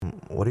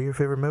what are your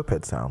favorite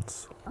moped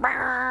sounds?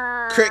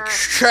 Crick,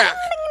 crack.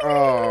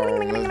 Oh,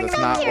 that's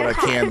not what a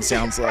can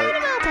sounds like.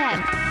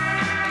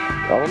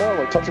 I don't know,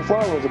 like touch a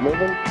flower, is it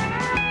moving?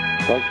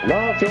 Like,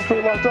 nah, feels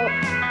pretty locked up.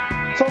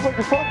 Sounds like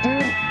you're fucked,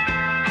 dude.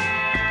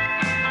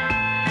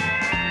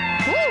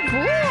 Oh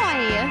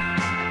boy!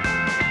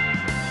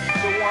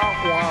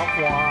 Womp womp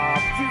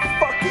womp. You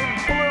fucking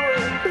blew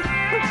it.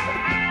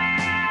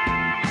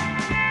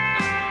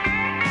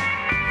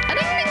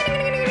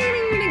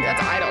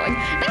 That's idling.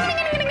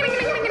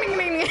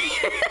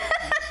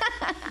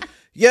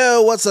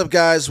 Yo, what's up,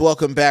 guys?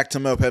 Welcome back to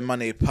Moped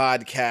Money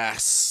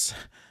Podcast.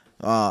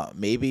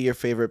 Maybe your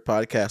favorite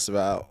podcast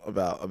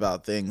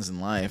about things in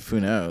life.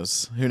 Who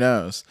knows?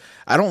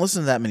 I don't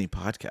listen to that many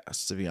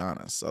podcasts, to be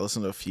honest. I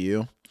listen to a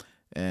few,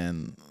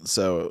 and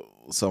so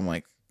I'm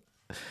like,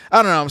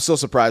 I don't know. I'm still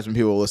surprised when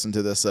people listen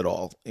to this at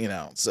all.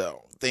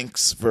 So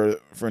thanks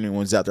for anyone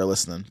who's out there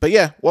listening. But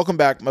yeah, welcome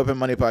back, Moped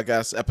Money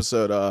Podcast,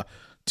 episode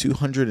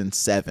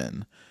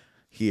 207.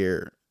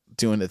 Here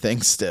doing the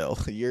thing still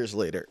years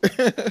later.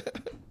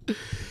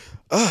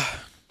 I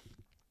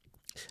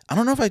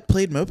don't know if I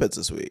played mopeds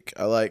this week.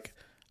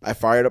 I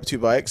fired up two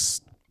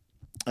bikes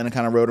and I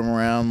kind of rode them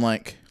around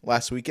like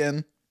last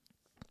weekend,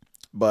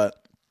 but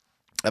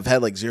I've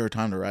had like zero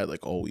time to ride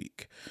like all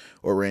week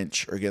or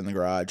wrench or get in the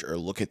garage or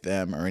look at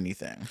them or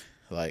anything.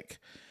 Like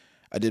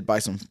I did buy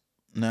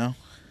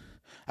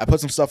I put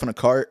some stuff in a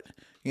cart,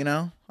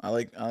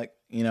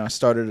 I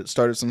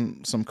started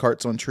some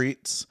carts on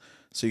Treats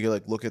so you could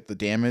like look at the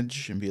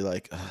damage and be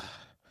like,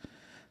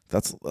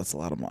 that's a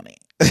lot of money.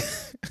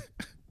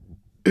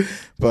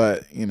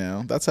 But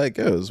that's how it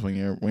goes when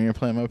you're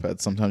playing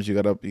mopeds. Sometimes you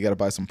gotta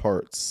buy some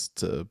parts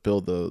to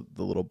build the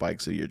little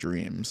bikes of your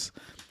dreams.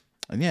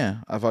 And yeah,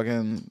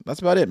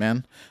 that's about it,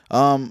 man.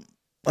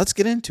 Let's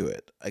get into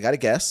it. I got a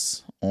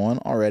guest on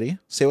already.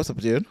 Say what's up,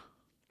 dude.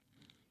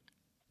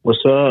 What's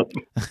up?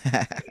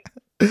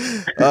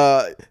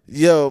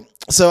 Yo,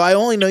 so I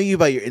only know you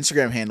by your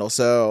Instagram handle.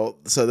 So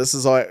this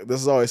is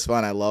always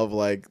fun. I love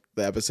like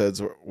the episodes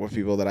with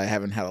people that I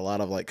haven't had a lot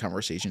of like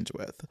conversations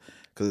with,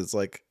 because it's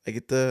like I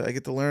get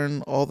to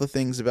learn all the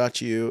things about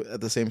you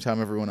at the same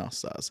time everyone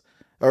else does,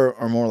 or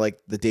more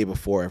like the day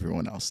before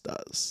everyone else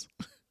does.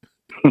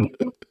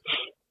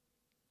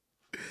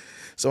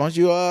 So why don't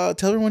you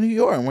tell everyone who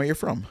you are and where you're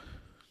from?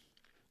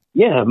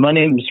 Yeah, my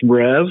name's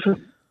Rev.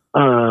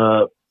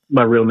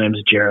 My real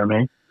name's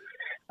Jeremy.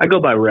 I go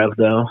by Rev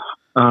though.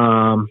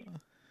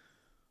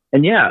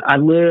 And yeah, I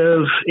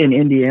live in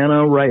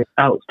Indiana, right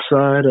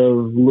outside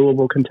of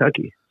Louisville,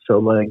 Kentucky. So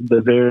like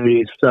the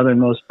very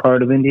southernmost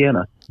part of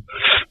Indiana.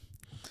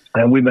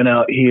 And we've been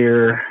out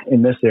here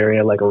in this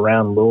area, like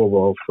around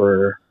Louisville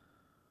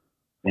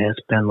it's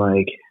been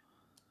like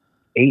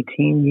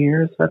 18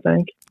 years, I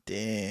think.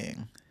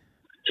 Dang.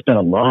 It's been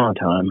a long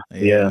time.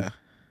 Yeah.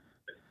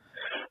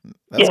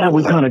 That's cool.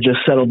 We've kind of just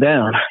settled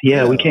down.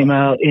 Yeah, we came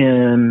out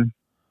and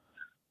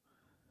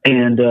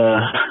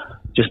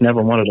just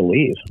never wanted to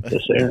leave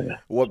this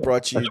area. What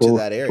brought you to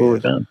that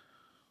area?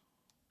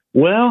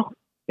 Well,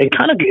 it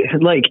kind of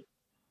like,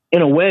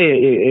 in a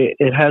way,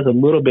 it has a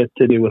little bit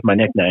to do with my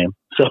nickname.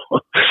 So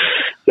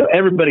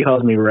everybody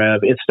calls me Rev.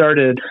 It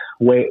started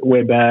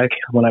way back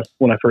when I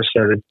first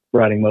started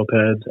riding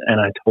mopeds, and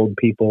I told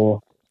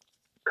people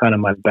kind of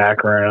my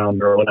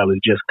background or what I was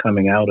just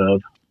coming out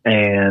of,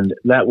 and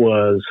that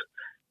was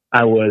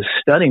I was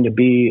studying to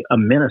be a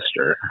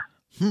minister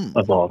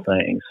of all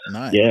things.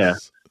 Nice. Yeah.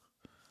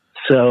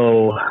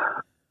 So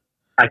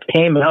I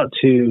came out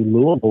to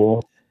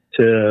Louisville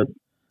to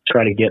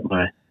try to get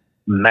my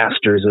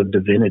Master's of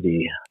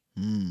Divinity,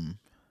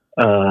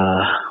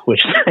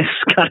 which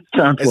kind of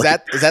sounds is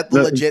that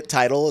the legit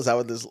title? Is that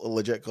what this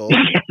legit called?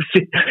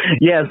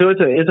 Yeah. So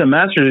it's a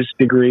master's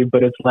degree,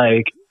 but it's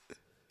like,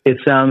 it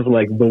sounds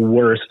like the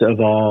worst of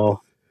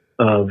all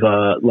of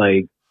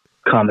like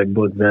comic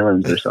book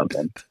villains or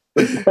something.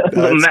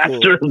 The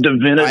Master of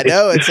Divinity. I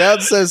know, it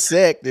sounds so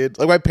sick, dude.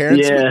 Like my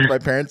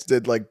parents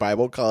did like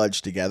Bible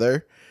college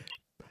together,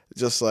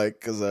 just like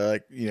because they're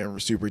like we're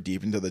super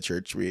deep into the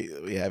church we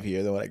have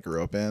here, the one I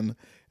grew up in,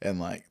 and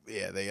like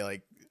they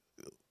like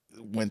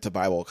went to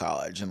Bible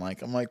college, and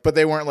like I'm like, but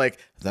they weren't like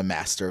the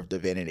Master of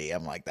Divinity.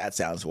 I'm like, that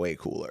sounds way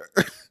cooler.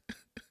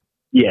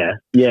 Yeah,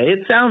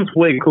 it sounds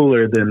way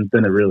cooler than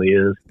it really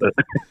is, but.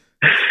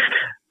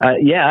 I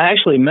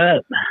actually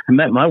met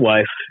my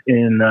wife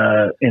in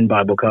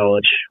Bible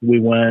college. We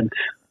went.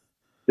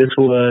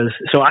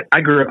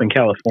 I grew up in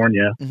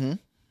California,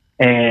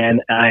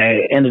 and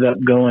I ended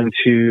up going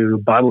to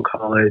Bible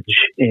college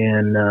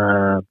in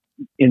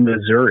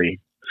Missouri.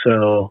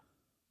 So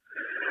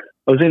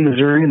I was in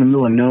Missouri in the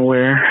middle of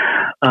nowhere,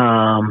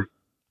 and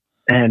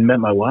met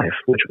my wife,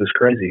 which was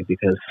crazy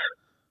because,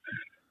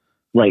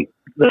 like,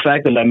 the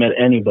fact that I met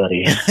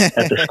anybody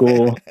at the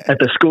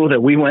school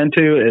that we went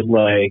to is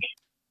like.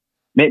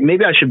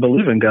 Maybe I should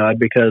believe in God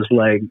because,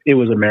 like, it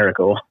was a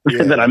miracle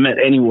that I met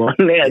anyone.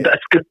 Yeah,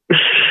 that's good.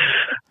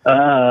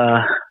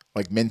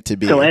 Like meant to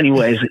be. So,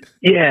 anyways,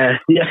 yeah.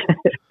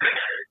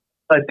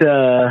 But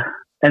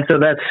and so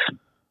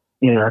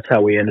that's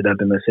how we ended up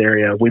in this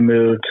area. We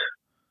moved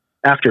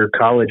after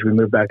college. We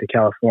moved back to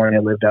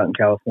California, lived out in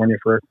California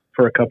for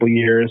a couple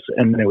years,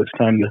 and then it was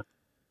time to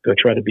go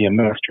try to be a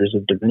master's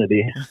of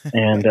divinity.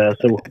 And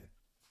so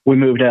we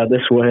moved out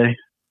this way.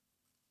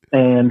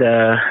 And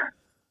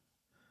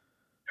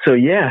so,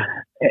 yeah,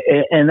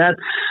 and that's,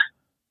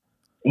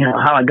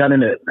 how I got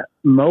into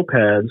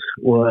mopeds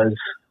was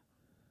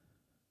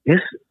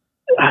this.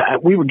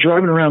 We were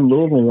driving around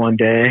Louisville one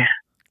day,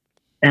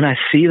 and I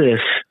see this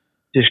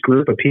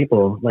group of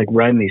people like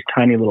riding these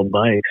tiny little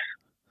bikes.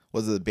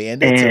 Was it the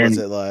Bandits or was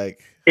it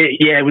like?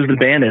 It was the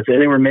Bandits.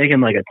 They were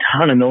making like a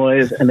ton of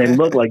noise, and they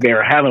looked like they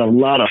were having a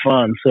lot of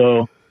fun.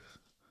 So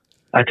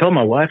I told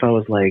my wife, I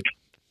was like,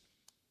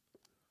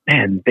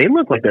 man, they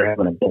look like they're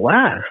having a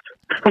blast.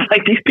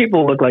 Like, these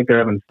people look like they're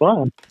having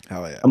fun.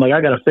 Oh yeah. I'm like, I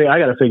gotta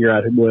figure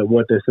out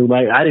what this is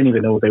like. I didn't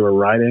even know what they were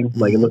riding.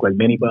 Like, it looked like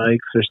mini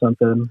bikes or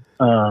something.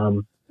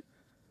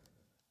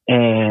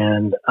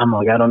 And I'm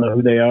like, I don't know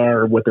who they are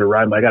or what they're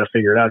riding, but I got to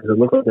figure it out because it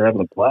looked like they're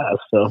having a blast.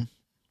 So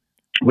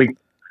we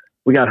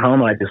got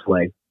home, and I just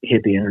like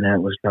hit the internet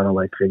and was trying to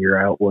like figure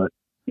out what,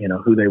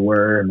 who they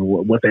were and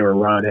what they were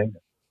riding.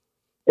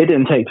 It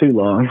didn't take too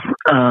long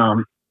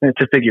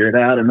to figure it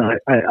out. And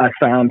I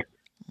found,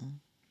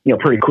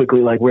 pretty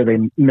quickly, like where they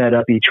met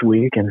up each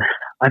week. And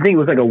I think it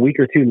was like a week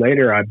or two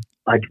later,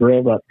 I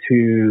drove up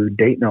to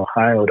Dayton,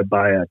 Ohio to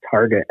buy a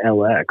Target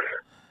LX.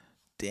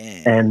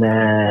 Damn. And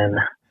then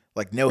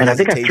like no and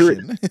hesitation. I think I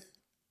threw it.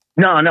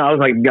 No, I was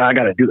like, I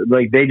gotta do it.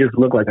 Like, they just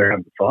look like they're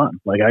having fun.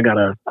 Like, I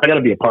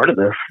gotta be a part of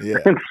this. Yeah.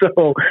 And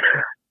so,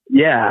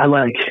 yeah, I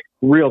like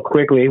real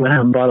quickly went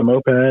out and bought a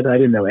moped. I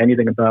didn't know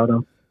anything about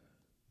them.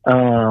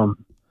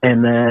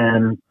 And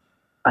then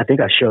I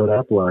think I showed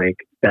up like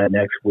that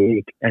next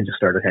week and just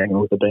started hanging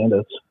with the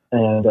Bandits.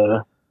 And,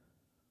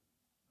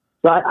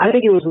 so I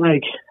think it was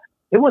like,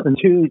 it wasn't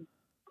too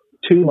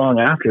long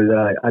after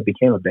that I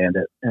became a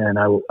Bandit, and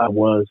I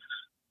was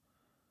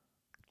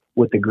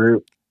with the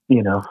group,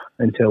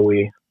 until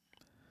we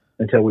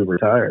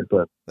retired.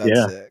 But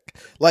That's sick.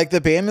 Like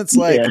the Bandits,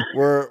 like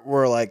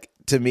were like,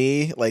 to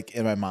me, like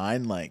in my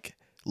mind, like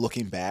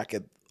looking back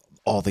at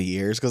all the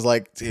years, because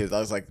like, dude, I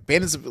was like,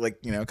 Bandits,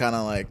 like, kind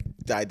of like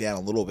died down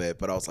a little bit,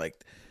 but I was like,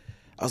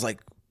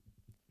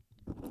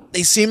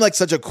 they seem like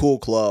such a cool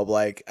club.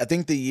 Like, I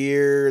think the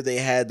year they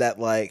had that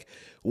like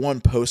one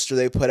poster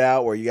they put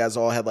out where you guys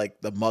all had like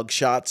the mug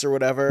shots or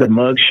whatever. The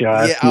mug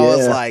shots. Yeah, I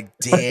was like,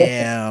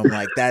 damn,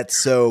 like that's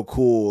so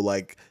cool.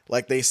 Like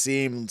they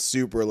seem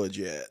super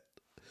legit.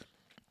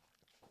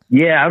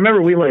 Yeah, I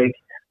remember we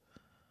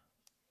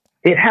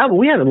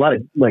had a lot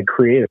of like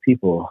creative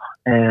people,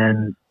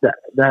 and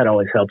that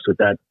always helps with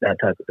that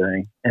type of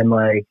thing. And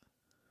like,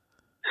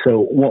 so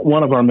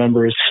one of our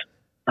members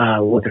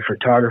was a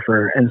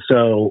photographer, and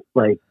so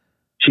like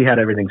she had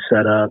everything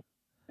set up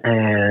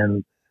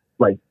and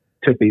like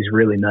took these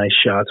really nice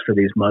shots for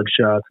these mug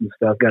shots and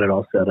stuff, got it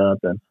all set up.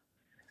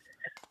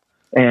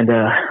 And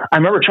I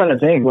remember trying to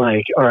think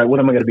like, all right, what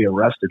am I going to be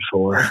arrested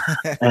for?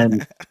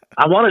 And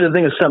I wanted to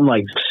think of something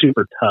like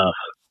super tough,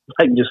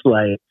 like just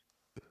like,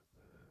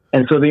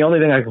 and so the only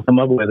thing I could come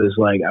up with is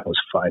like, I was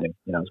fighting,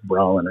 I was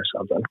brawling or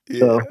something. Yeah.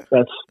 So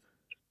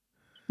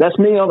that's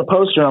me on the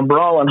poster. I'm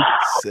brawling.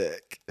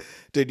 Sick.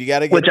 Dude, you got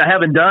to get... Which I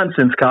haven't done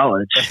since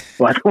college,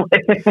 by the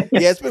way.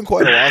 Yeah, it's been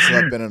quite a while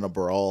since I've been in a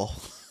brawl.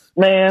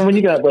 Man, when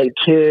you got like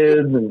kids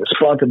and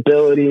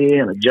responsibility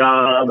and a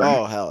job.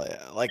 Oh, hell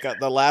yeah. Like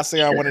the last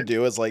thing I want to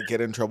do is like get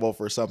in trouble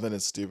for something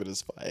as stupid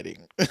as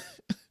fighting.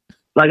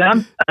 Like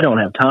I don't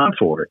have time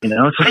for it,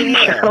 It's like,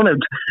 I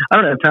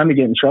don't have time to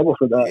get in trouble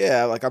for that.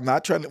 Yeah, like I'm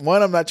not trying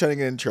to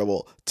get in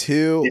trouble.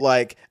 Two,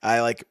 like I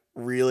like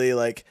really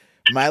like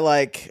my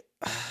like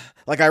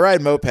I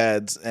ride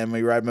mopeds, and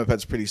we ride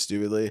mopeds pretty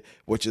stupidly,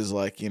 which is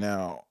like,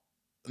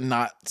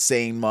 not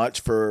saying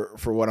much for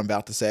what I'm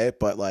about to say,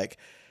 but like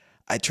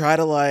I try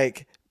to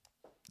like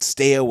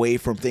stay away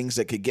from things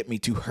that could get me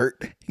too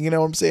hurt. You know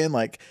what I'm saying?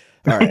 Like,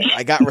 all right,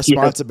 I got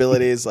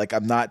responsibilities. Like,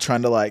 I'm not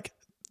trying to like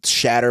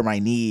shatter my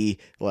knee,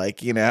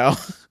 like,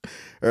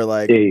 or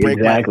like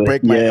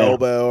break my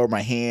elbow or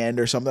my hand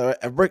or something.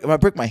 If I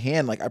break my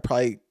hand, like I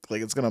probably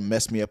like it's gonna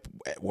mess me up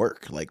at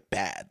work, like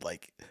bad.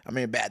 Like I'm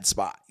in a bad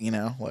spot,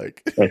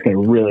 like that's gonna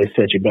really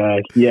set you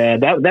back. Yeah,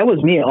 that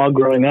was me all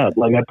growing up.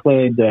 Like I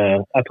played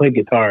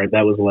guitar.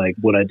 That was like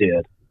what I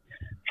did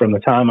from the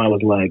time I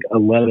was like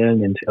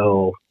 11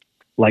 until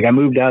like I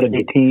moved out at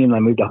 18. I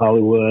moved to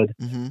Hollywood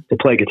to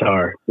play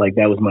guitar. Like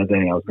that was my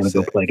thing. I was gonna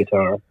go play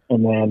guitar,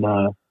 and then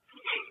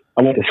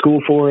I went to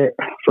school for it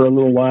for a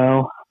little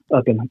while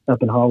up in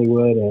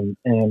Hollywood,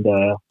 and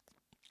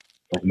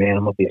like, man,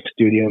 I'm gonna be a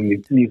studio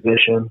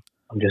musician.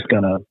 I'm just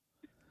gonna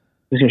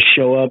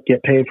show up,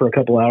 get paid for a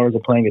couple hours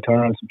of playing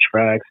guitar on some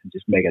tracks, and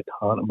just make a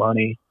ton of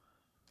money.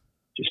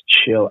 Just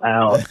chill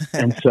out.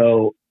 And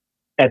so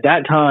at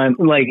that time,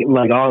 like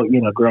all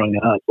growing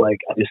up, like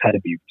I just had to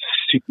be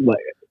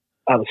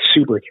I was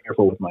super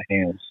careful with my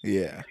hands.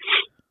 Yeah.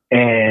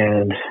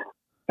 And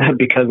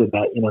because of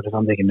that, because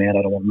I'm thinking, man,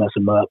 I don't want to mess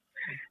them up.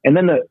 And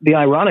then the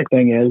ironic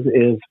thing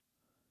is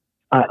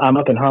I'm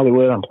up in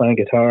Hollywood. I'm playing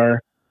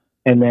guitar,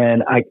 and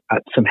then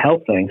some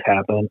health things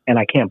happen, and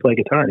I can't play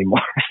guitar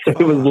anymore. So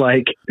it was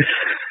like,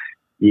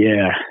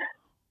 yeah,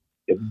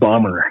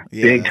 bummer,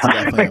 Yeah, big that's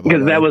time, definitely a because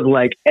bummer. that was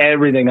like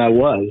everything I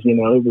was. You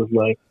know, it was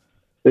like,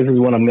 this is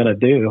what I'm gonna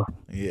do.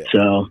 Yeah.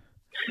 So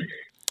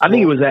I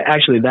think it was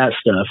actually that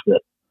stuff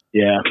that,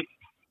 yeah.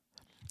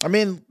 I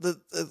mean,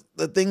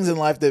 the things in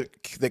life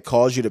that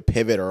cause you to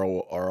pivot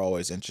are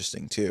always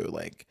interesting too.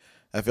 Like,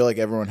 I feel like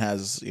everyone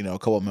has, you know, a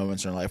couple of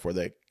moments in their life where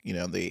they, you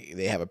know,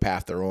 they have a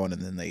path they're on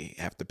and then they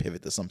have to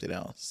pivot to something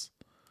else.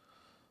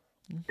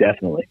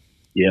 Definitely.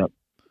 Yeah.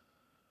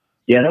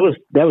 Yeah,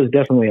 that was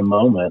definitely a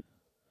moment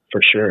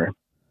for sure.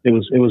 It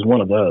was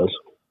one of those.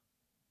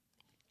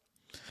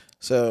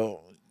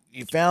 So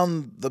you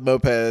found the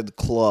Moped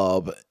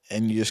Club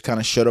and you just kind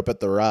of showed up at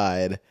the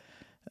ride.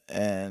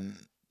 And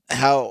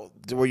how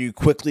were you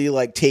quickly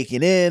like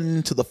taken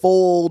in to the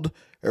fold,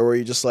 or were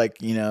you just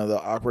like, you know,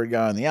 the awkward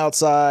guy on the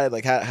outside?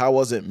 Like, how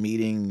was it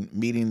meeting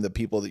the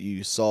people that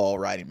you saw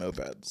riding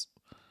mopeds?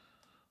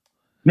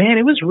 Man,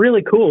 it was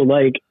really cool.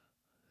 Like,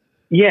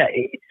 yeah,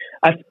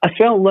 I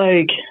felt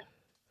like,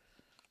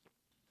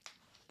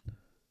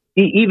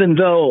 even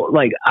though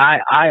like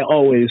I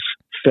always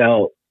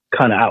felt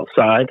kind of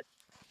outside,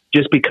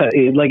 just because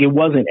it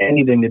wasn't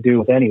anything to do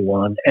with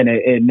anyone, and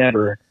it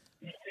never,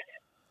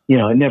 you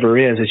know, it never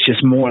is. It's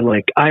just more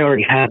like I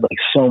already had like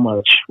so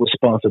much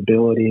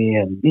responsibility,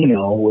 and, you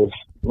know, with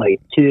like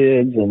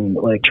kids and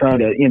like trying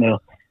to, you know,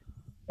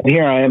 and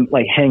here I am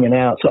like hanging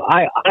out. So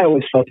I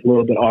always felt a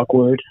little bit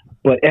awkward,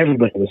 but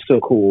everybody was so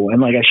cool.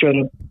 And like I showed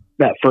up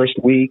that first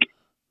week,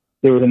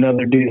 there was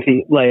another dude.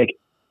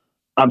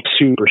 I'm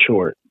super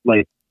short,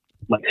 like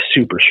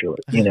super short,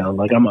 you know,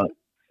 like I'm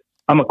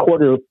a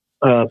quarter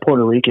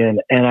Puerto Rican,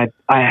 and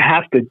I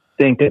have to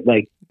think that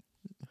like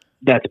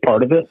that's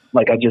part of it.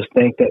 Like, I just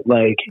think that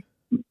like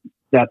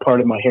that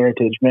part of my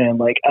heritage, man,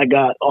 like I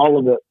got all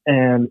of it.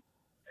 And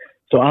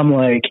so I'm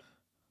like,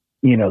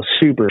 you know,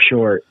 super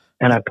short,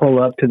 and I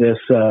pull up to this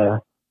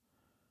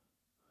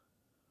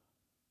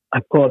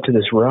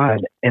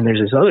ride, and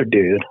there's this other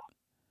dude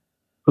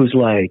who's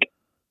like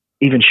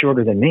even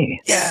shorter than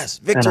me. Yes,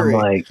 And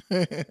victory.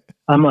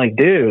 I'm like,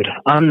 dude,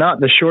 I'm not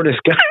the shortest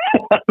guy.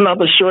 I'm not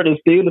the shortest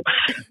dude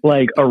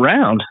like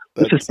around.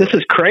 This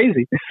is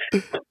crazy.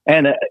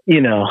 And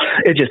you know,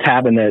 it just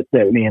happened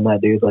that me and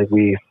that dude, like,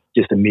 we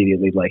just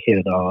immediately like hit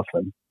it off.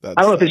 And I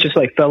don't know if it's just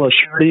like fellow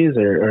shorties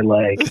or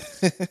like,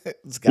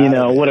 you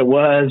know, what it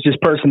was, just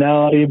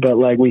personality, but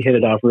like we hit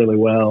it off really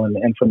well.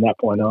 And from that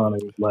point on,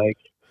 it was like,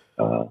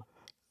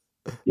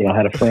 you know, I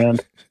had a friend.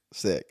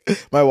 Sick.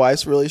 My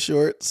wife's really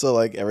short, so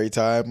like every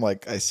time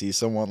like I see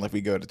someone, like we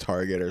go to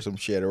Target or some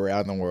shit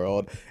around the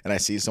world, and I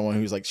see someone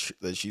who's like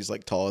that she's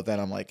like taller than,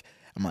 I'm like,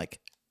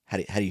 how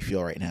do you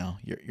feel right now?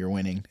 You're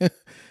winning.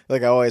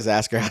 Like, I always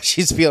ask her how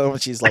she's feeling when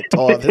she's like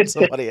taller than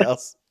somebody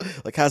else.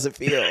 Like, how's it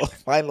feel?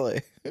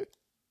 Finally.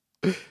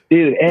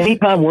 Dude,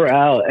 anytime we're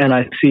out and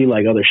I see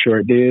like other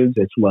short dudes,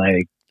 it's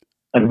like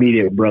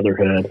immediate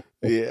brotherhood.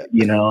 Yeah.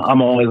 You know,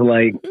 I'm always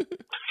like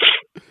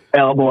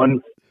elbowing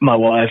my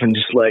wife and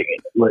just like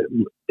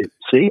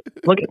see,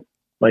 look at,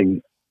 like,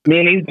 me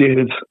and these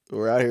dudes,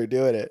 We're out here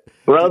doing it.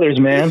 brothers,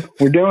 man.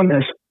 We're doing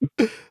this.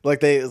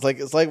 Like it's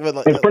like when,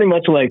 like, It's pretty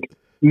much like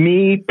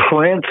me,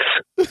 Prince,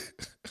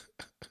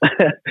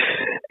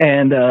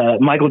 and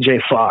Michael J.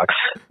 Fox,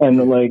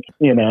 and like,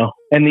 you know,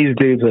 and these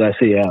dudes that I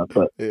see out.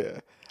 But yeah.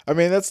 I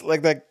mean, that's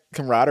like that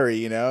camaraderie,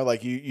 you know,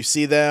 like you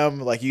see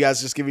them, like you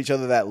guys just give each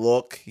other that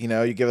look, you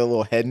know, you give it a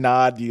little head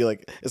nod. You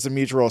like, it's a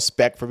mutual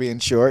respect for being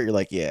short. You're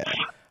like, yeah,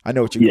 I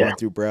know what you're going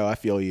through, bro. I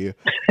feel you.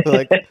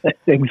 Like,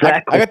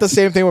 exactly. I got the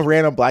same thing with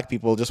random black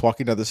people just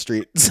walking down the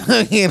street.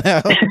 You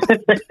know,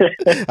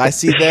 I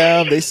see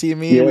them, they see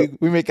me. Yeah.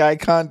 We make eye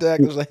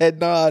contact. There's a head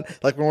nod.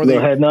 Like when we're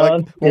Little head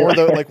nod. like when we're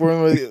the, like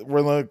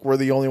when we're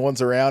the only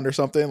ones around or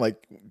something.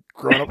 Like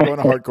growing up going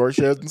to hardcore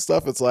shows and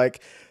stuff. It's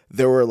like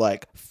there were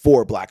like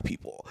 4 black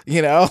people.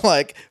 You know,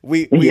 like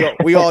we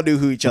all knew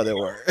who each other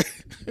were.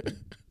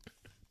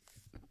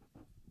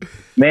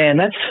 Man,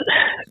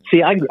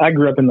 see, I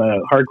grew up in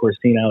the hardcore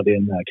scene out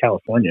in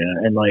California,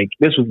 and like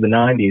this was the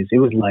 90s. It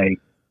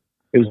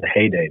was a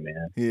heyday,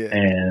 man. Yeah.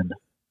 And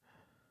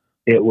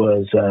it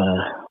was,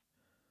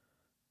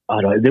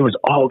 I don't know, there was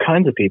all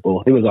kinds of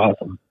people. It was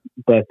awesome.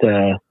 But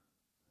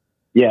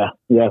yeah.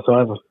 So I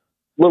have a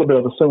little bit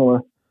of a similar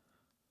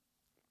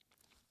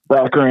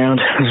background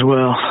as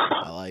well.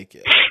 I like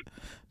it.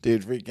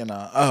 Dude,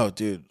 freaking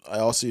dude, I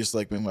also used to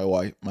like when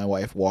my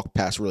wife walk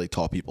past really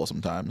tall people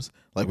sometimes.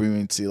 Like we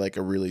would see like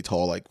a really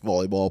tall like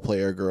volleyball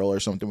player girl or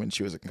something when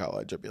she was in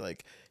college. I'd be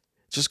like,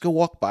 just go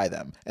walk by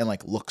them and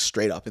like look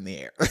straight up in the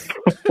air.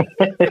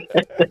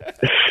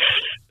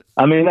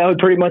 I mean, that would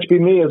pretty much be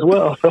me as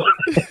well.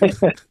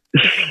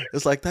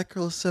 It's like, that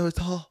girl is so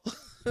tall.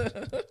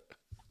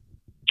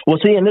 Well,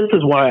 see, and this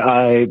is why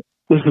I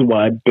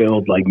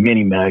build like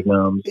mini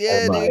Magnums.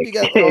 Yeah, and, dude, like, you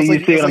got. see what I'm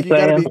you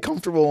gotta saying? be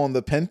comfortable on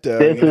the Pinto.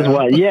 This you is know?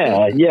 why,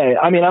 yeah.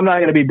 I mean, I'm not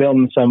going to be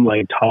building some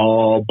like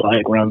tall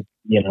bike run,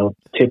 you know,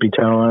 tippy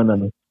toeing,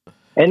 and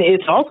And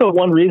it's also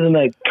one reason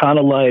that kind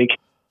of like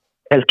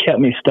has kept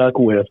me stuck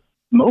with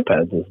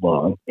mopeds as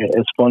long.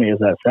 As funny as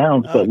that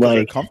sounds, but 'cause they're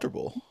like,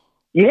 comfortable.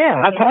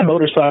 yeah, I've had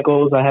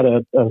motorcycles. I had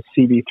a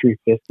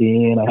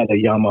CB350 and I had a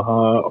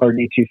Yamaha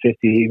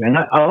RD250, and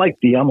I like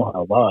the Yamaha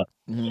a lot.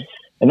 Mm-hmm.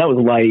 And that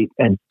was light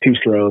and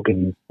two-stroke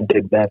and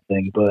did that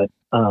thing. But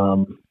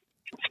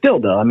still,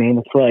 though, I mean,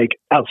 it's like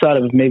outside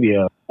of maybe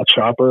a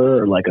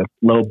chopper or like a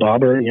low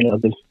bobber, you know,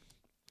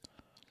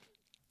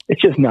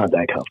 it's just not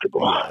that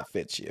comfortable. Yeah, it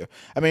fits you.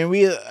 I mean,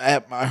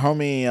 my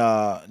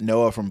homie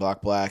Noah from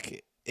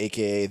Black,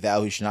 aka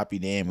Thou Who Should Not Be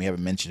Named, we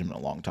haven't mentioned him in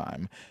a long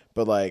time,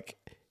 but like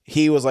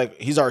he was like,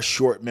 he's our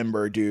short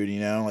member dude, you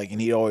know, like, and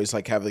he'd always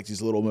like have like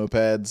these little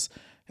mopeds.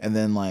 And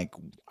then like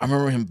I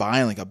remember him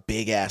buying like a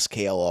big ass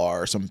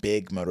KLR or some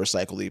big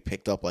motorcycle that he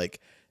picked up like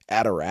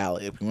at a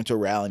rally. We went to a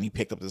rally and he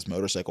picked up this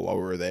motorcycle while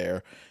we were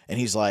there, and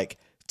he's like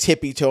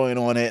tippy toeing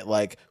on it,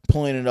 like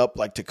pulling it up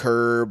like to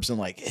curbs and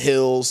like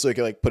hills so he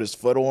could like put his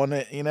foot on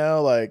it, you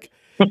know, like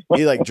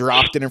he like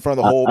dropped it in front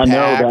of the whole I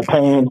pack. know that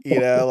pain. You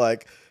know,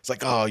 like it's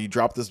like, oh, you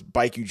dropped this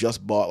bike you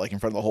just bought like in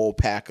front of the whole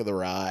pack of the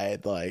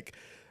ride, like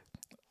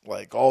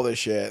all this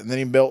shit. And then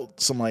he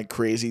built some like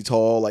crazy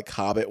tall like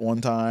Hobbit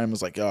one time. It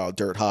was like, oh,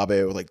 dirt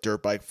Hobbit with like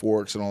dirt bike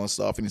forks and all this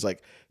stuff. And he's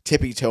like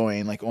tippy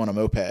toeing like on a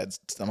moped.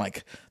 I'm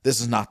like, this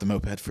is not the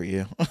moped for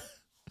you.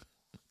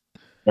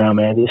 No,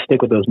 man, just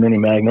stick with those mini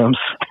magnums.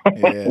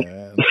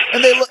 Yeah,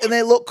 and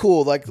they look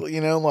cool. Like,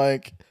 you know,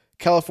 like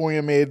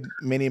California made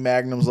mini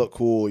magnums look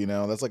cool. You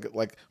know, that's like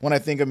when I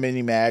think of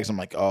mini mags, I'm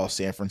like, oh,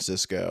 San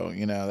Francisco.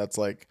 You know, that's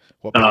like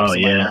what pops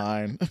in my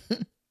mind.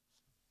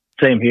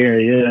 Same here,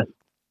 yeah.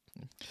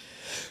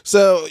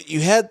 So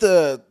you had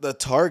the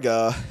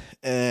Targa,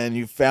 and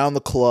you found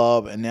the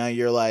club, and now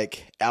you're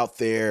like out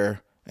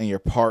there, and you're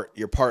part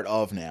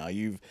of now.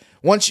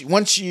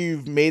 Once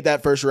you've made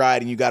that first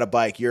ride and you got a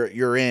bike,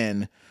 you're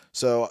in.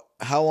 So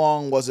how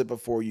long was it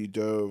before you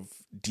dove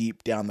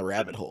deep down the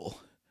rabbit hole?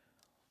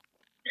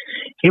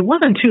 It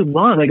wasn't too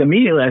long. Like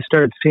immediately I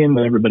started seeing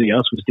what everybody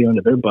else was doing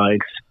to their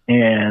bikes,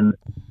 and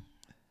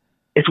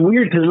it's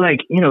weird because like,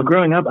 you know,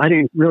 growing up I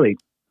didn't really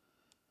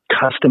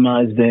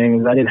customize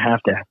things. I didn't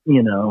have to,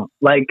 you know,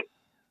 like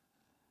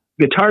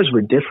guitars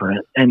were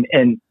different,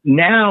 and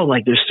now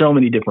like there's so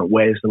many different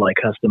ways to like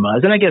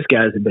customize, and I guess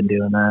guys have been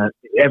doing that.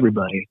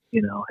 Everybody,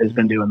 you know, has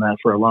been doing that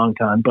for a long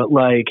time, but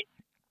like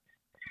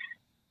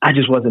I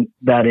just wasn't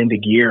that into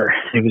gear.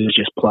 It was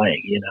just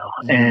playing, you know.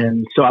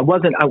 And so I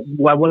wasn't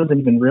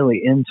even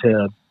really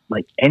into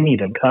like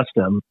anything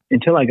custom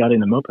until I got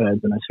into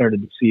mopeds and I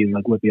started to see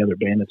like what the other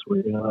bandits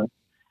were doing,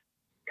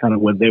 kind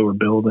of what they were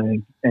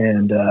building,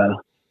 and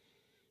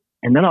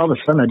then all of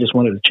a sudden I just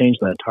wanted to change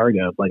that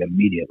Targa up like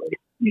immediately,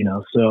 you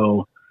know.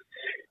 So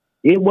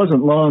it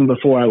wasn't long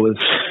before I was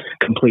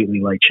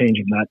completely like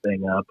changing that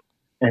thing up,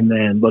 and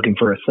then looking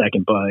for a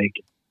second bike,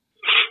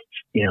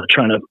 you know,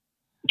 trying to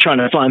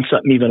find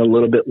something even a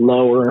little bit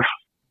lower.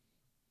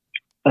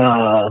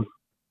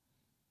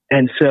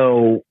 And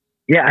so,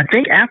 yeah, I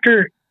think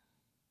after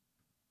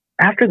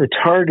the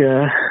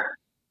Targa,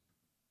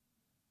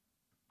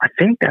 I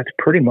think that's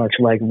pretty much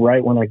like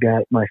right when I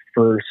got my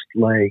first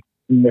like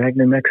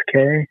Magnum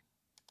XK.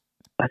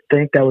 I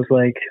think that was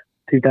like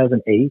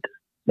 2008,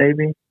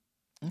 maybe.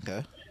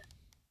 Okay.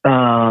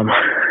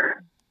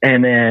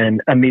 And then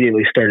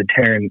immediately started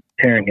tearing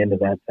into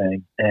that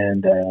thing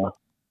and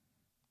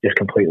just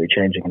completely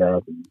changing it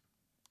up, and,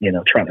 you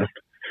know, trying to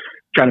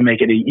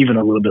make it even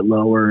a little bit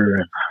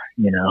lower,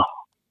 you know,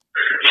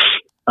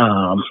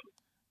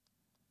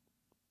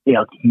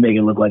 make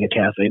it look like a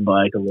cafe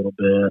bike a little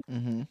bit.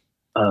 Mm-hmm.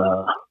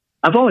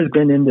 I've always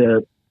been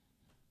into,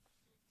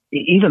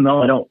 even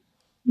though I don't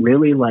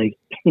really like,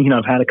 you know,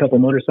 I've had a couple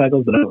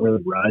motorcycles, but I don't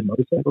really ride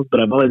motorcycles, but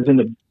I've always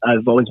been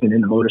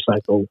into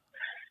motorcycle,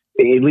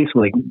 at least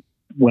like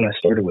when I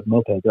started with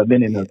mopeds. I've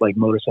been into like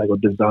motorcycle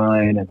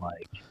design and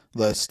like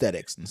the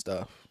aesthetics and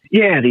stuff.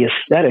 Yeah, the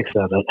aesthetics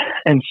of it.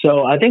 And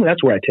so I think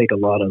that's where I take a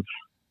lot of,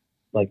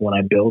 like when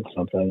I build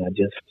something,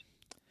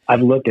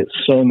 I've looked at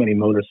so many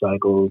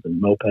motorcycles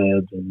and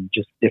mopeds and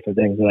just different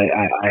things that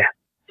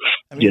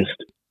I mean, just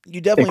you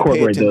definitely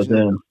incorporate those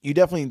in. You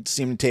definitely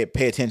seem to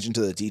pay attention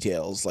to the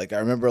details. Like I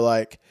remember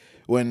like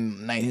when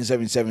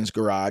 1977's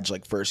Garage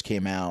like first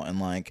came out, and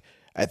like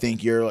I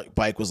think your like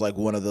bike was like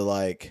one of the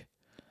like,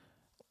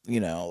 you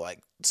know, like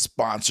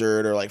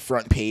sponsored or like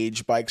front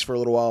page bikes for a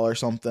little while or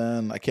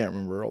something. I can't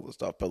remember all the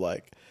stuff, but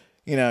like,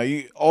 you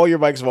know, all your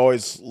bikes have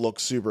always looked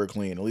super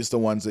clean, at least the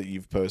ones that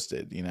you've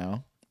posted, you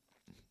know?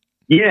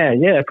 Yeah,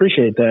 I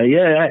appreciate that.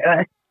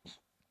 Yeah,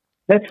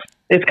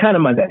 it's kind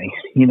of my thing,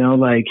 you know,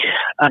 like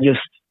I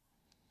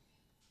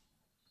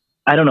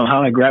don't know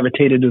how I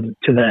gravitated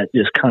to that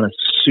just kind of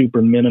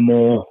super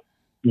minimal,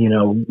 you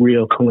know,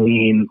 real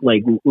clean,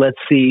 like let's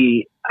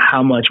see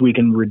how much we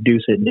can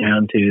reduce it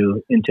down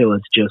to until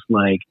it's just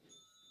like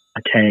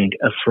a tank,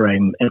 a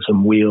frame, and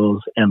some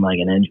wheels and like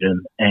an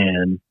engine,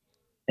 and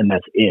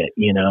that's it,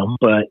 you know.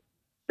 But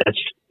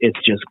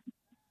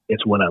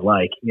it's what I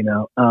like, you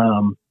know.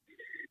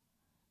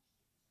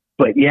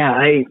 But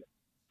yeah,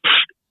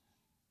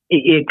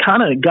 it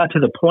kind of got to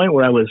the point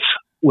where I was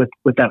with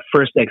that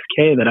first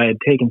XK that I had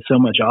taken so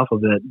much off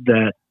of it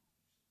that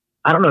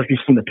I don't know if you've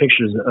seen the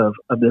pictures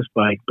of this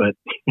bike, but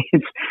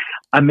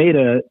I made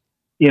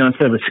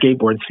instead of a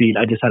skateboard seat,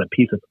 I just had a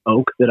piece of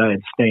oak that I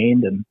had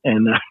stained,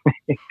 and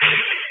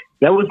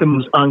that was the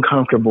most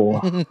uncomfortable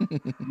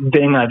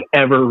thing I've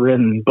ever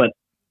ridden. But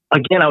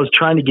again, I was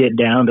trying to get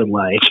down to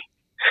like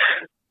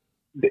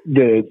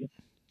the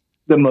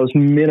most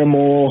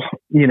minimal,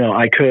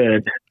 I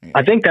could.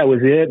 I think that was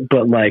it,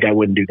 but like I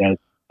wouldn't do that.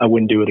 I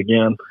wouldn't do it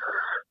again.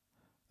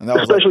 And that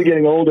was especially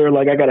getting older.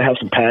 Like I got to have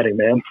some padding,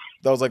 man.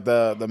 That was like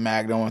the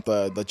Magnum with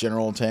the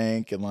general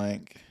tank and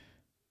like.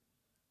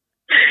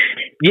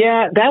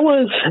 Yeah, that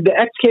was the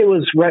XK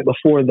was right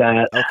before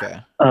that. Okay.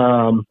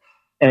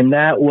 And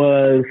that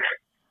was,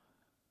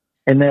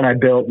 and then I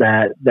built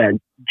that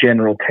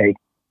general tank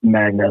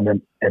Magnum,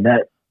 and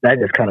that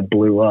just kind of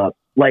blew up.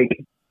 Like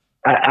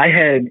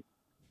I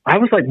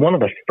was like one of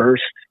the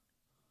first,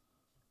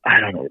 I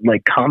don't know,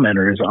 like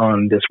commenters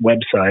on this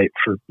website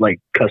for like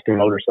custom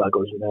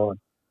motorcycles,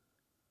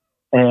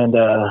 and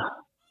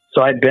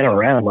so I'd been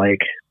around like,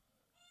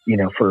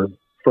 for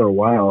a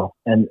while,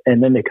 and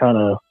then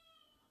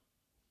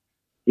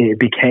it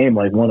became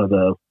like one of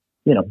the,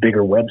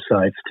 bigger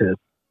websites to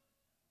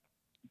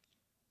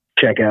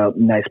check out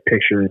nice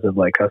pictures of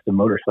like custom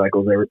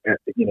motorcycles every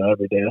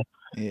day.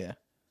 Yeah.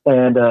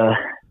 And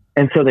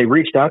so they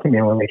reached out to me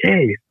and were like,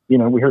 hey,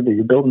 we heard that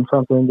you're building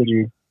something. Did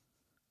you,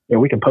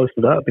 we can post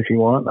it up if you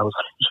want. And I was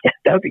like, yeah,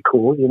 that'd be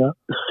cool.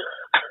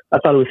 I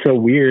thought it was so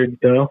weird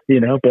though,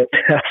 but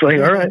I was like,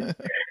 all right,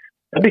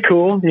 that'd be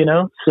cool.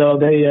 So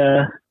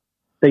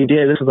they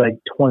did. This was like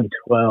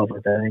 2012, I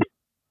think.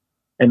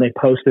 And they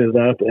posted it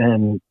up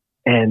and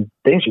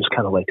things just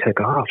kind of like took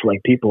off.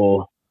 Like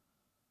people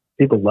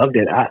loved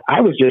it.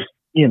 I was just,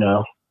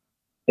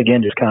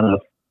 again, just kind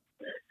of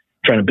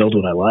trying to build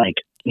what I like,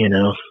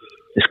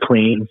 just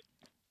clean,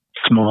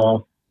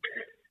 small,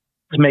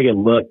 just make it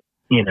look,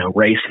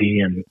 racy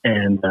and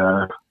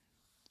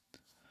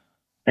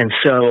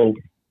so,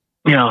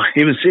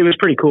 it was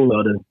pretty cool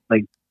though to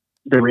like,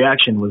 the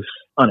reaction was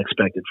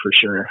unexpected for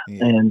sure.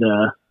 Yeah.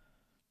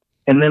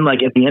 And then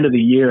like at the end of the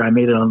year, I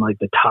made it on like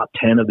the top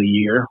 10 of the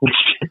year, which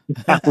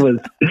that was,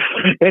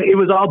 and it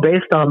was all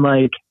based on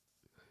like,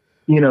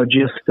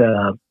 just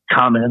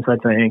comments, I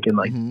think, and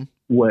like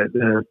what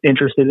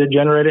interest it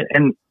generated.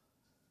 And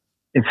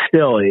it's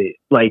still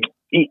like,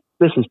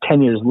 this is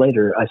 10 years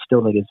later. I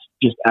still think it's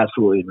just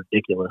absolutely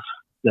ridiculous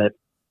that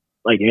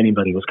like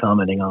anybody was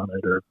commenting on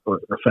it or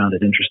found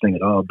it interesting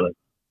at all. But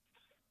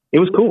it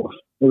was cool.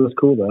 It was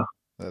cool though.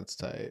 That's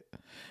tight.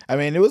 I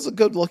mean, it was a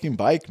good looking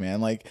bike,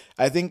 man. Like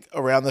I think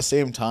around the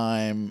same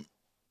time,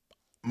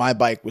 my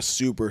bike was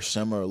super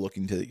similar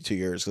looking to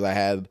yours because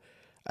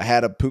I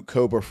had a Pook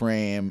Cobra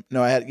frame.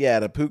 No, I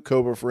had a Pook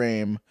Cobra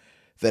frame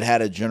that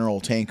had a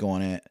general tank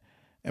on it,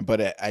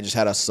 but I just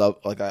had a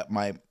sub like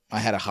I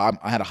had a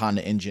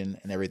Honda engine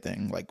and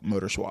everything like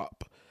motor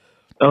swap.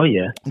 Oh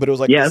yeah, but it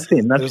was like I've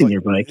seen your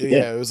bike.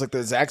 Yeah, it was like the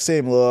exact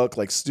same look,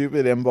 like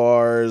stupid M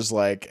bars,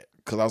 like.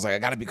 Because I was like, I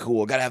gotta be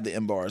cool. I gotta have the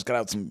M bars. Gotta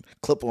have some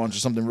clip-ons or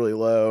something really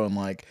low, and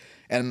like,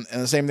 and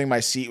the same thing.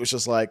 My seat was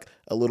just like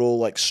a little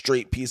like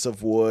straight piece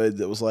of wood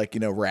that was like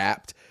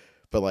wrapped,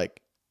 but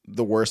like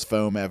the worst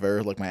foam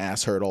ever. Like my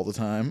ass hurt all the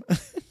time.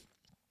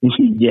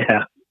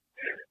 Yeah.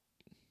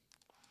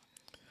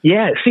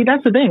 See,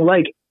 that's the thing.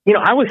 Like,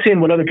 I was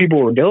seeing what other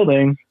people were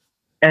building,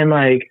 and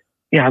like,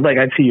 like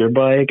I'd see your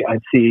bike,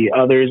 I'd see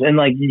others, and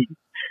like,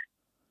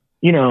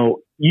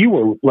 you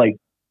were like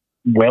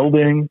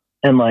welding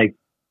and like.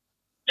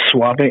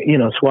 Swapping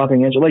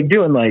engine, like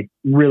doing like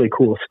really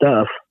cool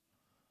stuff.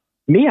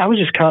 Me, I was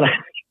just kind of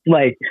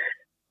like,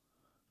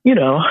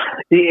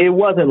 it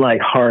wasn't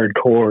like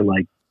hardcore,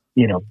 like,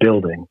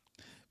 building.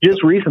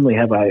 Just recently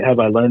have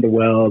I learned to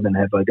weld and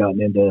have I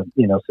gotten into,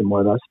 some more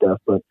of that stuff,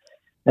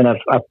 and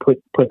I've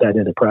put that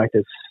into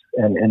practice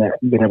and I've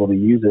been able to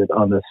use it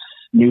on this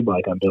new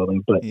bike I'm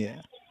building. But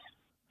yeah,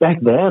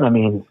 back then, I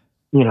mean,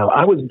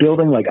 I was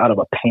building like out of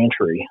a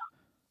pantry,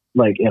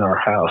 like in our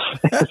house.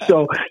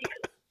 So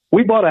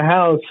we bought a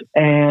house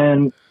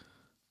and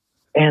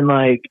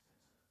like,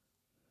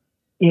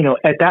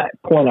 at that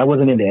point I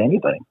wasn't into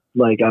anything.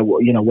 Like I,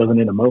 wasn't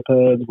into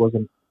mopeds,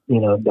 wasn't,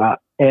 that.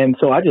 And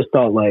so I just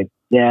thought like,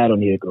 yeah, I don't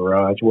need a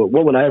garage. What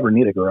would I ever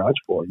need a garage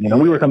for?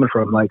 We were coming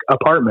from like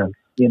apartments,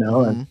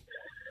 and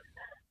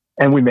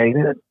we made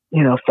it,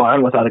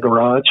 fine without a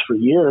garage for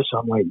years. So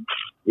I'm like,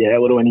 yeah,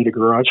 what do I need a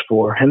garage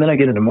for? And then I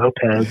get into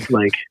mopeds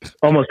like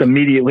almost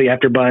immediately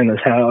after buying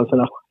this house.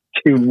 And I'm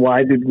dude,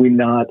 why do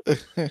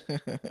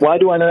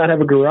I not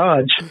have a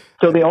garage?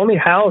 So the only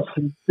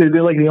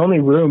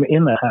room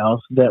in the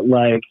house that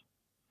like,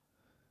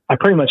 I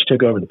pretty much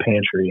took over the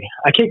pantry.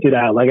 I kicked it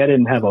out. Like I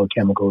didn't have all the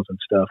chemicals and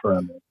stuff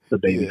around the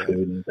baby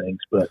food and things,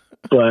 but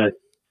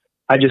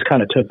I just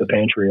kind of took the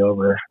pantry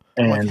over.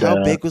 And like,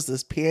 how big was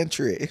this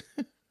pantry?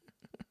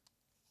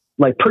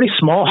 Like pretty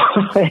small.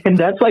 And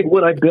that's like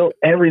what I built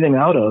everything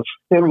out of.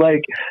 And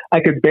like, I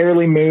could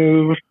barely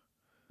move,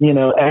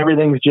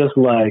 everything's just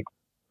like,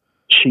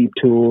 cheap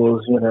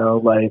tools, you know,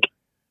 like,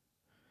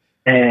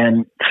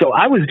 and so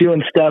I was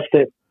doing stuff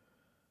that,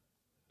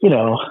 you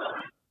know,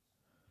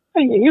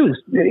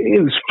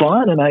 it was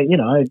fun, and I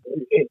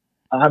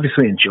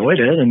obviously enjoyed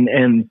it,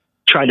 and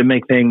tried to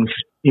make things,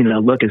 you know,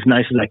 look as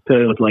nice as I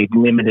could with like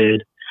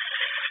limited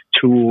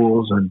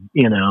tools and,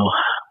 you know,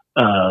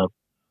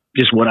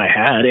 just what I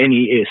had,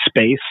 any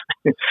space.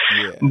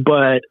 Yeah.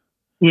 But,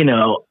 you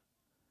know,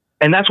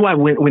 and that's why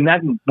when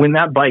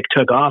that bike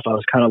took off, I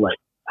was kind of like,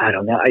 I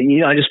don't know,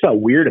 I just felt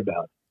weird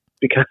about it,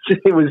 because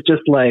it was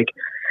just like,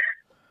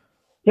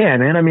 yeah,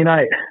 man. I mean,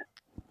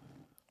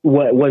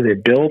 what was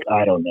it built?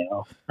 I don't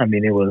know. I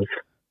mean, it was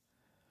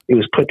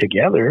put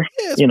together.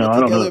 Yeah, you know, I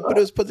don't know, but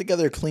it was put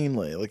together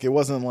cleanly. Like, it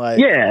wasn't like,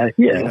 yeah.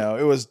 you know,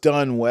 it was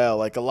done well.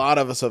 Like, a lot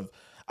of us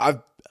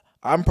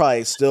I'm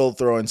probably still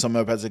throwing some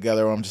mopeds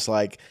together where I'm just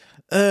like,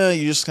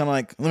 you just kind of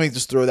like, let me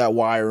just throw that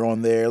wire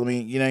on there. Let me,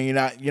 you know,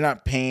 you're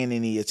not paying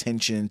any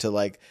attention to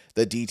like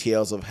the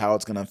details of how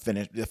it's going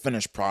to the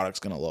finished product's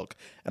going to look.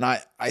 And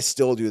I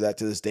still do that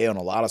to this day on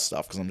a lot of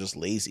stuff, because I'm just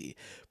lazy.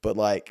 But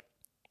like,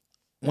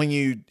 when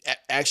you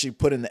actually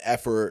put in the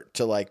effort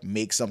to like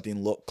make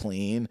something look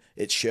clean,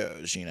 it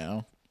shows, you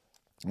know?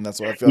 And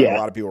that's what I feel like a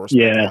lot of people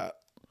respect that.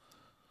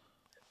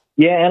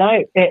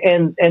 Yeah.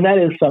 And that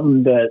is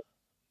something that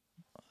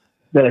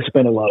I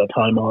spend a lot of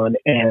time on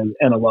and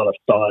a lot of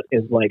thought,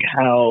 is like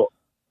how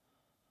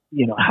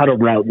to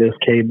route this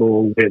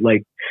cable,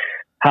 like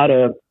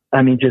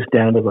just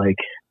down to like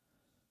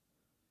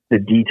the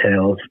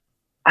details.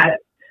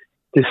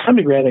 To some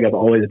degree, I think I've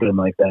always been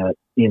like that,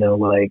 you know,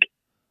 like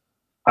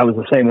I was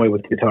the same way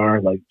with guitar,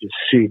 like just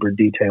super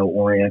detail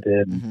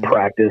oriented,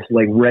 practice,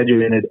 like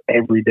regimented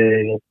every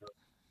day,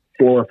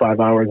 4 or 5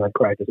 hours I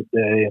practice a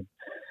day.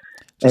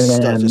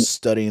 Just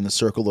studying the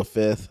circle of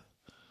fifth.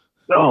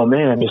 Oh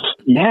man, just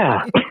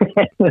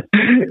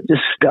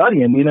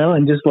studying, you know,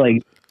 and just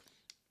like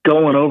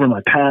going over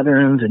my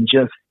patterns and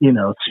just, you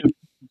know,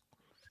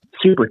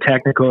 super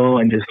technical,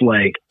 and just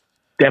like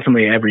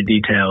definitely every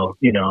detail,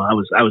 you know, I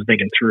was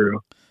thinking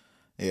through.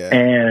 Yeah.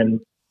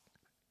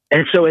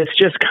 And so it's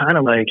just kind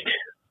of like,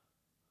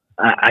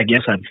 I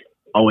guess I've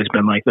always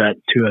been like that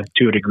to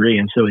a degree.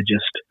 And so it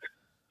just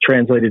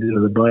translated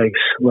into the bikes.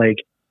 Like,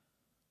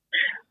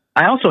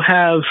 I also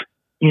have,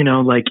 you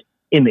know, like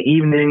in the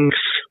evenings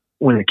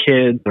when the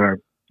kids are,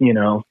 you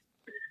know,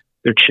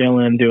 they're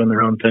chilling, doing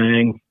their own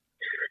thing,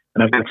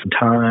 and I've got some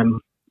time,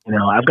 you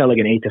know, I've got like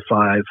an 8 to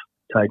 5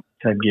 type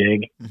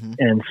gig.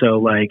 And so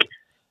like,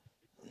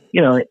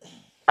 you know,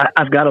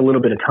 I've got a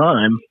little bit of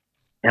time,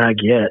 and I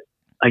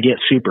get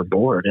super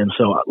bored. And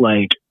so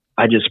like,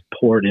 I just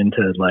poured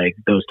into like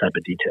those type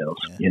of details,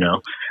 you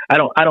know, I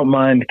don't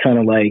mind kind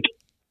of like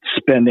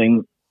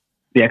spending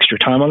the extra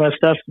time on that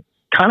stuff,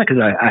 kind of, cause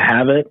I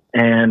have it,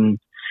 and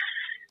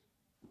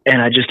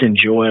I just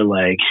enjoy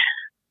like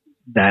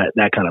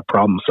that kind of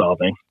problem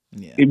solving.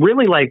 Yeah. It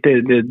really, like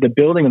the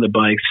building of the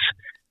bikes,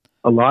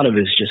 a lot of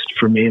it is just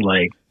for me,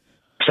 like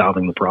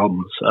solving the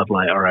problems of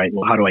like, all right,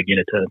 well, how do I get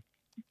it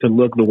to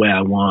look the way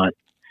I want?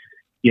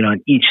 You know,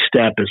 and each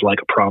step is like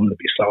a problem to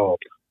be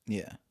solved.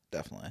 Yeah,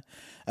 definitely.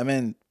 I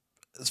mean,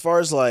 as far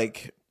as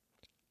like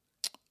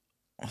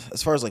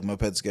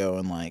mopeds go,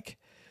 and like,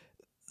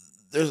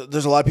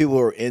 there's a lot of people who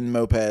are in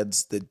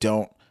mopeds that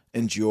don't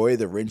enjoy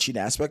the wrenching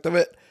aspect of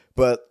it,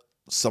 but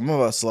some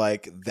of us,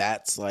 like,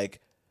 that's like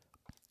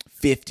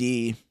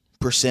 50%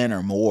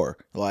 or more,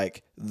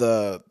 like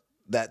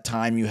that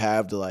time you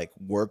have to like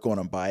work on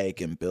a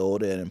bike and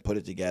build it and put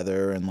it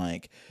together. And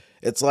like,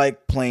 it's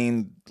like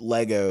playing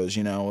Legos,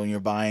 you know, when you're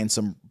buying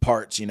some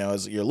parts, you know,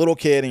 as you're a little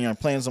kid and you're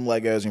playing some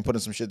Legos and you're putting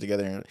some shit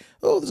together and you're like,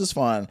 oh, this is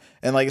fun.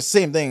 And like, it's the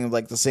same thing,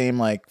 like the same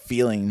like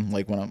feeling,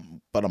 like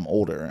but I'm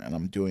older and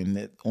I'm doing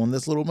it on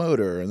this little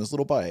motor and this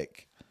little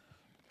bike.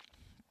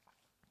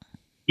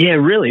 Yeah,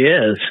 it really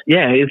is.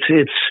 Yeah,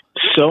 it's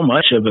so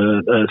much of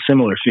a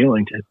similar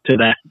feeling to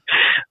that.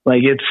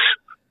 Like, it's,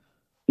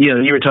 you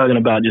know, you were talking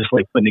about just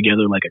like putting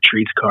together like a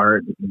treats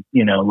cart,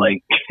 you know,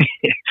 like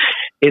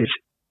it's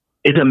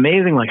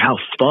amazing like how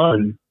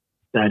fun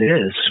that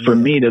is for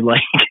me to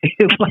like,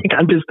 it's like,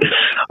 I'm just,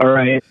 all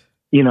right,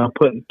 you know,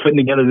 putting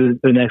together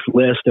the next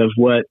list of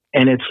what,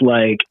 and it's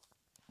like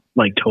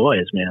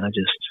toys, man.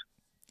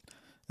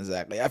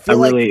 Exactly. I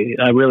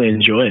really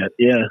enjoy it.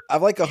 Yeah.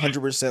 I've like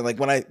 100%. Like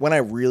when I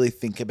really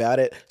think about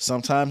it,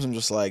 sometimes I'm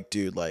just like,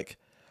 dude, like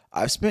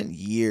I've spent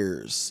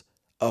years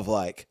of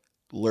like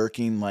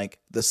lurking like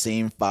the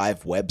same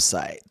 5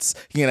 websites,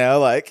 you know,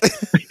 like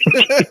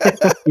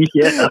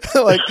yeah,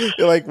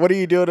 like what are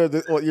you doing?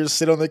 You're just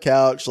sitting on the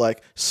couch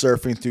like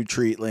surfing through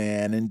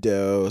Treatland and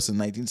DOS and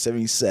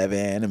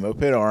 1977 and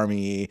Moped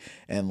Army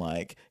and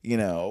like, you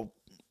know,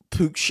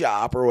 Pook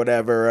Shop or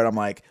whatever, and I'm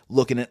like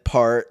looking at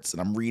parts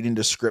and I'm reading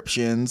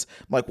descriptions.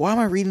 I'm like, why am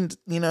I reading?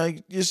 You know,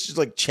 just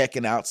like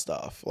checking out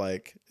stuff.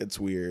 Like, it's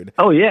weird.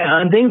 Oh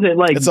yeah, and things that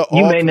like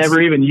you may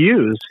never even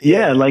use.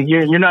 Yeah, like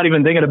you're not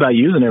even thinking about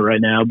using it right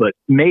now, but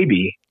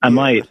maybe I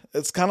might.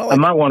 It's kind of like I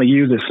might want to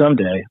use it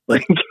someday.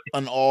 Like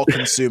an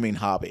all-consuming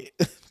hobby.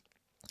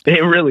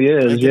 It really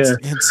is.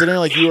 Considering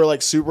like you were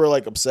like super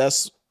like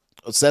obsessed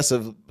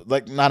obsessive,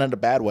 like not in a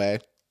bad way,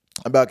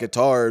 about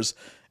guitars,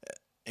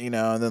 and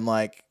then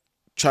like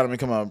trying to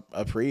become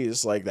a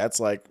priest, like that's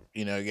like,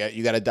 you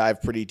got to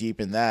dive pretty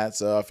deep in that.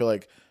 So I feel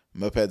like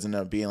mopeds end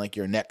up being like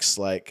your next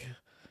like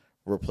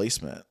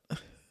replacement.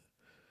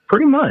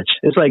 Pretty much.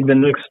 It's like the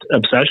next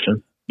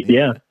obsession.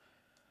 Yeah.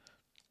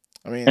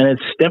 I mean, and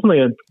it's definitely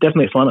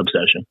a fun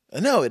obsession.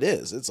 No, it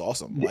is. It's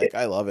awesome. Like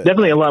I love it.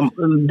 Definitely a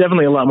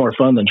lot more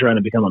fun than trying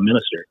to become a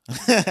minister.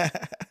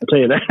 I'll tell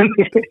you that.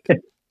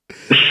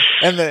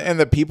 and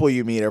the people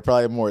you meet are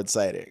probably more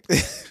exciting.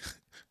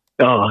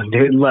 Oh,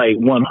 dude, like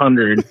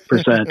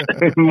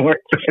 100% more.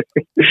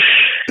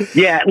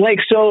 Yeah, like,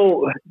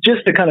 so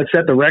just to kind of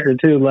set the record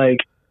too, like,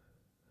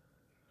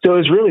 so it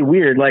was really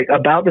weird. Like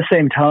about the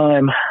same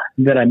time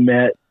that I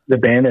met the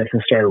bandits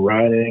and started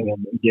riding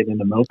and getting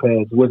into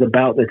mopeds was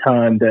about the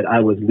time that I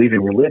was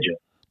leaving religion.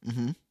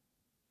 Mm-hmm.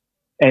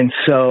 And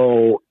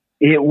so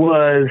it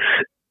was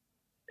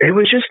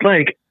just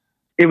like,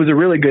 it was a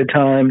really good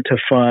time to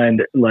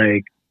find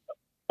like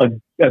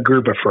a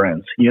group of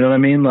friends. You know what I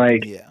mean?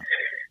 Like, yeah.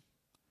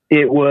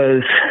 It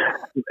was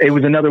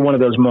another one of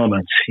those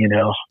moments,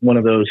 one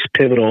of those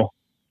pivotal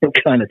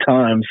kind of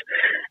times.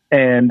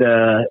 And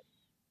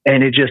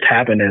it just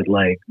happened at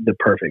like the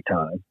perfect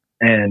time.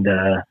 And,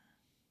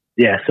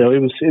 yeah, so it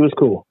was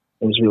cool.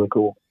 It was really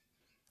cool.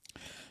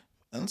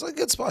 And it's a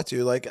good spot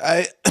too. Like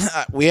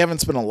we haven't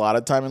spent a lot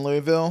of time in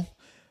Louisville.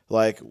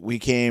 Like we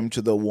came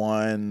to the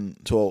one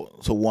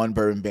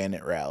Bourbon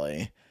Bandit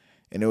rally,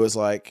 and it was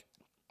like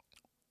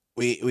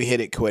we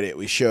hit it, quit it.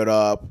 We showed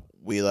up.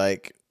 We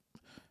like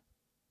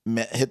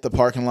hit the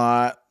parking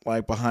lot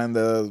like behind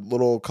the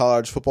little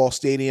college football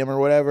stadium or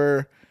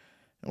whatever.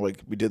 And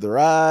like we did the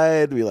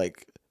ride. We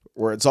like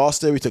were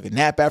exhausted. We took a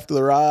nap after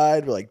the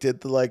ride. We like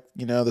did the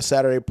the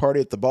Saturday party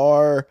at the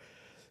bar.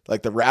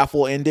 Like the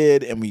raffle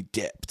ended and we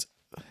dipped.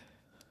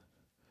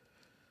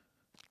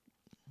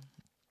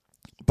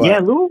 But yeah,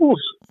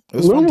 Louisville's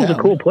a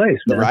cool place,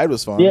 man. The ride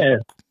was fun. Yeah.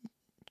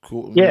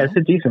 Cool. Yeah, it's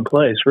a decent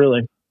place,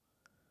 really.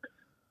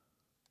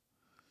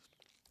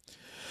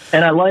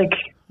 And I like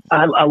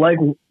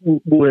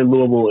where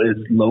Louisville is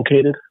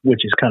located, which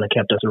has kind of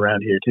kept us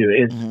around here too.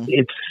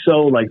 It's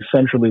so like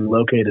centrally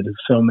located in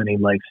so many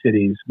like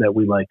cities that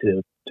we like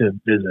to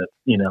visit.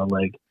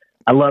 Like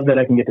I love that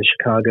I can get to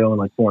Chicago in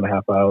like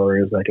 4.5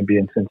 hours. I can be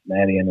in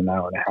Cincinnati in an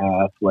hour and a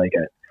half. Like,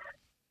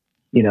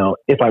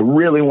 if I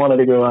really wanted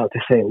to go out to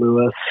St.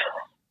 Louis,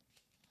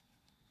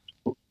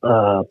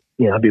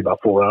 it'd be about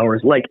 4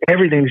 hours. Like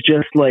everything's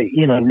just like,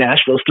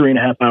 Nashville's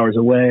 3.5 hours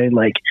away.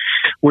 Like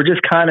we're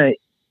just kind of,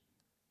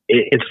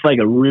 it's like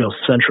a real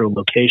central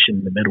location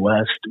in the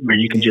Midwest where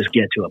you can just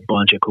get to a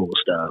bunch of cool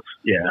stuff.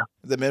 Yeah.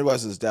 The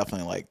Midwest is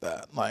definitely like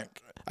that.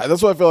 Like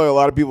that's why I feel like a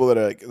lot of people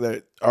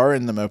that are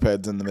in the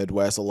mopeds in the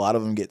Midwest, a lot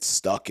of them get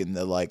stuck in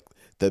the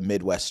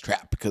Midwest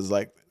trap because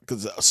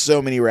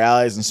so many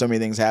rallies and so many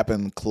things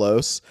happen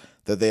close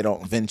that they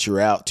don't venture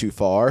out too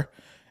far.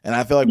 And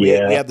I feel like we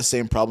have the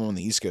same problem on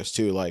the East Coast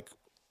too. Like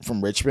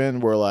from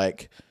Richmond, we're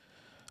like,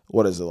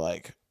 what is it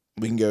like?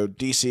 We can go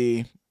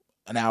DC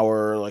an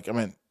hour,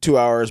 2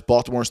 hours,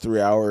 Baltimore's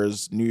 3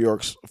 hours,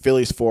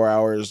 Philly's 4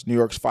 hours, New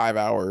York's 5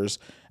 hours.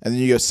 And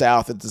then you go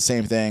south, it's the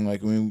same thing.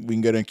 Like we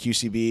can go to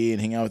QCB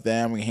and hang out with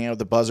them. We can hang out with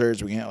the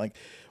Buzzards. We can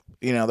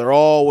they're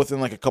all within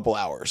like a couple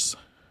hours.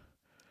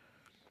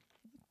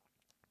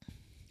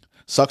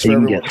 Sucks for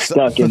everyone. Get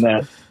stuck in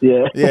that.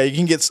 Yeah. Yeah, you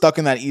can get stuck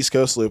in that East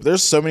Coast loop.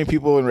 There's so many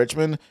people in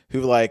Richmond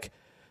who've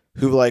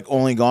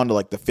only gone to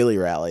like the Philly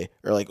rally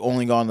or like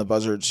only gone to the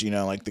Buzzards,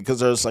 because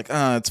they're just like,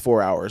 it's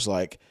 4 hours.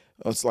 Like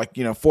it's like,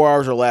 4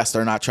 hours or less,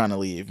 they're not trying to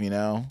leave,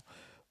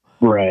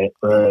 Right.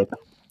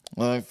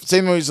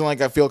 Same reason,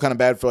 like I feel kind of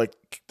bad for like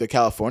the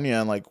California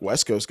and like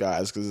West Coast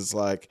guys because it's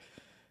like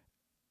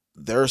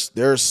they're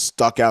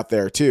stuck out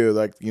there too.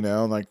 Like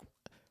like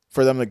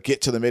for them to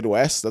get to the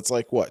Midwest, that's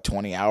like what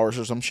 20 hours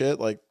or some shit.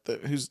 Like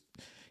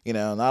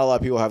not a lot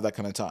of people have that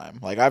kind of time.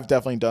 Like I've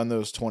definitely done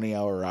those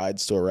 20-hour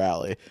rides to a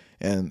rally,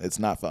 and it's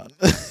not fun.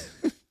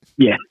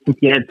 Yeah,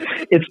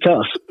 it's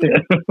tough.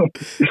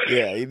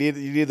 Yeah, you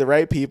need the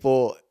right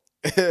people.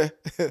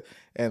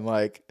 And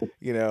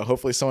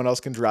hopefully someone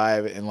else can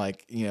drive and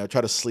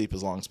try to sleep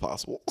as long as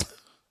possible.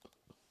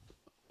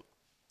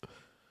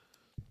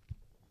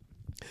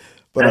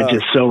 But that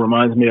just so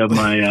reminds me of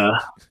my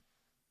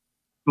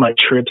my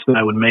trips that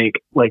I would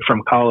make like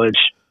from college,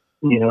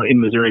 in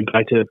Missouri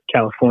back to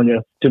California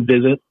to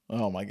visit.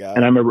 Oh my God.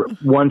 And I remember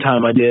one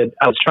time I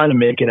was trying to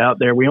make it out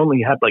there. We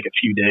only had like a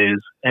few days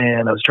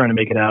and I was trying to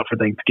make it out for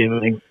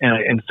Thanksgiving.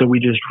 And so we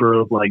just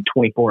drove like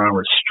 24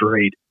 hours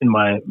straight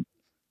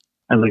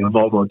I like a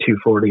Volvo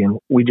 240, and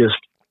we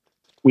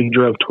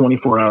drove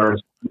 24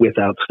 hours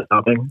without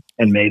stopping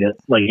and made it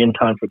like in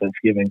time for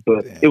Thanksgiving.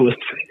 But it was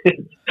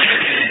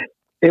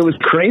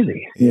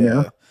crazy,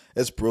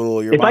 It's brutal.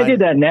 If I did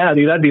that now,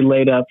 dude, I'd be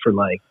laid up for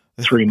like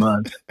 3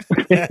 months.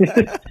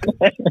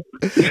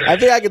 I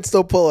think I could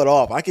still pull it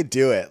off. I could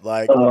do it,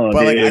 like, Oh,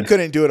 but like I dude.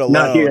 couldn't do it alone.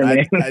 Not here,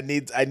 man.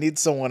 I need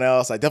someone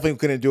else. I definitely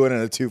couldn't do it in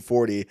a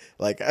 240.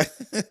 Like,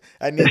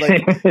 I need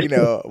like we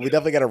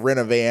definitely got to rent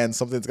a van.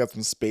 Something that's got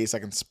some space I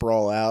can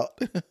sprawl out.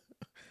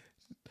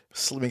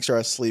 Make sure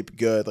I sleep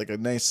good, like a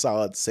nice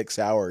solid 6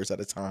 hours at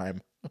a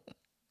time.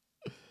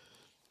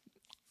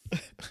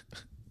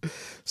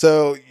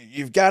 So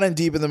you've gotten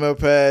deep in the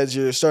mopeds.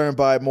 You're starting to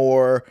buy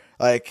more.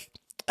 Like,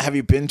 have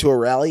you been to a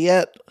rally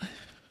yet?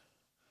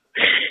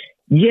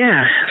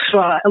 Yeah. So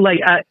I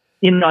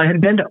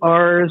had been to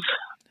ours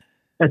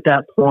at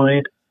that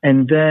point,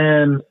 and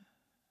then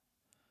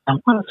I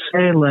want to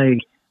say like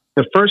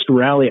the first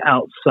rally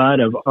outside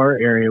of our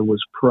area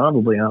was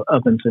probably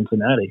up in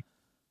Cincinnati,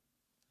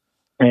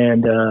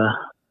 and that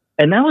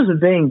was the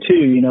thing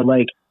too.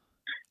 Like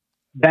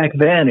back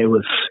then it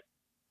was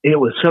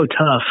so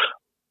tough,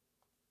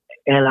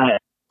 and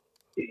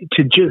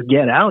to just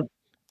get out,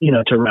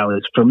 to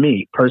rallies for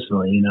me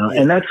personally,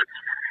 and that's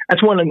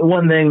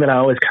one thing that I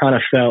always kind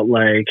of felt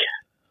like,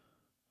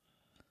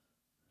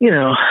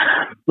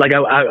 like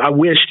I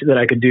wished that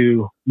I could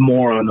do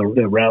more on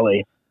the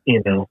rally,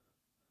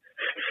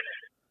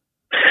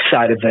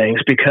 side of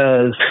things,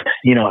 because,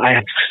 I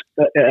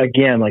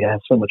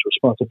have so much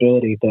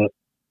responsibility that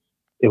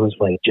it was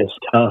like just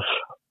tough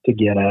to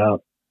get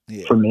out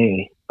for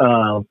me.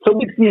 So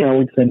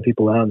we'd send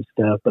people out and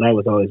stuff, but I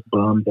was always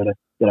bummed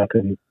that I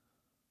couldn't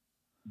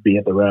be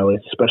at the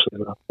rallies,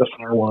 especially the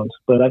far ones.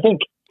 But I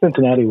think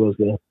Cincinnati was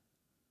the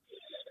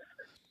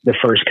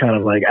first kind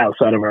of like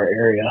outside of our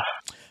area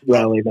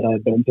rally that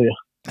I'd been to.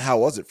 How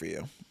was it for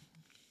you?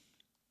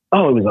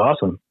 Oh, it was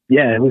awesome.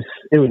 Yeah, it was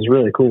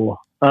really cool.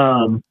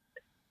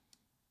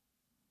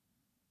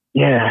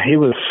 Yeah, it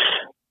was,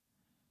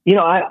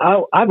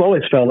 I've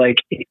always felt like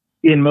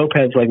in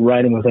mopeds, like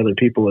riding with other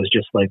people is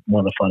just like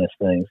one of the funnest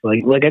things.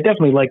 Like I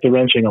definitely like the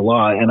wrenching a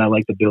lot, and I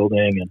like the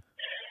building,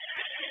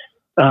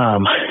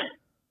 and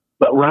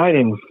but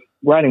riding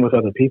with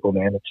other people,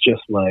 man, it's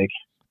just like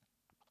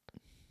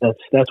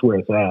that's where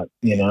it's at.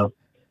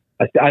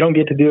 I don't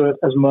get to do it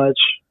as much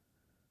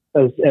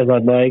as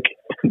I'd like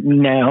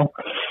now,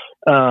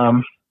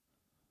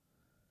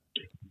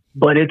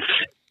 but it's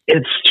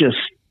just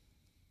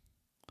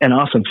an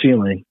awesome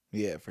feeling.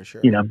 Yeah, for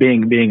sure.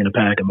 Being in a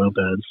pack of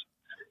mopeds.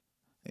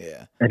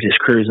 Yeah. And just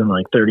cruising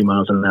like 30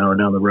 miles an hour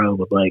down the road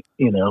with like,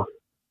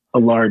 a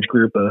large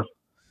group of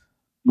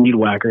weed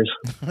whackers.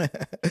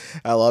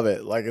 I love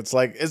it.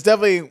 It's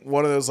definitely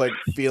one of those like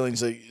feelings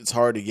that it's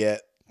hard to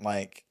get.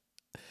 Like,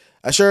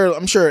 I'm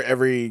sure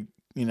every,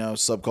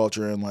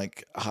 subculture and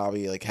like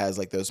hobby like has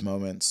like those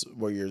moments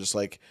where you're just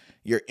like,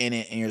 you're in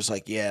it and you're just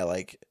like, yeah,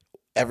 like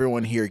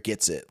everyone here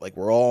gets it. Like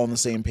we're all on the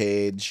same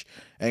page,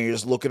 and you're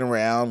just looking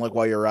around like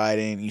while you're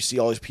riding, and you see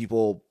all these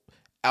people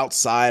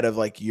outside of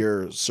like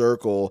your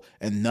circle,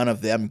 and none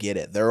of them get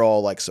it. They're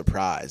all like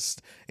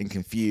surprised and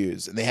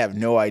confused, and they have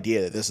no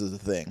idea that this is the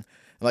thing. And,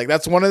 like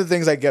that's one of the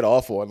things I get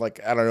awful. And like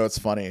I don't know, it's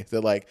funny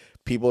that like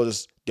people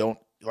just don't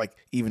like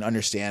even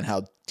understand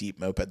how deep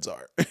mopeds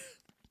are.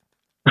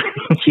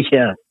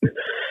 Yeah.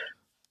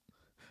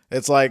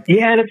 It's like,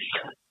 yeah, and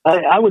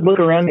I would look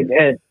around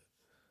at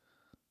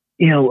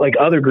like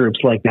other groups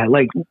like that,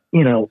 like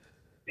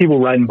people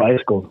riding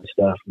bicycles and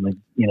stuff, and like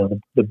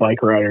the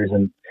bike riders,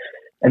 and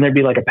there'd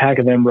be like a pack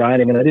of them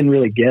riding, and I didn't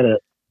really get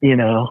it,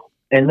 and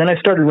then I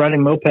started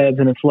riding mopeds,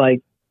 and it's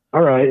like,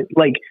 all right,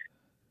 like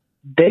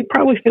they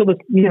probably feel that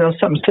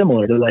something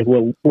similar to like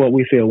what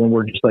we feel when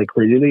we're just like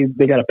crazy.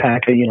 They got a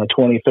pack of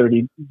 20,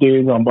 30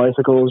 dudes on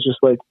bicycles just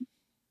like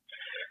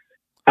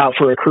out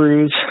for a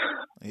cruise.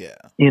 Yeah,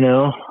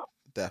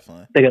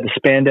 definitely. They got the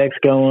spandex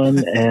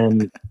going,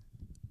 and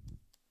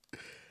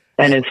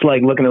it's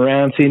like looking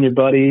around, seeing your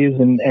buddies,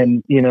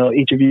 and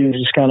each of you is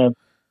just kind of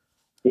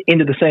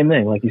into the same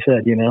thing, like you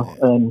said,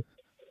 Yeah.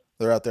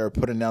 They're out there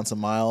putting down some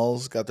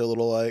miles, got their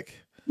little like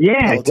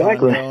Peloton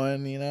exactly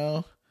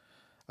going,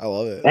 I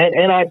love it.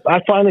 And I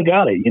finally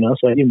got it,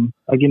 so I give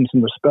him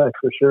some respect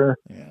for sure.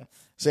 Yeah.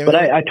 But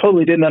I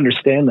totally didn't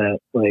understand that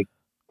like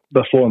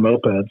before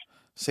mopeds.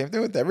 Same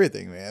thing with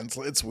everything, man.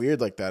 It's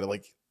weird like that.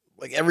 Like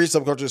every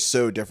subculture is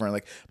so different.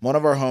 Like one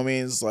of our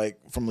homies, like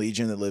from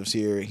Legion that lives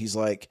here, he's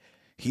like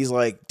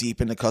deep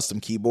into custom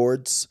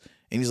keyboards,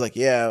 and he's like,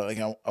 yeah, like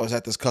I was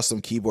at this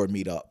custom keyboard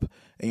meetup,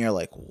 and you're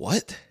like,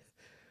 what?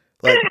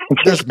 Like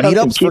there's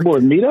meetups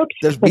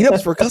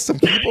for custom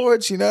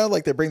keyboards,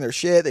 like they bring their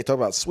shit, they talk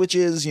about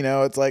switches,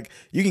 it's like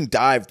you can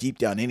dive deep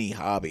down any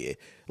hobby.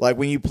 Like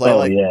when you play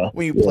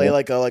play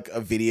like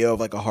a video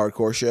of like a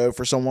hardcore show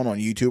for someone on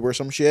YouTube or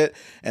some shit,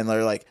 and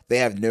they're like, they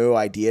have no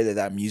idea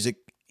that music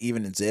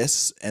even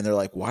exists, and they're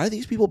like, why are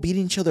these people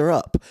beating each other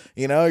up?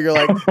 You're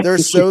like, they're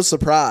so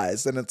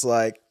surprised, and it's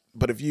like,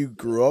 but if you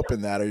grew up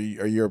in that or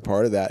you're a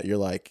part of that, you're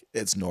like,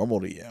 it's normal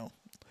to you.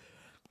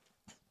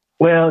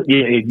 Well,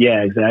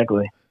 yeah,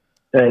 exactly.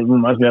 It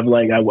reminds me of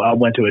like I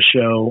went to a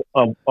show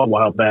a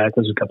while back. It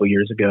was a couple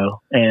years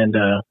ago, and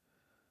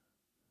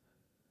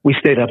we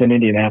stayed up in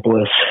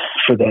Indianapolis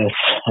for this.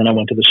 And I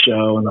went to the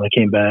show, and then I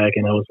came back,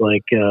 and I was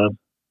like,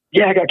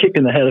 Yeah, I got kicked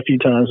in the head a few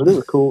times, but it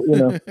was cool. You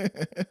know,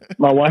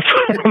 my wife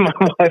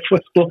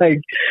was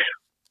like,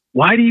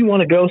 "Why do you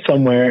want to go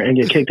somewhere and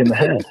get kicked in the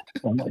head?"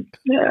 I'm like,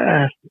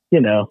 "Yeah, you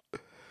know,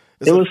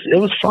 it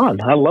was fun.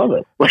 I love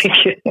it."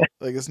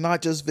 Like it's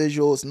not just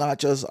visual, it's not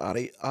just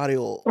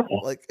audio.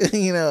 Like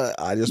you know,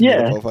 I just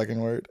Yeah. made up a fucking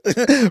word,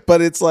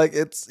 but it's like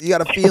you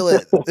got to feel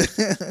it.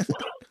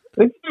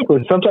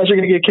 Exactly. Sometimes you're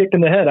gonna get kicked in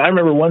the head. I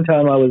remember one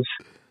time I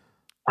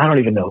don't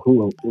even know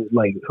who I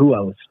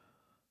was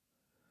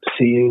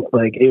seeing.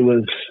 Like it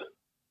was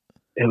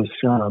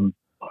some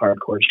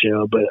hardcore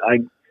show, but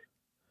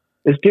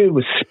this dude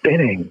was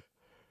spinning,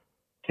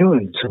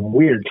 doing some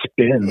weird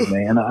spins,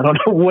 man. I don't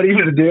know what he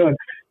was doing,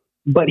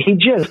 but he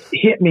just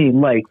hit me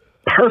like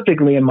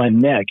perfectly in my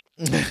neck.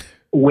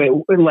 Like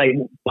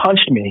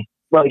punched me.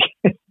 Like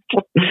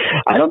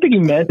I don't think he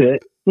meant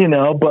it, you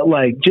know, but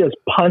like just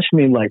punched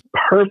me like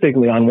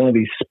perfectly on one of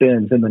these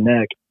spins in the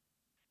neck.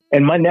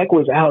 And my neck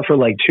was out for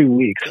like 2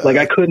 weeks. Like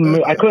I couldn't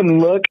move, I couldn't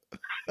look.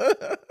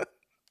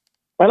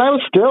 And I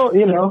was still,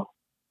 you know,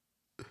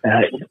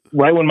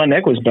 right when my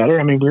neck was better.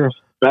 I mean, we were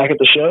back at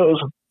the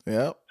shows.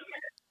 Yep.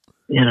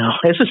 You know,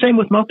 it's the same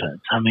with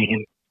mopeds. I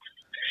mean,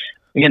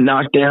 I get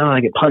knocked down,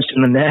 I get punched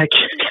in the neck.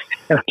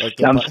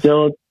 Like I'm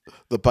still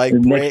the bike the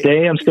break. next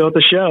day. I'm still at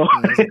the show.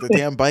 It's like the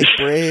damn bike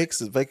breaks.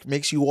 The bike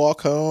makes you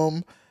walk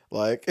home.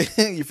 Like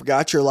you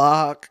forgot your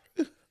lock.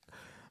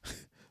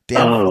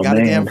 Got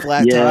a damn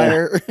flat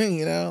tire.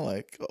 You know,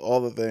 like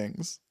all the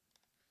things.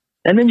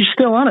 And then you're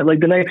still on it. Like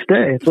the next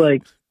day, it's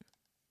like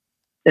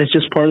it's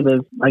just part of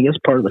the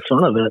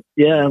fun of it.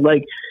 Yeah,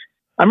 like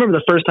I remember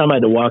the first time I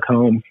had to walk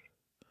home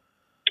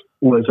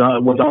was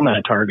on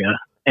that Targa,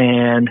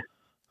 and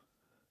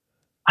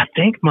I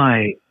think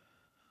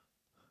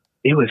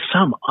it was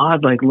some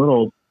odd like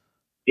little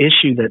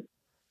issue that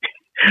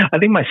I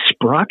think my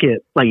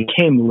sprocket like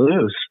came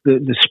loose.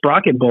 The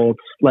sprocket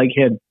bolts like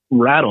had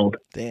rattled.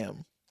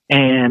 Damn.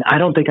 And I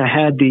don't think I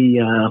had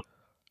the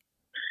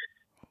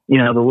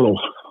the little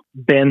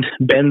bend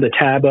the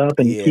tab up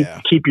and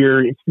keep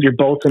your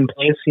bolts in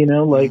place, you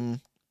know, like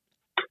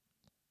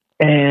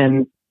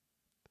and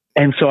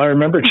so I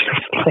remember just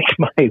like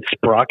my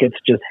sprockets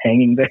just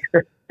hanging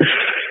there.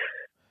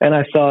 And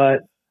I thought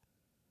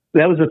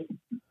that was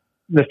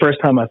the first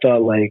time I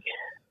thought like,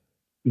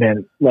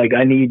 man, like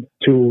I need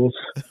tools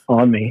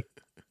on me.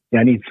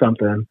 I need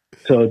something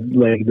so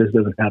like this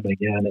doesn't happen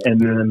again.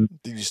 And then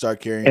did you start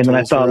carrying? And then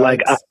I thought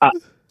like,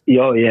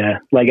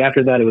 like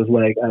after that it was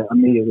like I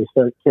immediately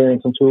started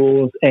carrying some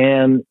tools,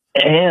 and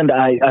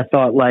I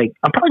thought like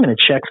I'm probably gonna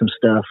check some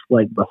stuff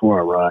like before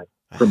I ride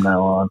from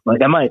now on.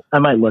 Like I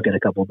might look at a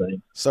couple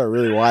things. Start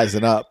really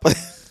wising up.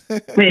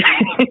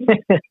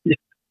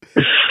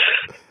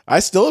 I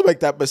still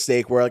make that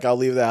mistake where like I'll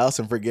leave the house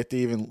and forget to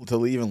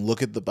even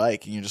look at the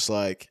bike, and you're just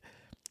like,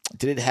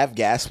 did it have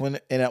gas in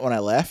it when I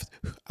left?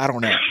 I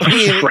don't know.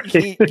 You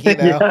know?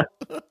 Yeah.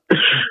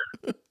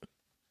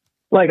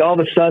 Like all of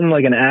a sudden,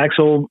 like an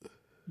axle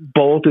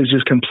bolt is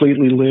just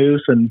completely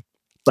loose, and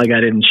like I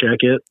didn't check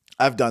it.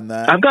 I've done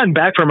that. I've gotten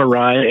back from a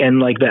ride, and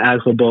like the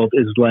axle bolt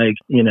is like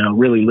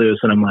really loose,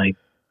 and I'm like,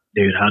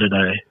 dude, how did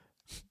I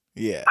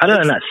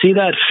not see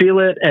that, feel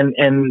it,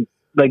 and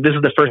like this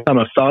is the first time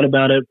I've thought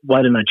about it.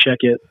 Why didn't I check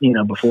it,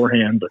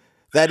 beforehand? But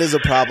that is a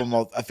problem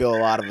I feel a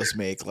lot of us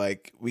make.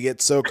 Like we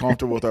get so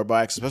comfortable with our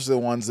bikes, especially the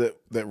ones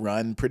that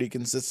run pretty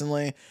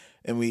consistently,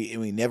 and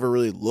we never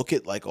really look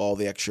at like all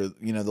the extra,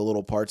 the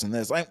little parts in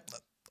this. Like,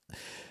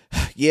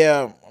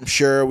 yeah, I'm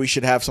sure we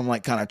should have some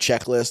like kind of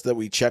checklist that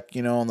we check,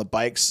 on the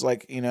bikes.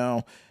 Like,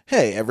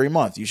 hey, every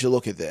month you should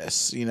look at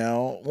this.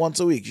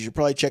 Once a week you should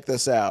probably check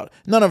this out.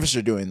 None of us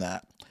are doing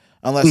that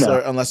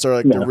unless they're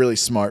like the really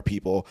smart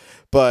people.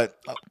 But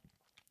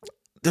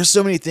there's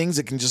so many things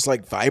that can just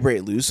like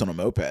vibrate loose on a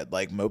moped.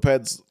 Like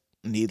mopeds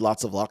need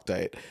lots of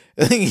Loctite.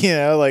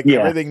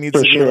 Everything needs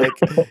to be like,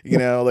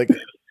 like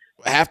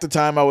half the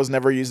time I was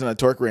never using a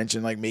torque wrench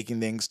and like making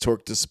things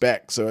torque to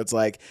spec. So it's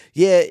like,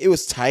 yeah, it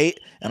was tight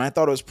and I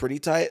thought it was pretty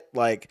tight.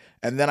 Like,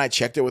 and then I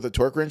checked it with a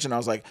torque wrench and I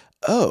was like,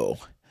 oh,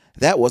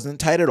 that wasn't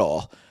tight at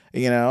all.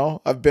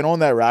 I've been on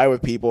that ride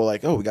with people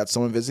like, oh, we got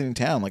someone visiting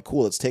town. Like,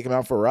 cool, let's take them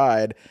out for a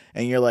ride.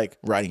 And you're like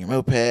riding your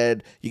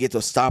moped. You get to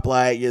a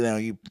stoplight,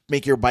 you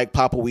make your bike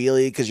pop a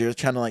wheelie because you're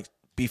trying to like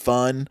be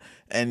fun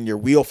and your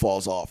wheel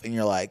falls off. And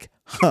you're like,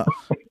 huh.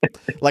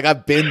 Like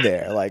I've been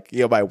there. Like,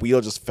 my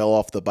wheel just fell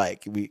off the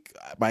bike.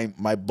 My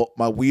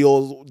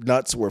wheel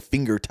nuts were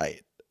finger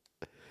tight.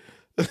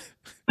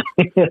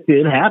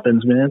 It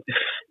happens, man.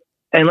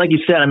 And like you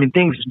said, I mean,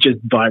 things just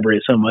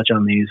vibrate so much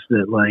on these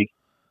that like,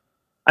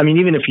 I mean,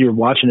 even if you're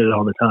watching it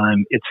all the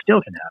time, it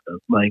still can happen.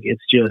 Like,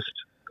 it's just,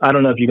 I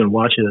don't know if you can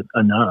watch it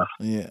enough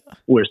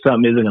where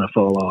something isn't going to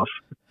fall off.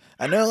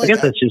 I know. Like, I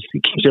guess it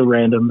keeps it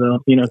random though.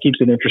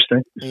 Keeps it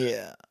interesting.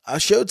 Yeah. I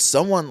showed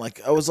someone,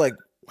 like, I was like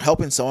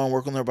helping someone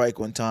work on their bike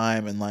one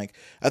time. And like,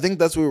 I think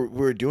that's what we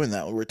were doing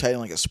that. We were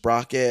tightening like a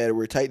sprocket or we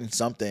were tightening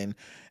something.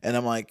 And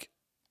I'm like,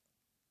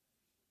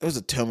 it was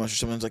a Tomos or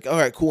something. I was like, all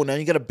right, cool. Now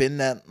you got to bend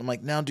that. I'm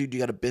like, now dude, you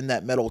got to bend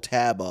that metal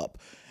tab up.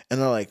 And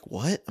they're like,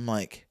 what? I'm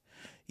like,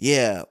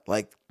 yeah,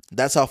 like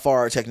That's how far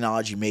our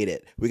technology made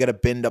it. We got to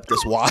bend up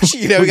this wash.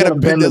 You know, we got to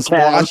gotta bend bend the this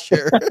tab.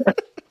 washer.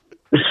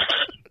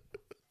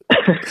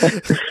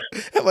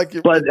 Like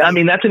But I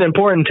mean, that's an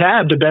important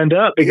tab to bend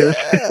up because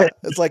yeah.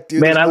 It's like,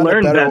 dude, man, there's I not a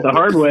learned better- that the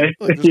hard way.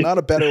 Like, there's not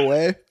a better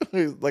way.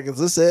 Like, is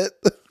this it?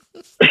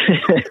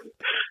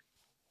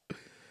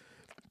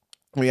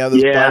 We have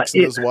those Yeah, bikes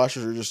and those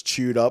washers are just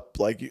chewed up.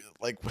 Like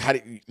how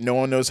do no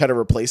one knows how to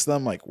replace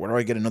them? Like, where do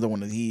I get another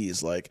one of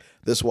these? Like,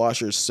 this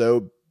washer is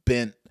so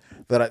bent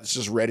that it's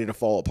just ready to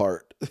fall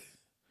apart.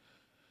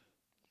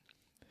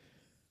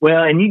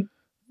 Well, and you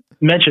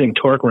mentioning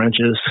torque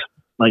wrenches,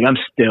 like I'm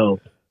still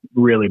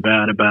really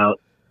bad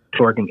about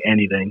torquing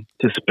anything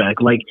to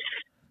spec. Like,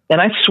 and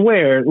I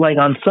swear, like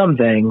on some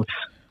things,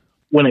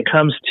 when it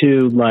comes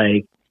to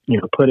like,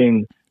 you know,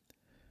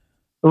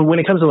 when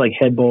it comes to like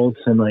head bolts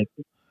and like,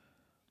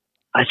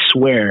 I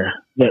swear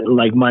that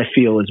like my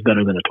feel is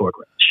better than a torque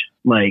wrench.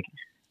 Like,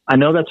 I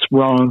know that's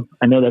wrong.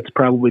 I know that's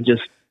probably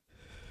just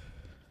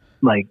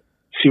like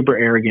super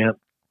arrogant,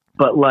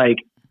 but like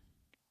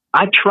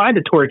I tried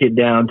to torque it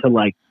down to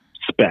like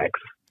specs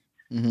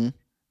Mm-hmm.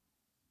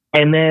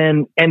 and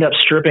then end up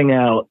stripping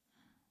out,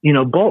 you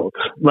know, bolts.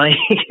 Like,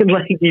 I mean,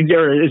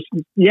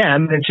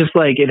 it's just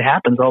like it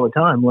happens all the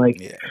time. Like,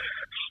 Yeah.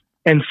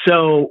 and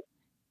so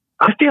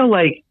I feel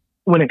like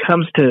when it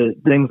comes to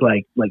things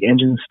like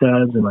engine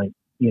studs and like,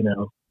 you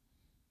know,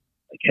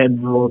 like head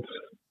bolts,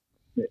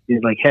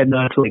 like head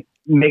nuts, like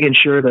making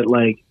sure that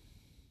like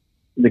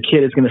the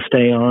kit is going to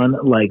stay on,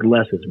 like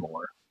less is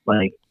more.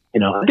 Like, you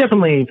know, I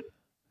definitely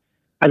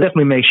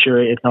make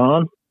sure it's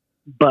on,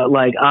 but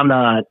like I'm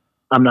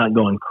not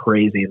going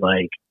crazy.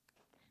 Like,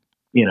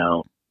 you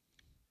know,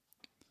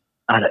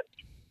 I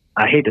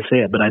hate to say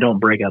it, but I don't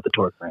break out the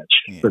torque wrench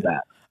for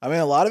that. I mean,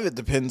 a lot of it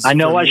depends. I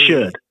know for I me.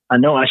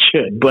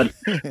 should,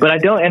 but I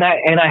don't, and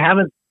I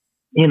haven't,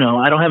 you know,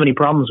 I don't have any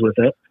problems with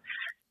it.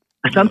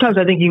 Sometimes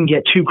I think you can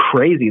get too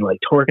crazy, like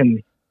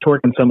torquing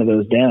some of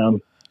those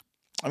down.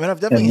 I mean, I've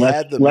definitely And less-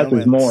 had the less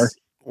is moments more.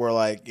 where,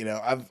 like, you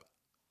know,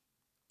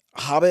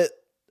 Hobbit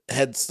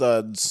head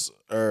studs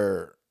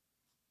are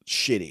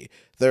shitty.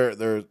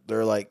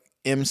 They're like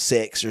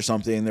M6 or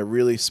something. They're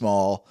really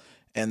small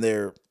and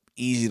they're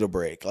easy to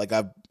break. Like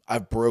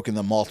I've broken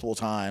them multiple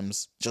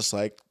times. Just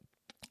like,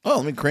 oh,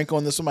 let me crank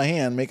on this with my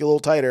hand, make it a little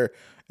tighter,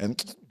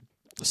 and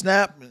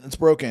snap, it's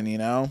broken. You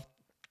know,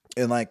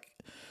 and like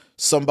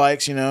some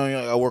bikes, you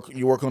know,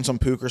 you work on some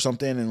pook or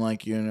something, and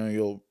like, you know,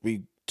 you'll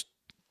be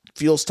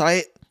feels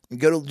tight. You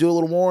go to do a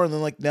little more, and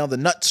then like now the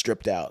nut's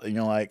stripped out, and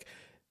you're like,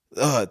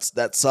 oh,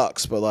 that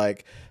sucks. But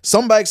like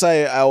some bikes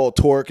I will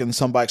torque, and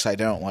some bikes I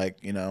don't. Like,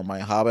 you know, my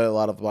Hobbit, a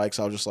lot of bikes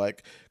I'll just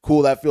like,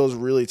 cool, that feels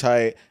really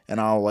tight, and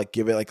I'll like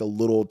give it like a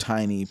little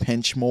tiny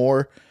pinch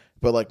more.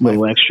 But like A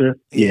little extra,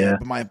 yeah.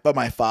 But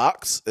my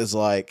Fox is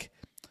like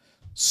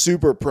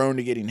super prone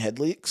to getting head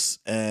leaks,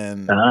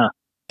 and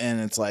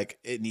it's like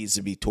it needs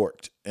to be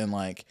torqued, and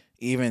like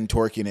even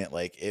torquing it,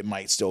 like it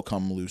might still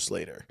come loose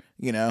later.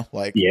 You know,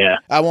 like, Yeah.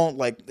 I won't,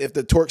 like, if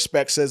the torque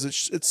spec says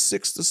it's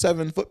 6 to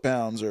 7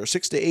 foot-pounds or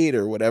 6 to 8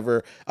 or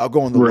whatever, I'll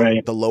go on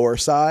the lower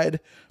side,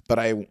 but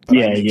I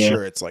make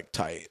sure it's like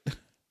tight.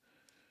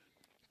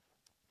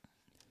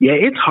 Yeah,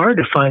 it's hard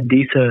to find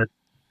decent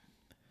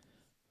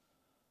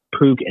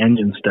Pook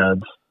engine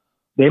studs.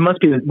 They must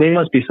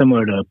be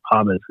similar to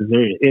Hobbits because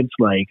it's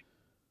like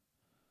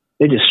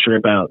they just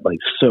strip out like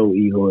so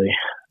easily.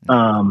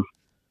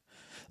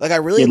 Like, I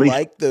really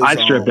like those. I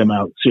strip them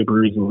out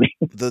super easily.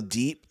 the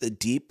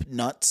deep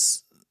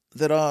nuts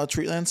that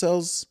Treatland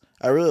sells.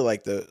 I really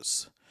like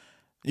those.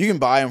 You can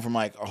buy them from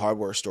like a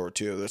hardware store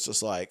too. It's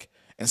just like,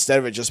 instead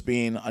of it just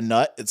being a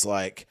nut, it's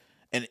like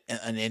an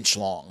inch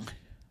long.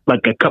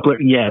 Like a coupler,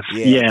 yes,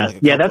 like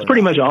yeah. That's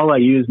pretty much all I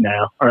use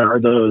now are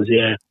those,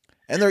 yeah.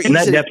 And that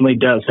definitely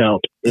does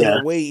help. Yeah,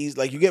 they're way easy.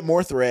 Like, you get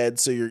more thread,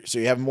 so you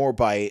have more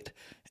bite,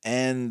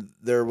 and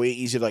they're way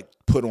easier to like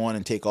put on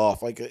and take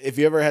off. Like, if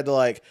you ever had to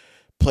like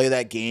play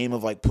that game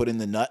of like putting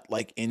the nut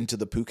like into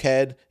the Pook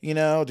head, you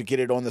know, to get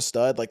it on the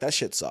stud, like that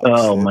shit sucks.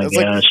 Oh my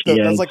gosh,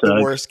 that's like the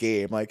worst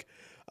game. Like,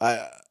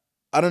 I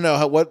don't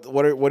know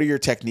what are your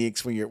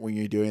techniques when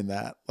you're doing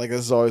that? Like,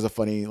 this is always a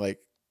funny like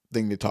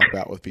thing to talk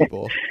about with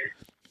people.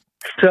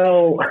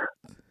 So,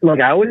 look,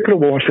 I always put a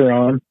washer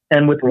on,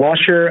 and with the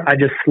washer, I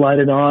just slide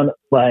it on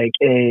like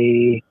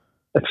a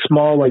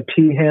small like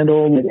T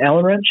handle like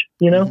Allen wrench,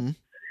 you know,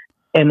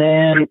 and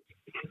then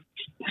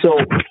so.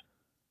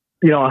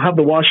 You know, I have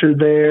the washer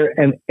there,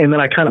 and then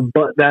I kind of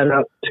butt that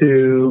up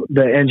to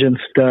the engine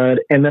stud,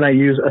 and then I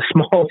use a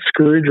small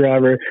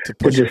screwdriver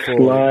to just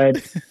slide,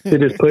 to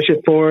just push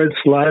it forward,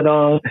 slide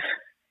on,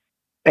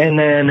 and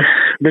then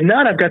the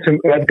nut I've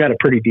got a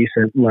pretty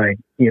decent, like,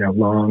 you know,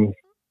 long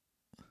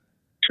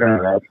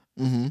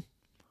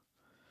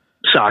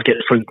socket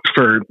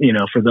for you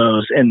know, for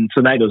those, and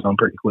so that goes on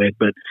pretty quick.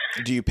 But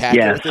do you pack?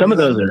 Yeah, some of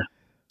those are.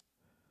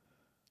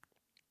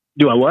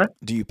 Do I what?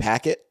 Do you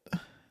pack it?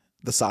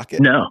 The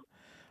socket? No.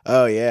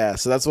 Oh yeah,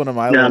 so that's one of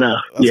my one of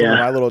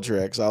my little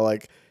tricks. I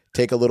like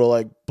take a little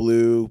like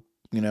blue,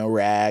 you know,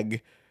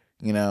 rag,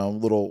 you know,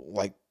 little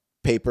like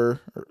paper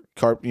or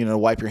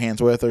wipe your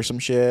hands with or some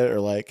shit, or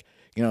like,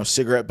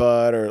 cigarette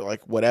butt or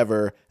like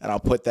whatever, and I'll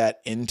put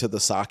that into the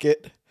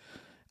socket,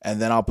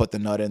 and then I'll put the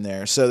nut in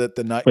there so that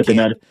the nut That the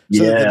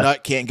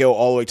nut can't go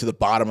all the way to the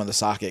bottom of the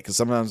socket, because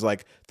sometimes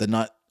like the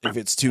nut, if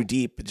it's too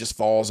deep, it just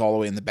falls all the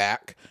way in the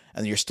back,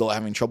 and you're still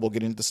having trouble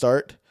getting it to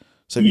start.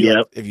 So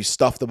if you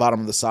stuff the bottom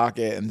of the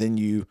socket and then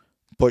you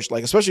push,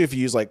 like, especially if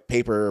you use like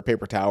paper or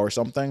paper towel or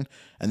something,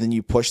 and then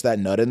you push that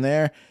nut in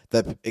there,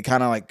 that it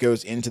kind of like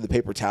goes into the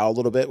paper towel a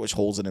little bit, which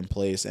holds it in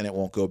place, and it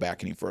won't go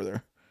back any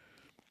further.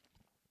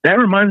 That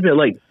reminds me of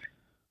like,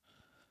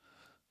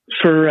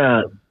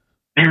 for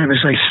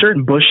there's like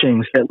certain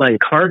bushings that like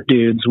car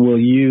dudes will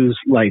use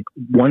like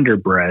Wonder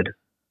Bread.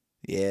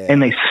 Yeah.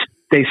 And they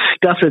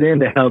stuff it in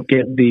to help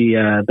get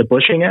the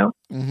bushing out.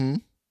 Mm-hmm.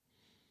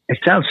 It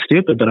sounds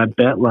stupid, but I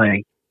bet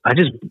like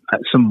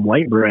some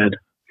white bread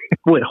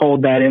would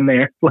hold that in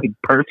there like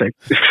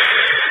perfect.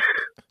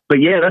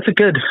 But yeah, that's a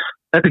good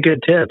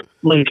tip.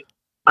 Like,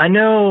 I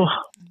know,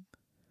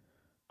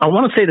 I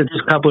want to say that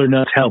this coupler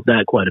nuts help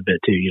that quite a bit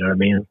too. You know what I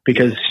mean?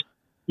 Because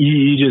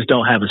you just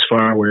don't have as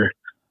far where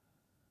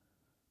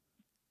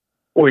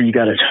you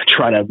got to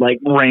try to like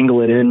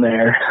wrangle it in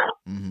there.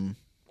 Mm-hmm.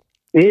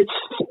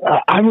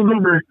 I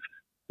remember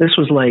this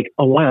was like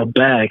a while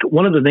back.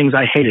 One of the things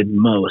I hated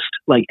most,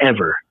 like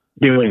ever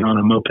doing on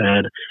a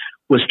moped,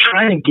 was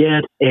trying to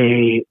get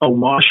a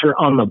washer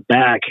on the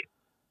back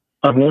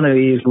of one of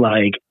these,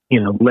 like,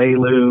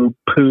 Leilu,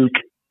 Pook,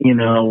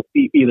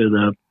 either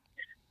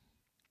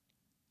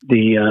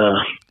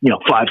the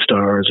 5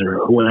 stars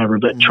or whatever,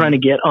 but trying to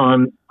get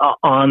on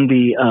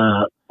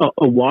the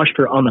a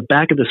washer on the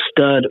back of the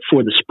stud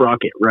for the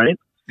sprocket, right?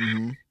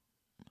 Mm-hmm.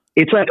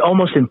 It's like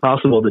almost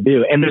impossible to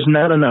do, and there's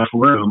not enough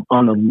room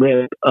on the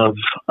lip of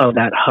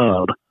that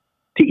hub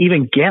to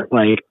even get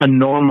like a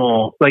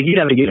normal, like you'd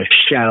have to get a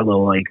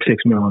shallow like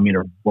 6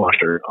 millimeter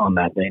washer on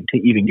that thing to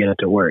even get it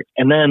to work.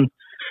 And then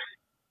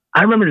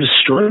I remember just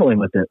struggling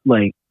with it,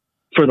 like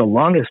for the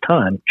longest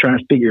time, trying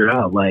to figure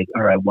out like,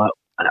 all right, what,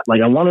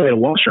 like I wanted a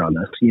washer on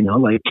this,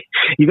 like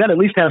you got to at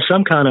least have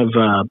some kind of,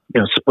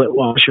 split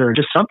washer or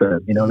just something,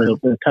 that'll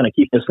kind of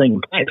keep this thing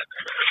in place.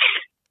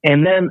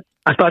 And then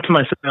I thought to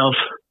myself,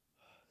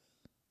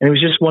 and it was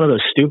just one of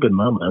those stupid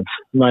moments,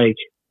 like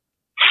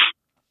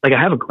I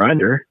have a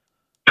grinder.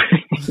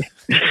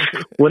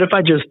 What if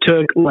I just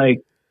took like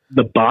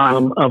the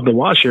bottom of the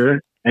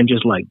washer and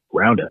just like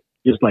ground it,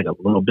 just like a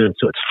little bit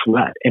so it's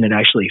flat and it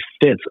actually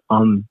fits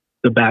on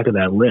the back of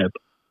that lip.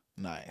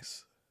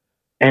 Nice.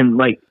 And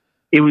like,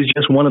 it was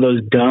just one of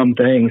those dumb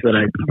things that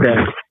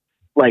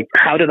like,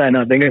 how did I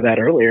not think of that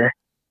earlier?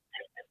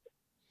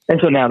 And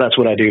so now that's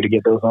what I do to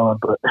get those on.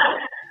 But,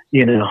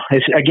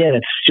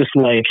 it's just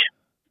like,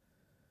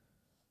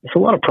 it's a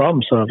lot of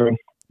problem solving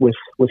with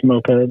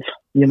mopeds,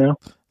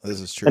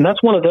 This is true. And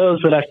that's one of those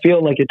that I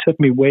feel like it took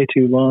me way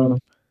too long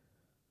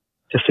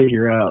to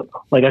figure out.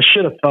 Like, I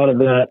should have thought of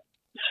that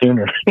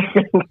sooner.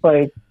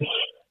 Like,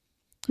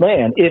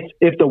 man,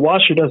 if the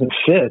washer doesn't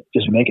fit,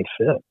 just make it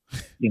fit,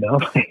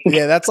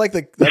 Yeah, that's like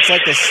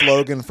the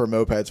slogan for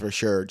mopeds for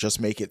sure. Just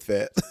make it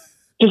fit.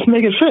 Just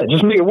make it fit.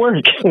 Just make it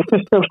work.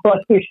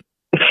 Like,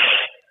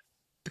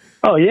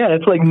 oh yeah,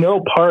 it's like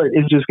no part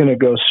is just going to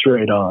go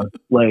straight on.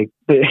 Like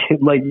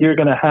you're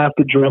going to have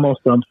to Dremel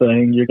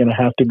something. You're going to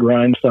have to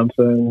grind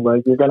something.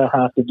 Like you're going to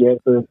have to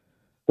get the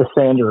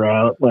sander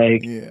out.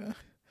 Like, yeah,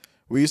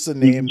 we used to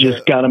name. You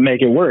just got to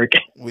make it work.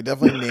 We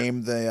definitely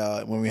named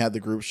when we had the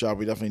group shop.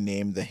 We definitely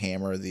named the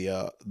hammer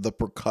the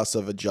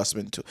percussive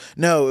adjustment tool.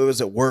 No, it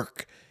was at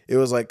work. It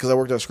was like, because I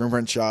worked at a screen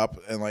print shop,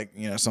 and like,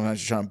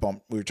 sometimes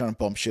we were trying to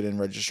bump shit in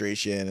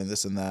registration and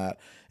this and that,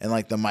 and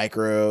like the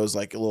micros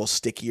like a little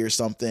sticky or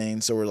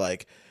something. So we're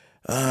like,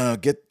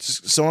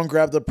 someone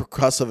grab the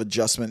percussive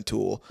adjustment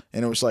tool,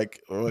 and it was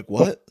like, we're like,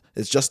 what?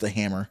 It's just a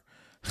hammer.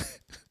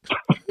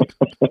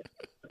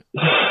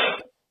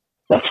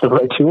 That's the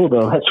right tool,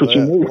 though. That's what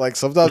you need. Like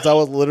sometimes that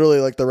was literally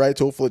like the right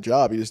tool for the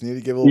job. You just need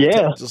to give it a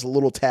little just a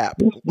little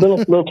tap.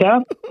 Little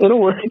tap, it'll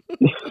work.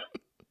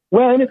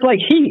 Well, and it's like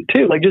heat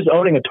too, like just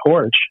owning a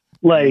torch.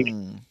 Like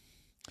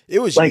it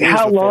was like years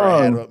how before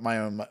I long? had my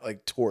own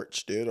like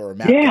torch, dude, or a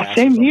Mac. Yeah,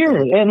 same here.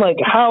 And like,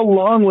 how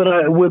long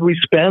would we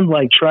spend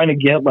like trying to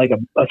get like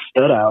a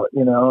stud out,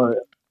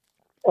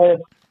 And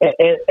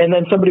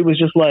then somebody was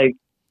just like,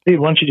 "Dude,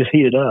 why don't you just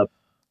heat it up?"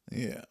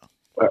 Yeah.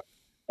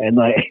 And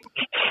like,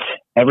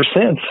 ever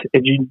since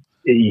you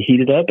heat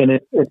it up and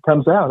it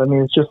comes out. I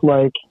mean, it's just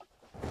like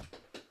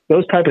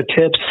those type of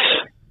tips.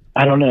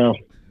 I don't know.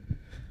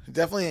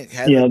 Definitely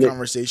had that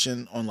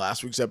conversation on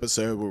last week's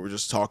episode where we're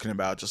just talking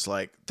about just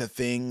like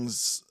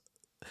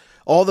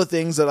all the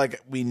things that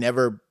like we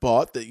never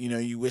bought that,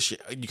 you wish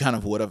you kind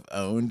of would have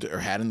owned or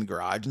had in the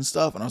garage and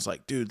stuff. And I was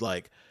like, dude,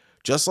 like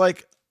just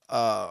like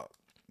a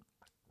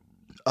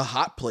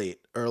hot plate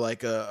or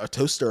like a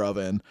toaster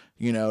oven,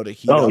 to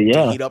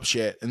heat up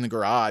shit in the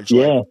garage.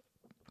 Yeah. Like,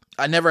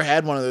 I never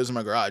had one of those in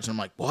my garage. And I'm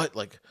like, what?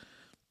 Like,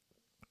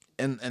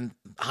 and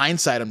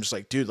hindsight, I'm just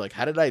like, dude, like,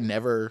 how did I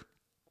never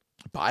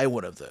buy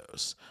one of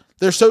those?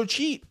 They're so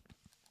cheap.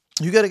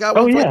 You could have got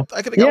Oh, one. yeah.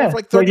 I could have got one for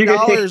like Like, you could-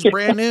 $30,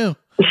 brand new.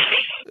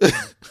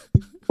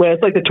 Well,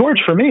 it's like the torch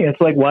for me.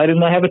 It's like, why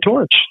didn't I have a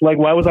torch? Like,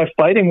 why was I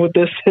fighting with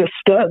this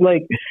stuff?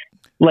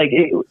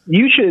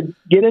 You should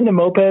get into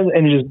mopeds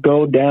and just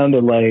go down to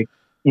like,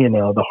 you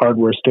know, the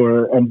hardware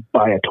store and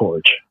buy a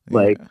torch.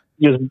 Like,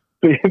 just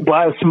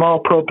buy a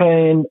small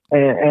propane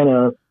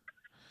and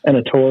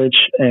a torch,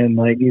 and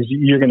like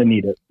you're gonna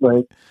need it.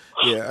 Like,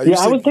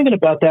 I was thinking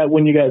about that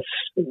when you guys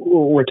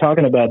were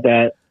talking about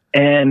that,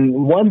 and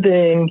one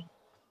thing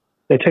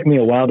that took me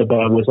a while to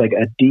buy was like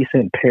a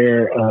decent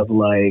pair of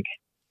like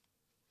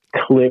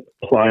clip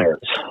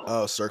pliers.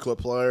 Oh, circlip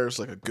pliers,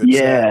 like a good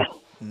yeah. set.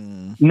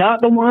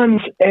 Not the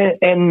ones,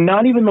 and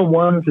not even the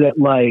ones that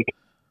like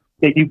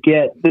that you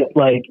get that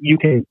like you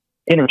can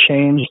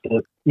interchange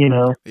the, you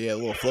know. Yeah, a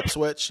little flip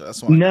switch.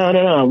 That's one.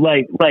 No.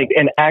 Like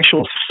an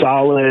actual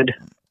solid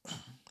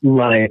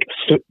like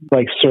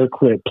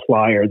circlip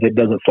plier that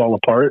doesn't fall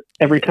apart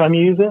every time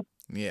you use it.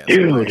 Yeah,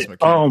 dude.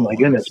 Oh my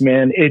goodness,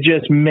 man! It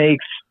just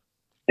makes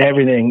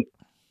everything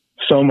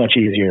so much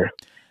easier.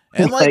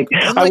 And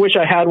I wish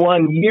I had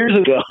one years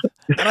ago.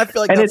 And I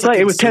feel like, and it's like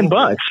it was $10.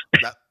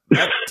 That,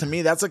 to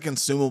me, that's a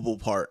consumable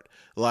part.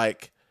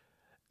 Like,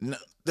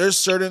 there's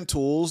certain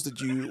tools that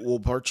you will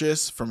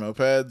purchase for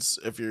mopeds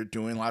if you're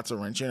doing lots of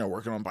wrenching or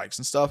working on bikes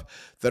and stuff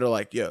that are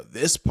like, yo,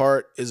 this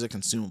part is a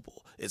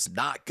consumable. It's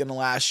not gonna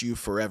last you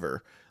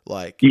forever.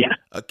 Like,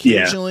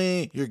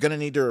 occasionally you're gonna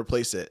need to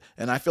replace it.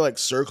 And I feel like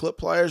circlip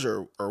pliers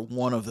are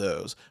one of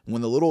those.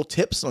 When the little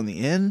tips on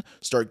the end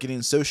start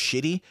getting so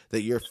shitty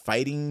that you're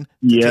fighting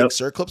to take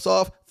circlips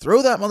off,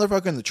 throw that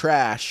motherfucker in the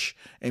trash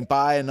and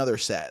buy another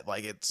set.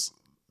 Like,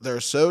 they're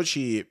so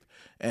cheap,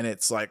 and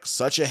it's like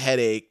such a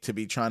headache to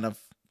be trying to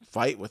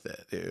fight with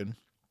it, dude.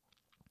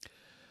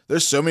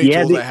 There's so many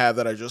tools I have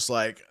that I just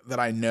like, that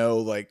I know,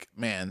 like,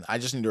 man, I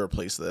just need to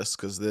replace this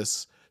because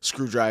this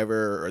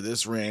screwdriver or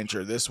this wrench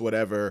or this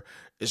whatever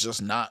is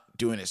just not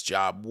doing its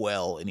job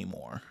well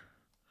anymore.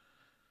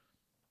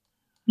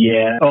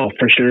 Yeah. Oh,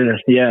 for sure.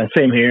 Yeah.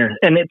 Same here.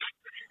 And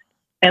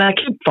I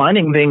keep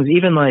finding things,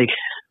 even like,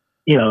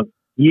 you know,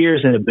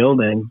 years into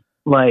building,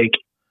 like,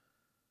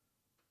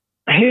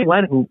 hey,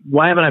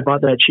 why haven't I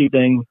bought that cheap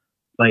thing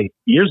like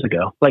years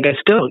ago? Like, I'm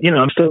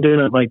still doing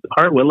it like the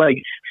hard way. Like,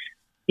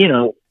 you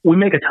know, we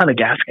make a ton of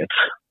gaskets,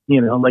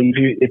 you know, like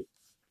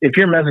if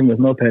you're messing with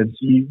mopeds,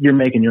 you're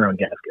making your own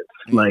gaskets.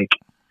 Like,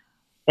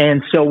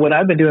 and so what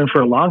I've been doing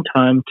for a long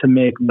time to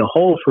make the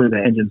hole for the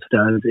engine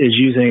studs is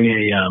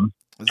using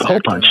a hole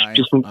punch.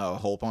 A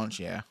hole punch.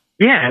 Yeah.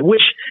 Yeah.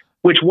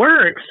 Which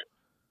works.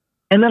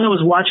 And then I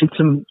was watching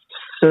some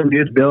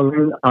dudes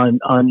building on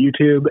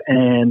YouTube,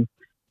 and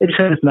they just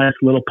had this nice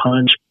little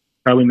punch,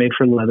 probably made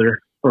for leather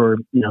or,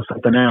 you know,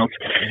 something else.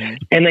 Mm-hmm.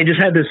 And they just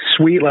had this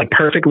sweet, like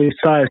perfectly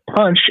sized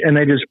punch, and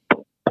they just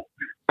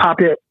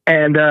popped it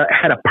and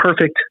had a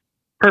perfect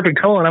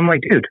hole. And I'm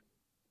like, dude,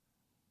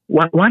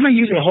 why am I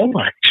using a hole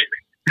punch?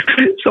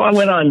 So I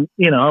went on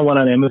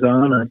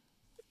Amazon and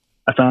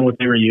I found what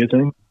they were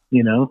using,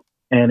 you know,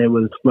 and it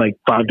was like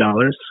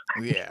 $5.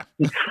 Yeah.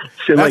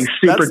 So like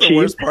super that's cheap. The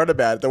worst part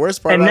about it. The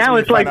worst part and now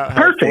it's like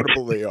perfect. How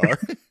affordable they are.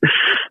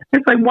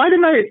 It's like,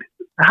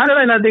 how did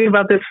I not think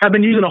about this? I've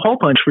been using a hole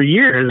punch for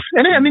years,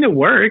 and I mean, it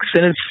works,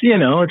 and it's, you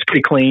know, it's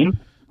pretty clean,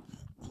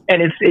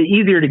 and it's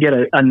easier to get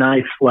a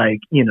nice, like,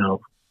 you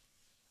know,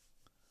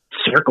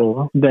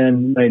 circle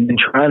than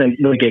trying to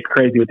really get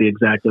crazy with the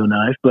X-Acto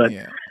knife.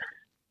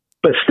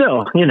 But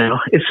still, you know,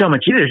 it's so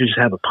much easier to just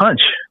have a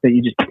punch that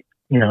you just,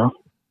 you know,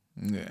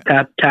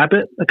 tap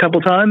it a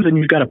couple times and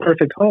you've got a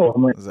perfect hole.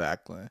 I'm like,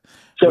 exactly.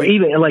 So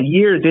even like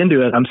years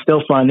into it, I'm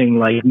still finding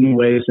like new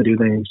ways to do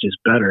things just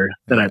better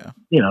that I,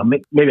 you know,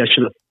 maybe I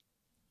should have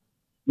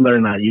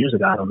learned that years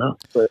ago. I don't know,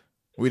 but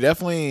we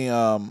definitely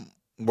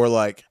were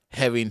like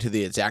heavy into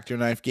the X-Acto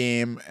knife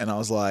game, and I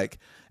was like,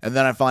 and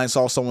then I finally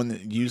saw someone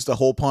that used the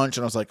hole punch,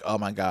 and I was like, oh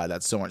my god,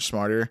 that's so much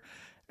smarter.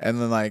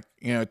 And then, like,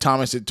 you know,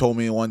 Thomas had told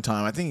me one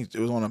time, I think it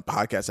was on a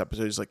podcast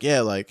episode, he's like,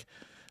 yeah, like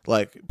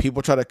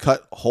people try to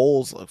cut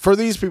holes for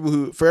these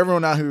people for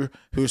everyone out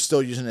who's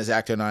still using his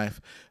X-Acto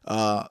knife.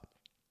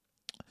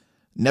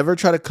 Never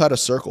try to cut a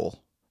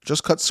circle,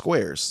 just cut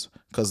squares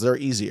because they're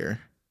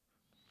easier.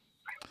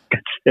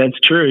 That's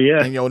true.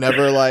 Yeah. And you'll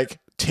never like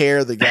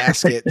tear the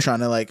gasket trying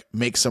to like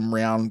make some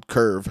round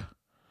curve.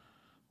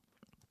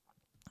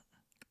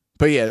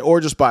 But yeah,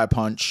 or just buy a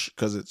punch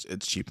because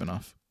it's cheap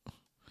enough.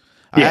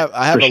 Yeah,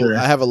 I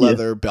have a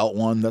leather belt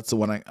one. That's the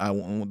one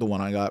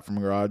I got from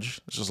a garage.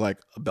 It's just like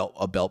a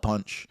belt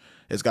punch.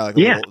 It's got like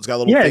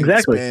little thing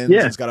that spins.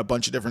 Yeah. It's got a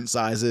bunch of different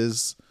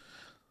sizes.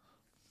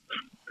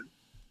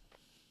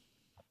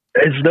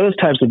 It's those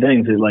types of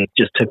things that like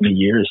just took me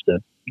years to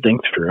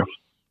think through.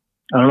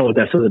 I don't know what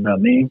that says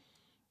about me,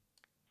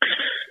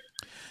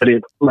 but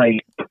it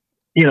like,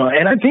 you know,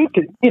 and I think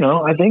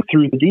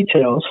through the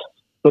details,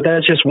 but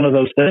that's just one of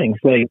those things.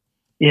 Like,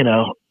 you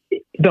know,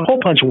 the hole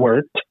punch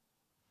worked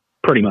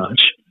pretty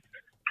much,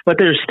 but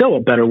there's still a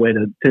better way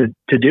to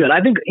do it. I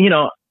think, you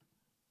know,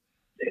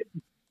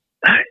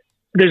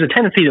 there's a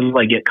tendency to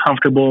like get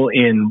comfortable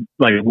in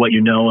like what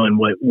you know and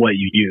what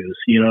you use.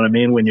 You know what I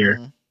mean? When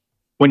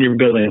you're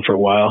building for a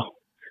while.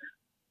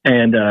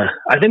 And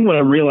I think what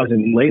I'm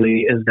realizing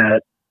lately is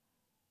that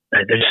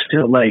there's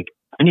still like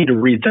I need to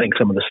rethink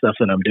some of the stuff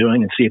that I'm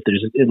doing and see if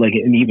there's like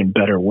an even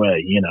better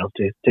way, you know,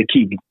 to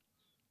keep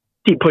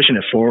pushing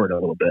it forward a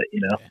little bit,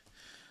 you know.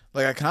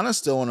 Like I kind of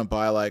still want to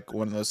buy like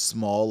one of those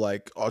small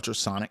like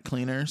ultrasonic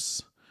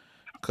cleaners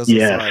because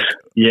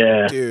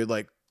dude,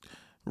 like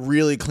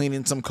really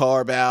cleaning some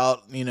carb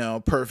out, you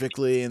know,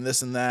 perfectly and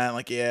this and that.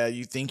 Like, yeah,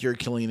 you think you're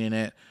cleaning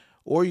it,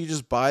 or you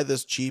just buy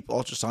this cheap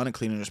ultrasonic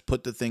cleaner, just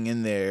put the thing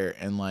in there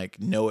and like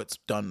know it's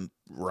done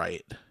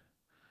right.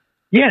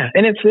 Yeah,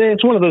 and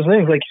it's one of those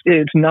things. Like,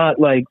 it's not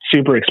like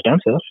super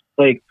expensive.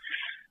 Like,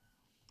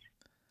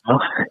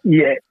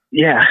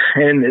 yeah,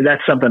 and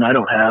that's something I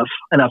don't have,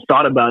 and I've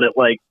thought about it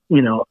like,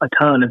 you know, a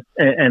ton,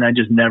 and I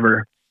just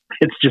never.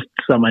 It's just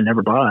something I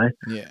never buy.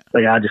 Yeah,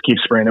 like I just keep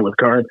spraying it with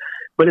carb.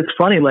 But it's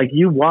funny, like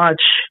you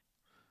watch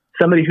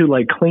somebody who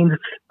like cleans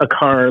a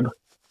carb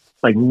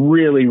like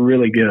really,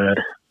 really good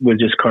with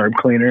just carb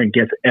cleaner and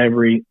gets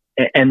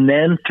and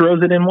then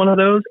throws it in one of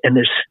those, and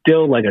there's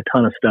still like a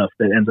ton of stuff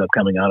that ends up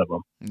coming out of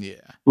them.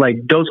 Yeah, like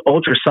those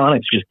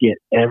ultrasonics just get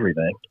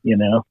everything, you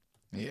know.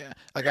 Yeah,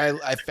 like I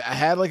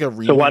had like a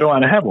reaming, so why do I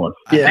not have one?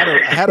 I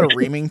had a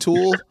reaming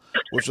tool,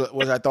 which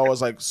I thought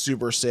was like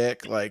super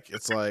sick. Like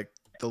it's like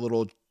the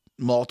little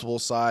multiple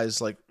size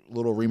like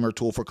little reamer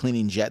tool for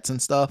cleaning jets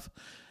and stuff,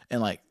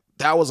 and like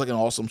that was like an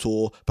awesome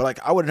tool. But like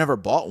I would have never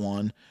bought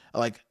one.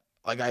 Like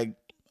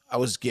I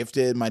was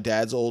gifted my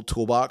dad's old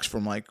toolbox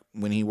from like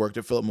when he worked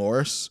at Philip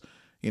Morris.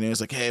 You know,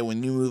 it's like, hey,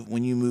 when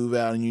you move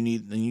out and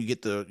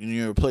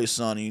you replace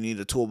son and you need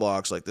a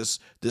toolbox, like this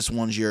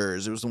one's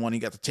yours. It was the one he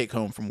got to take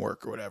home from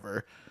work or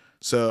whatever.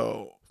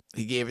 So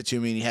he gave it to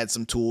me and he had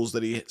some tools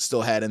that he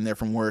still had in there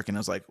from work. And I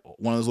was like,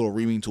 one of those little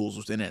reaming tools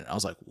was in it. I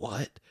was like,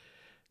 what?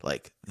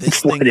 Like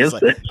this thing is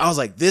like, I was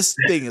like, this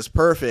thing is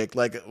perfect.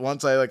 Like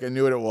once I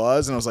knew what it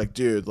was, and I was like,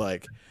 dude,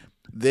 like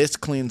this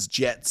cleans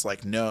jets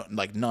like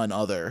none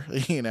other,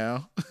 you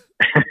know?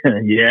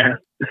 Yeah.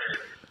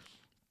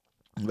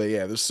 But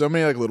yeah, there's so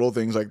many like little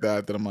things like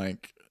that I'm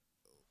like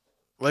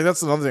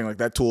that's another thing. Like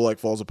that tool like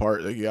falls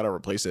apart. Like you got to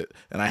replace it,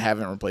 and I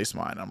haven't replaced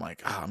mine. I'm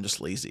like, I'm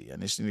just lazy. I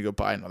just need to go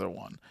buy another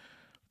one.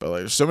 But like,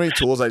 there's so many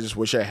tools I just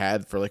wish I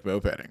had for like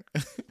mopeding.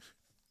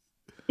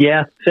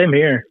 Yeah, same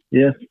here.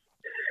 Yeah,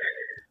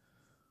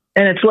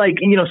 and it's like,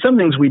 you know, some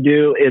things we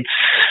do, it's,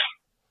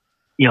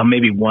 you know,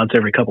 maybe once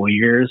every couple of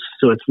years.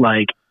 So it's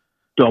like,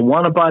 do I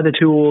want to buy the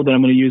tool that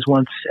I'm going to use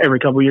once every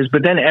couple of years?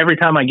 But then every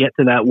time I get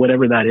to that,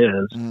 whatever that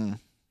is.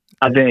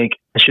 I think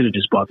I should have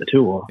just bought the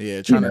tool.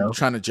 Yeah, trying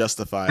to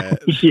justify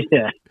it.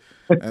 Yeah.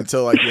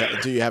 Until like,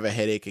 do you have a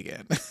headache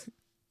again?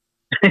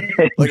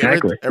 Like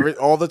exactly.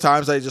 All the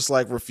times I just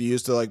like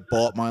refuse to like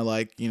bought my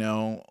like, you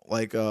know,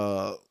 like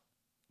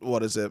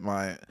what is it?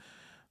 My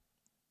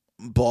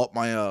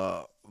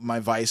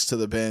vice to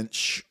the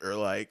bench, or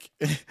like,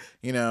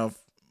 you know,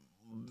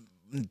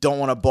 don't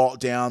want to bolt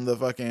down the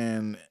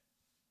fucking,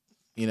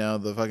 you know,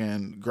 the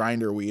fucking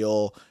grinder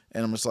wheel.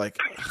 And I'm just like,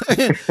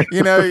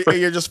 you know,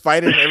 you're just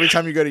fighting. Every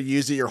time you go to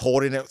use it, you're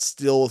holding it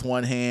still with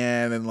one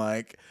hand. And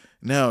like,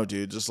 no,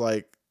 dude, just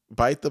like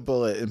bite the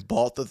bullet and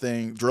bolt the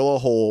thing, drill a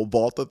hole,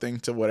 bolt the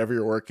thing to whatever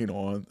you're working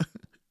on.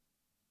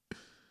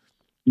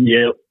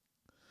 Yep.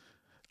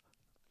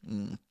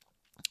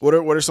 What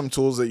are some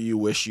tools that you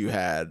wish you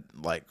had,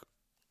 like,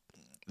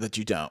 that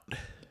you don't?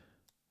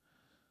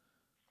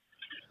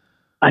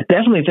 I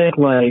definitely think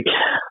like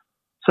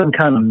some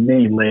kind of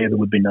mini lathe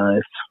would be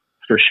nice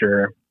for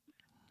sure.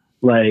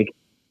 Like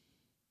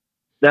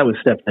that would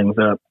step things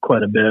up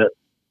quite a bit.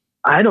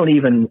 I'll tell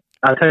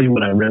you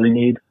what I really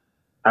need.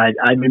 I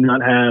do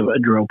not have a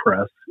drill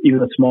press,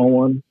 even a small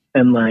one.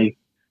 And like,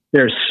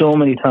 there's so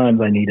many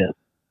times I need it,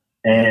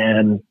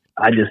 and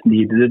I just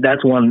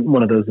that's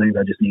one of those things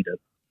I just need to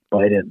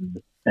bite it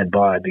and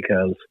buy,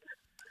 because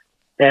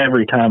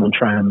every time I'm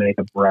trying to make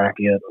a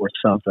bracket or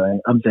something,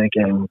 I'm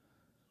thinking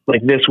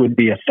like this would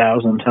be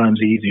 1,000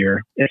 times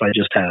easier if I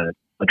just had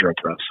a drill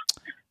press.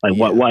 Like,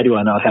 why do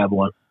I not have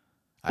one?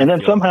 And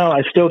then somehow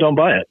I still don't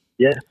buy it.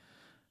 Yeah.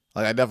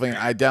 Like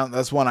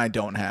that's one I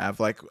don't have.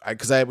 Like,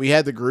 we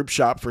had the group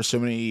shop for so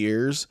many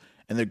years,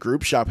 and the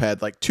group shop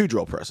had like 2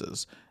 drill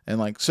presses, and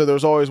like, so there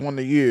was always one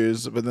to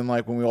use. But then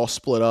like when we all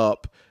split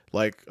up,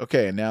 like,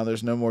 okay, now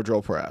there's no more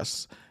drill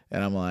press.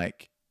 And I'm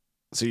like,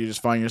 so you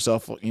just find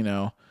yourself, you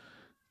know,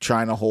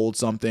 trying to hold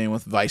something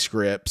with vice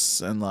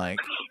grips and like,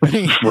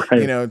 right.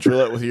 You know,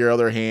 drill it with your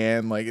other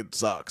hand. Like, it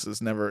sucks.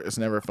 It's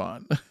never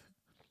fun.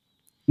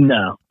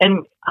 No.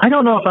 And I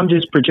don't know if I'm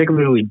just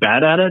particularly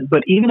bad at it,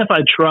 but even if I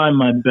try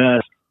my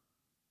best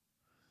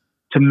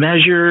to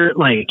measure,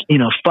 like, you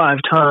know, 5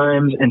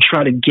 times and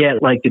try to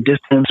get like the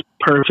distance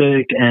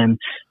perfect, and,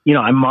 you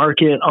know, I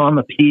mark it on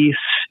the piece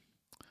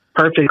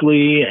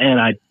perfectly, and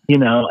I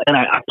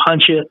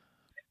punch it,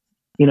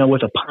 you know,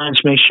 with a punch,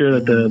 make sure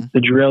that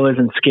the drill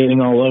isn't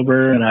skating all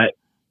over. And I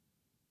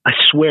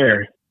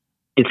swear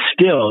it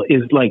still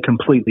is like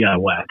completely out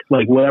of whack.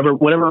 Like whatever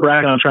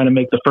bracket I'm trying to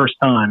make the first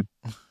time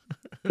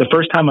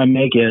I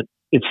make it,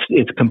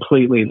 it's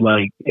completely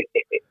like,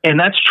 and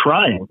that's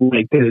trying.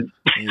 Like,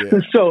 Yeah.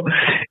 so,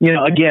 you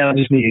know, again, I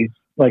need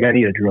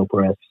a drill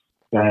press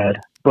bad,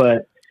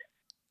 but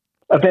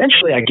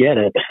eventually I get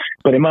it,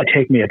 but it might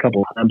take me a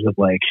couple of times of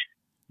like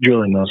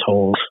drilling those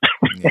holes.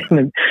 Yeah. And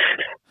then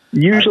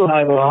usually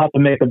I'll have to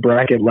make a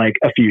bracket like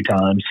a few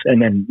times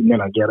and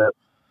then I get it.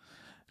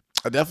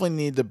 I definitely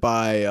need to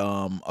buy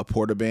a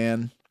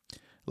portaband.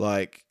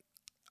 Like,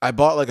 I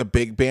bought like a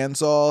big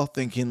bandsaw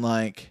thinking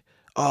like,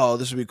 oh,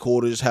 this would be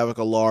cool to just have like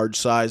a large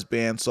size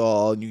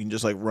bandsaw and you can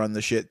just like run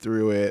the shit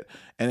through it.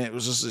 And it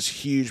was just this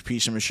huge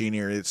piece of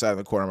machinery that sat in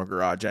the corner of my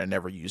garage and I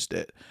never used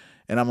it.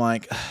 And I'm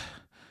like,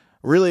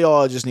 really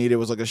all I just needed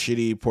was like a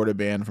shitty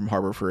portaband from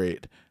Harbor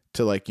Freight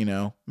to like, you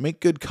know, make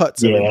good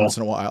cuts every once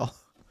in a while.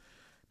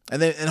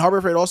 And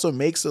Harbor Freight also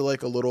makes it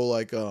like a little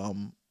a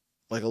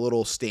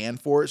little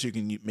stand for it so you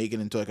can make it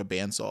into like a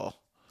bandsaw.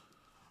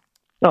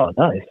 Oh,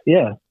 nice.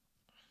 Yeah.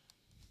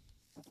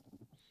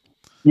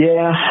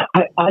 Yeah.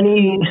 I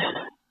mean,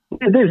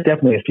 there's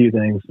definitely a few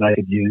things that I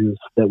could use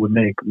that would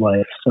make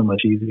life so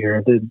much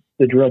easier.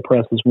 The drill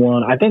press is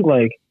one. I think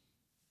like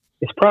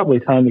it's probably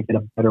time to get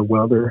a better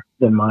welder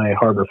than my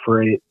Harbor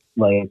Freight,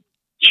 like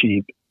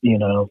cheap, you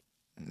know.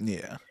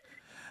 Yeah.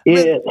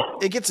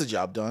 It gets the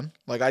job done.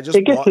 Like I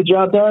gets the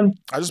job done.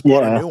 I just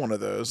bought a new one of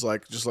those.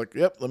 Like,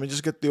 yep, let me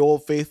just get the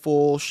old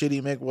faithful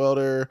shitty MIG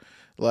welder.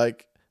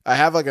 Like, I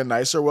have like a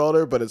nicer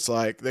welder, but it's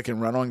like that can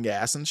run on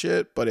gas and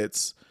shit, but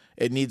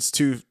it needs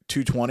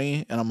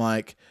 220, and I'm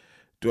like,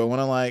 do I want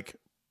to like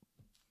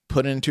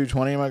put in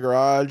 220 in my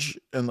garage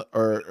and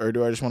or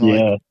do I just want to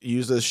like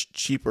use this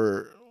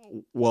cheaper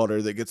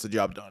welder that gets the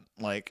job done?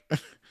 Like,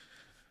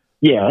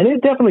 yeah, and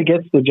it definitely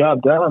gets the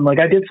job done. Like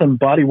I did some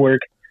body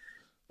work.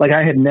 Like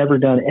I had never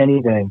done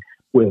anything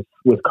with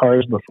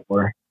cars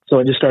before. So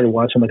I just started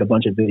watching like a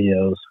bunch of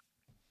videos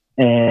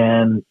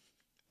and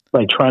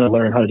like trying to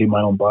learn how to do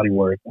my own body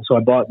work. And so I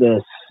bought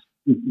this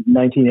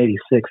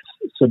 1986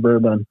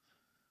 Suburban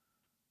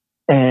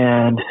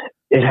and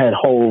it had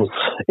holes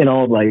in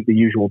all like the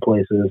usual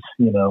places,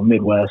 you know,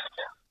 Midwest.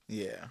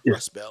 Yeah.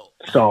 Rust Belt.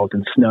 Salt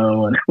and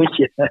snow. And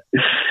yeah.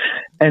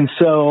 And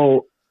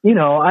so, you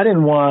know, I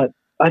didn't want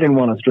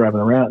us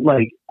driving around.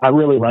 Like, I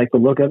really like the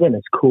look of it. And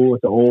it's cool.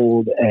 It's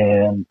old.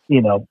 And,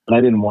 you know, but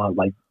I didn't want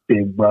like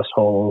big rust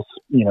holes,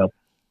 you know,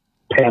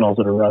 panels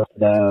that are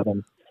rusted out.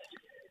 And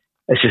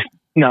it's just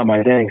not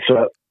my thing.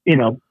 So, you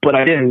know, but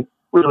I didn't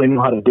really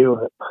know how to do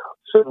it.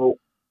 So,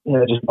 you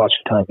know, I just watched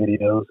a ton of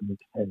videos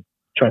and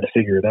tried to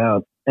figure it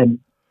out. And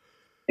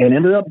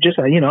ended up just,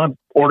 you know, I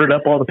ordered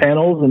up all the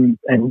panels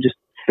and just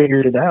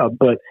figured it out.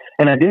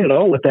 And I did it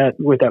all with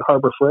that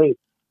Harbor Freight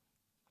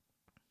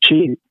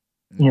cheap.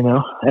 You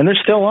know, and they're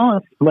still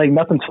on. Like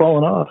nothing's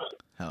falling off.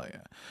 Hell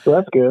yeah! So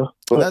that's good.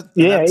 But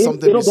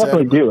it'll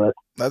definitely do it.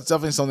 That's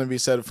definitely something to be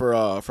said for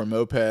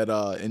moped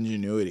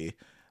ingenuity.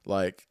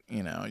 Like,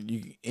 you know,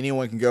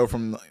 anyone can go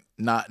from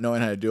not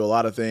knowing how to do a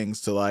lot of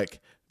things to like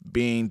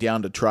being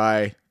down to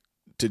try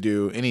to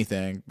do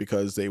anything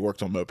because they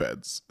worked on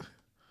mopeds.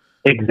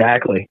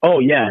 Exactly. Oh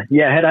yeah,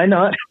 yeah. Had I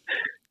not,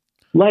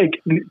 like,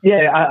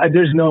 yeah,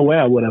 there's no way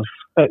I would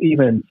have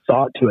even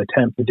thought to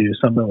attempt to do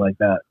something like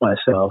that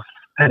myself.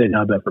 I did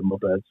not bet for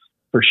mopeds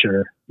for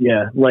sure.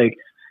 Yeah. Like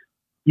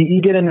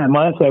you get in that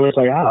mindset where it's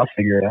like, I'll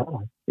figure it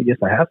out. I guess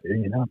I have to,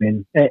 you know, I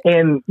mean,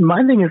 and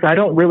my thing is I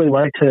don't really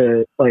like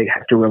to like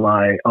have to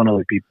rely on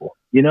other people,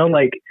 you know,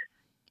 like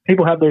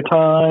people have their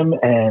time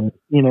and,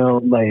 you know,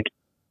 like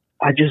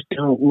I just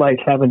don't like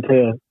having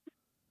to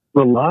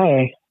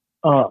rely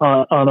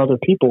on other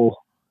people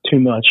too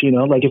much, you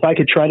know, like if I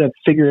could try to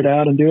figure it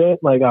out and do it,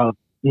 like,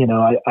 you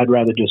know, I'd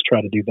rather just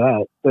try to do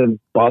that than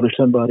bother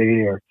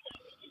somebody or,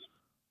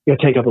 it'll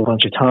take up a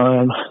bunch of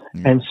time.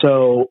 And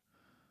so.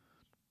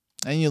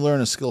 And you learn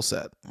a skill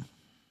set.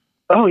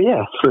 Oh,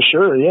 yeah, for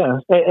sure. Yeah.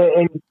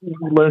 And you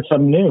learn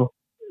something new.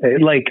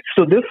 Like,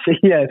 so this,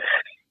 yeah,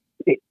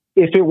 if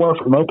it weren't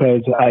for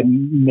mopeds, I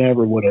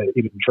never would have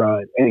even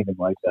tried anything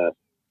like that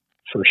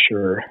for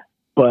sure.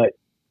 But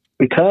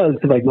because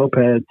like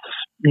mopeds,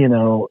 you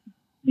know,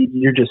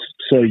 you're just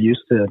so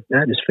used to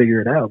that, just figure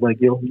it out. Like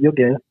you'll get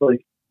it,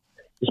 like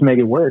just make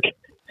it work.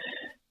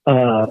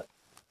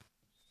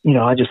 You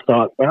know, I just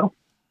thought, well,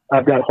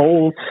 I've got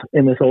holes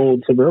in this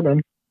old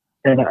Suburban,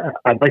 and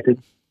I'd like to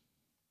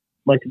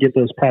get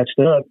those patched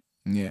up.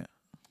 Yeah.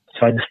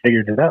 So I just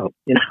figured it out.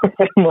 You know,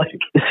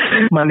 like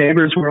my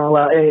neighbors were all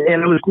out,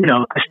 and it was, you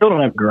know, I still don't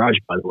have a garage,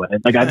 by the way.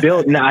 Like I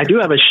do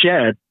have a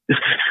shed,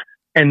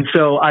 and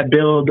so I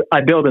build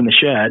in the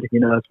shed. You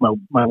know, that's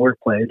my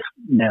workplace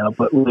now.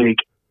 But like,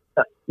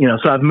 you know,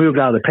 so I've moved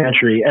out of the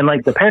pantry, and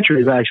like the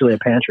pantry is actually a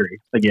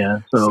pantry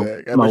again.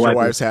 So my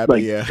wife's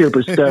happy, like,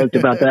 super stoked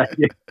about that.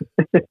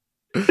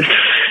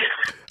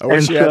 I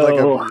wish you had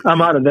like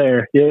I'm out of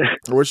there. Yeah.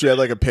 I wish you had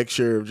like a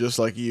picture of just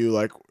like you,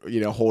 like, you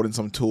know, holding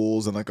some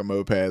tools and like a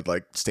moped,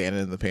 like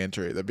standing in the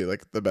pantry. That'd be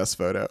like the best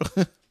photo.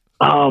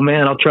 Oh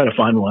man, I'll try to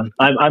find one.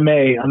 I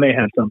may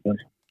have something.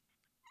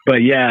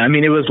 But yeah, I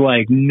mean, it was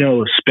like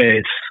no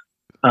space.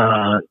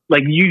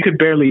 Like you could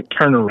barely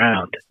turn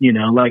around, you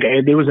know, like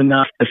there was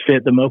enough to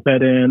fit the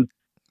moped in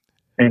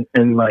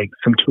and like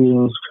some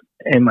tools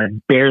and like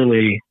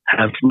barely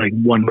have like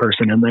one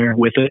person in there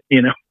with it,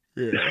 you know?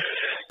 Yeah.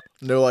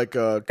 No, like,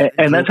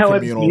 and that's how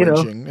communal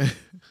lynching.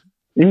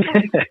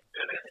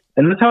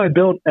 And that's how I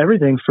built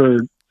everything for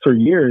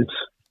years,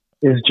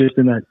 is just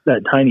in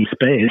that tiny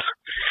space.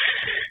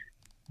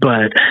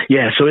 But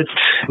yeah, so it's,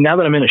 now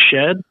that I'm in a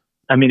shed,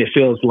 I mean, it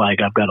feels like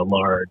I've got a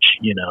large,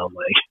 you know,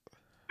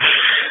 like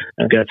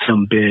I've got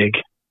some big,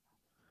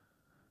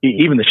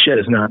 even the shed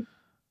is not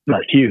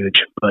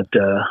huge, but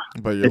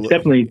it's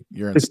definitely,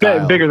 it's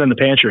bigger than the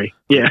pantry.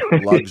 Yeah.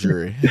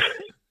 Luxury.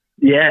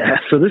 Yeah.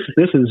 So this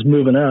is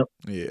moving up.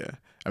 Yeah.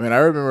 I mean, I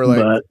remember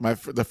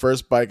like the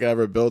first bike I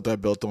ever built, I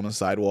built on a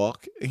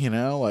sidewalk, you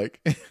know,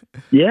 like,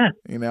 yeah,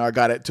 you know, I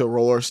got it to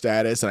roller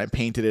status and I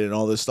painted it and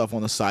all this stuff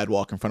on the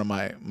sidewalk in front of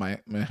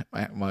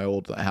my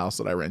old house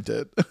that I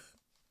rented.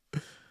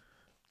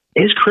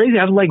 It's crazy.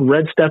 I've like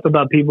read stuff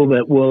about people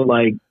that will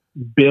like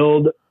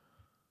build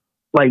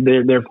like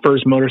their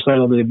first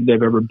motorcycle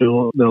they've ever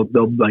built.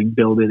 They'll like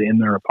build it in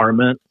their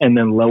apartment and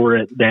then lower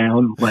it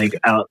down like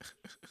out.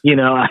 You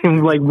know,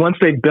 I'm like, once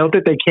they built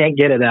it, they can't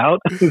get it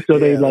out. So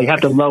they like have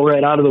to lower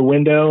it out of the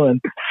window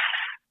and,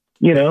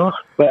 you know,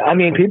 but I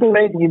mean, people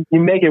you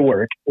make it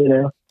work, you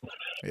know?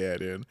 Yeah,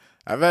 dude.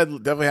 I've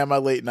definitely had my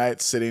late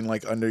nights sitting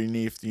like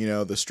underneath, you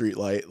know, the street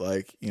light,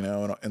 like, you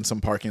know, in some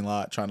parking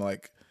lot trying to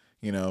like,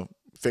 you know,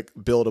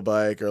 build a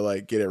bike or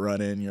like get it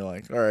running. You're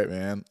like, all right,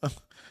 man.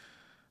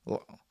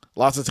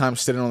 Lots of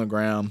times sitting on the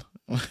ground.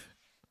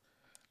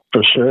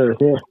 For sure.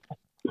 Yeah.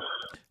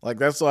 Like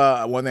that's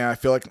one thing I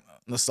feel like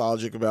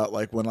nostalgic about,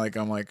 like when like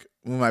I'm like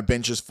when my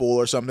bench is full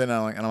or something and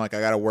I'm like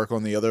I gotta work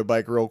on the other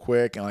bike real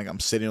quick and like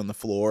I'm sitting on the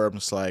floor, I'm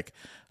just like,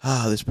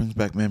 this brings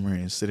back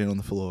memories, sitting on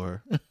the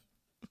floor.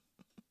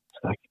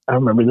 Like, I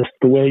remember this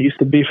the way it used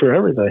to be for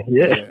everything.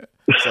 Yeah.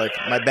 It's like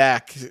my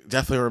back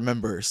definitely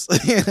remembers.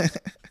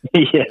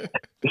 Yeah.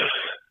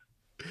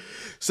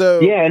 So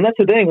yeah, and that's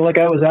the thing, like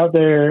I was out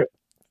there,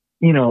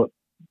 you know,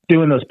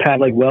 doing those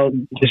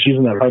just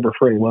using that Harbor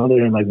Freight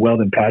welder and like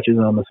welding patches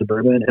on the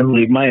Suburban, and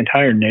like my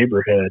entire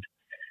neighborhood,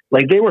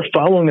 like they were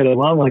following it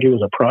along like it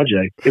was a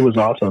project. It was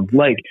awesome.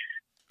 Like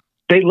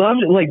they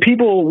loved it. Like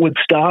people would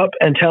stop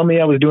and tell me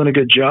I was doing a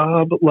good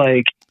job.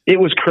 Like it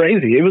was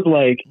crazy. It was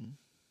like,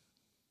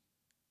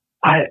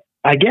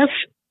 I guess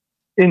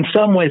in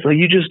some ways, like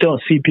you just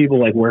don't see people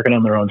like working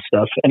on their own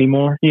stuff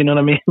anymore. You know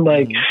what I mean?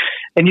 Like,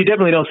 and you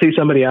definitely don't see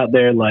somebody out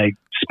there like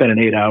spending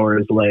 8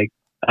 hours like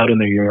out in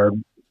their yard.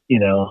 You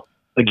know,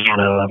 again,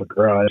 I don't have a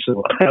garage,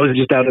 so I was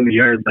just out in the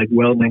yard, like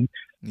welding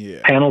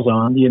panels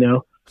on, you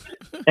know,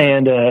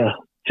 and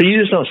so you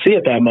just don't see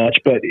it that much.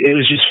 But it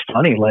was just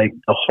funny, like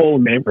the whole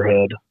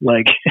neighborhood,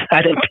 like I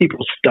had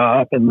people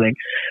stop and like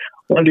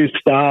one dude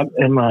stopped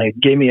and like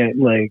gave me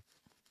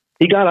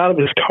he got out of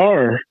his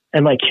car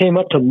and like came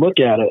up to look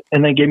at it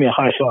and then gave me a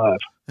high five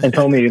and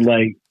told me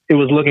like it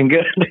was looking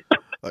good.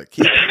 Like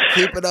keep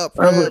it up.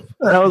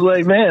 I was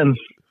like, man,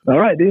 all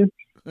right, dude.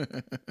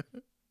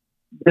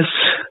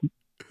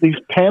 These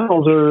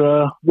panels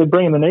are they're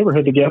bringing the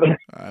neighborhood together.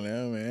 I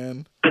know,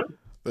 man.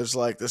 There's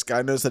like this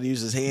guy knows how to use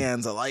his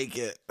hands. I like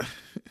it.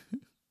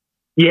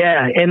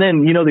 Yeah, and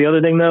then you know the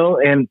other thing though,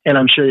 and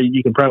I'm sure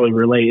you can probably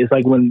relate, is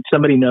like when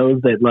somebody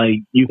knows that like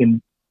you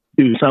can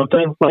do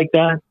something like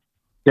that.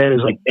 That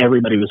is like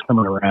everybody was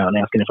coming around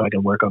asking if I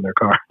can work on their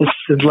car.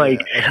 It's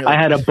like I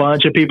had a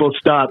bunch of people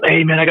stop.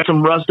 Hey man, I got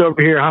some rust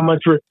over here. How much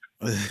for?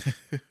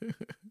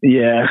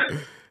 Yeah.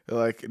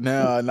 Like,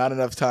 no, not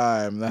enough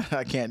time.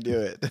 I can't do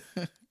it.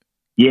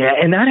 Yeah,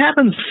 and that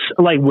happens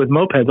like with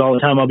mopeds all the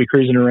time. I'll be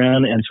cruising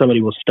around and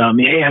somebody will stop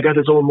me. Hey, I got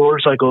this old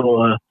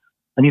motorcycle.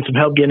 I need some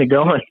help getting it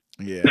going.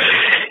 Yeah.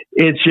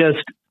 It's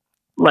just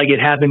like it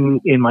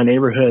happened in my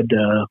neighborhood.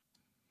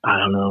 I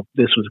don't know.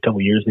 This was a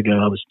couple years ago.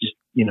 I was just,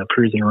 you know,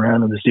 cruising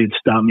around and this dude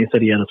stopped me and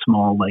said he had a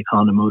small like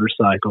Honda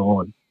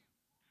motorcycle and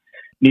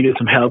needed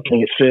some help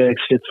getting it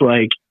fixed. It's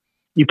like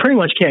you pretty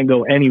much can't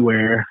go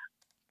anywhere.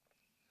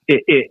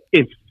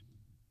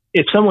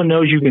 If someone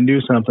knows you can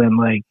do something,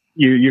 like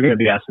you're going to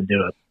be asked to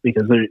do it,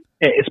 because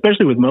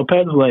especially with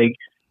mopeds, like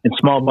and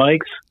small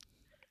bikes,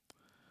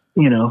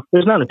 you know,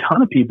 there's not a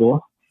ton of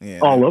people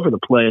all over the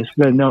place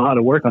that know how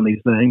to work on these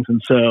things.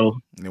 And so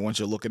they want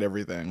you to look at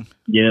everything.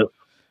 Yep.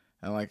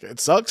 And like, it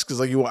sucks. Cause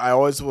like I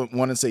always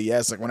want to say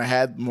yes. Like when I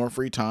had more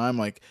free time,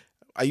 like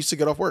I used to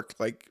get off work.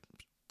 Like,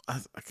 I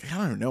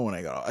don't even know when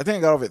I got off. I think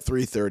I got off at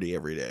 3:30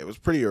 every day. It was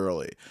pretty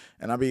early,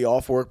 and I'd be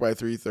off work by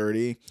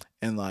 3:30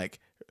 and like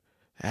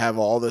have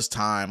all this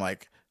time.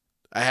 Like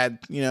I had,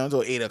 you know,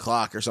 until 8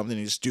 o'clock or something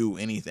to just do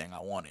anything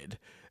I wanted.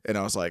 And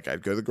I was like,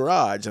 I'd go to the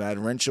garage and I'd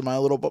wrench in my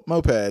little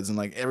mopeds. And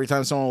like every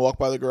time someone walked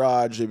by the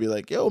garage, they'd be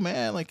like, yo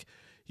man, like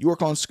you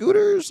work on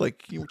scooters?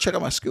 Like you check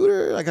out my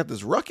scooter. I got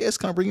this Ruckus.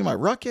 Can I bring you my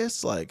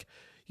Ruckus? Like,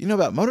 you know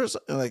about motors?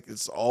 Like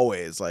it's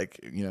always like,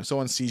 you know,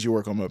 someone sees you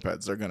work on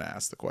mopeds, they're going to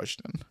ask the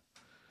question.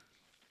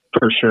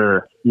 For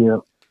sure. Yeah.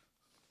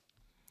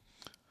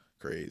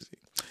 Crazy.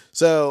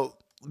 So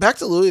back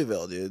to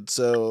Louisville, dude.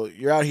 So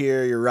you're out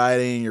here, you're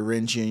riding, you're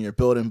wrenching, you're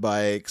building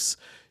bikes.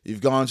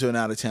 You've gone to an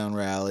out of town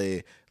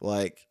rally.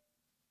 Like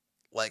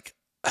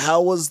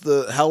how was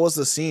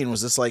the scene?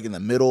 Was this like in the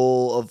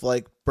middle of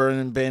like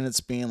Burning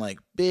Bandits being like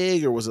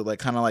big, or was it like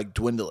kind of like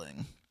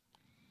dwindling?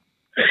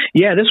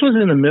 Yeah, this was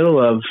in the middle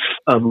of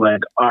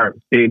like our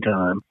big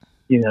time,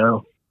 you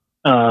know.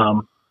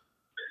 Was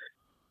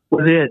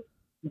it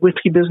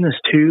Whiskey Business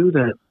 2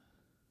 that,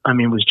 I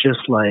mean, was just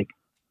like,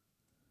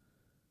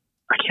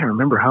 I can't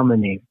remember how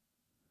many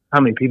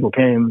people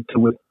came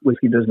to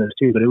Whiskey Business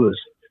 2, but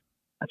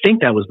I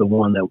think that was the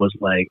one that was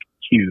like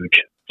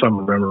huge, if I'm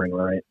remembering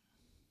right.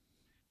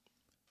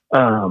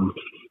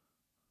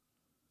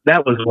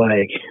 That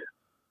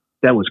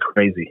was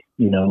crazy,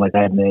 you know, like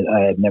I had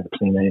never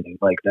seen anything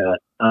like that.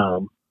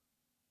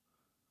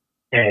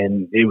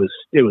 And it was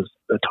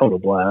a total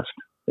blast.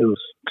 It was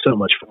so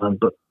much fun,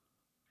 but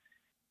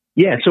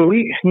yeah, so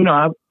we, you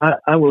know, I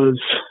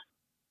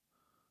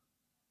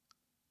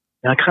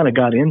kind of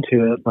got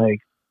into it like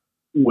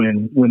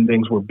when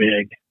things were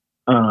big.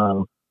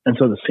 And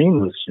so the scene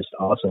was just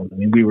awesome. I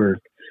mean, we were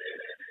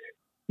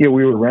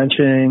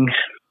wrenching,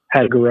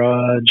 had a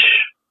garage,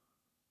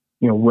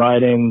 you know,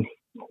 riding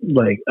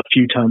like a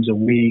few times a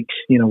week.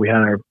 You know, we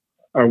had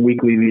our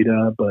weekly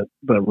meetup, but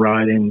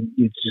riding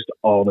it's just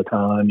all the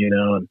time, you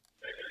know,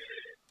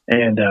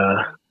 and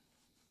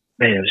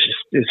man,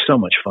 it's so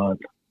much fun.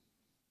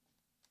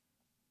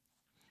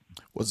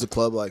 Was the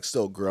club like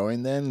still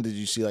growing then? Did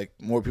you see like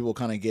more people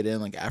kind of get in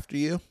like after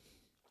you?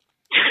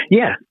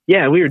 Yeah,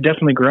 we were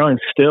definitely growing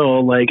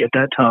still, like at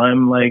that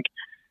time, like,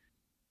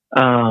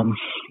 and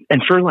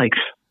for like,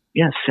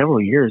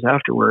 several years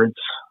afterwards,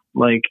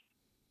 like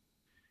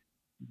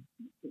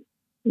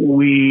I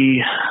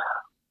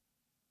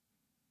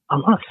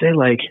want to say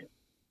like,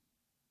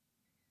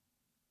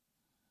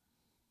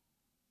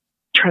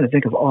 trying to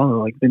think of all of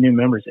like the new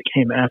members that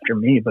came after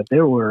me, but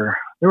there were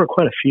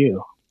quite a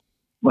few,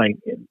 like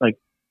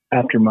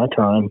after my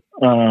time.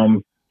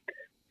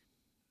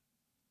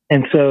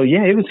 And so,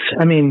 yeah, it was,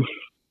 I mean,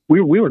 we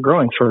were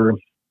growing for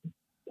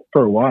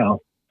a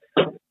while.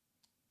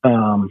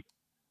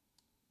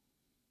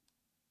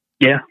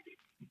 Yeah.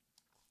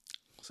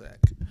 Sick.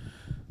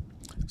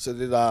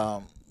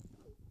 So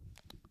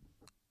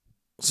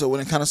so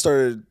when it kind of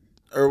started,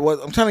 or what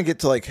I'm trying to get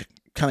to like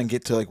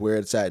where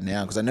it's at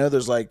now, because I know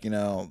there's like, you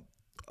know,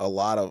 a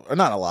lot of, or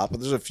not a lot, but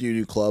there's a few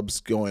new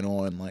clubs going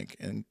on like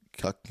in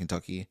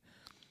Kentucky.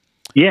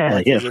 Yeah,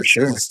 like, for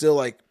sure. Is it still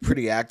like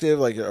pretty active?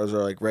 Like, are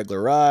there like regular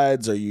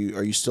rides? Are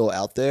you still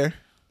out there?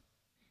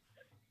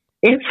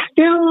 It's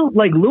still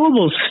like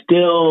Louisville's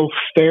still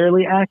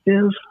fairly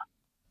active,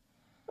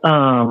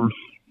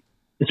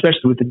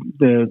 especially with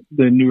the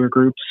newer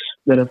groups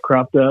that have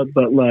cropped up.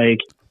 But like,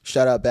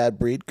 shout out Bad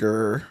Breed,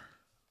 grr.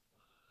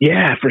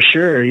 Yeah, for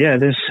sure. Yeah,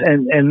 there's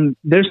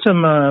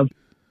some, and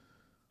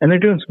they're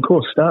doing some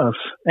cool stuff.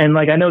 And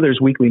like, I know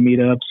there's weekly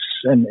meetups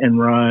and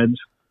rides.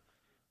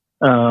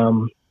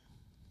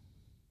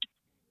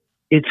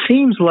 It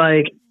seems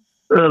like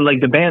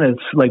the band is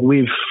like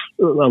a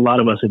lot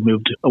of us have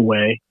moved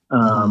away.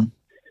 And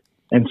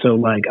so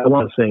like, I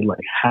want to say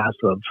like half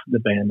of the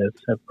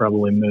bandits have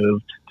probably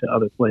moved to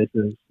other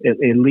places, at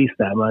least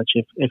that much,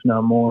 if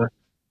not more.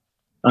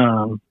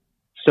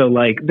 So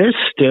like, there's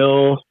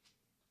still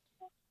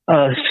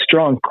a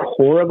strong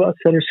core of us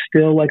that are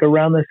still like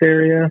around this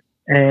area.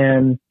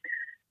 And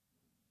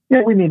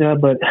yeah, we meet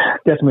up, but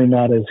definitely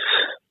not as,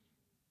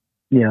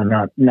 you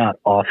know, not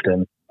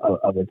often,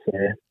 I would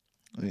say.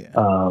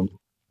 Yeah.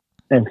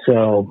 And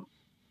so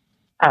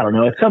I don't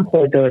know, at some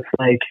point though, it's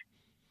like,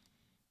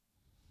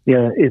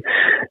 yeah,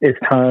 it's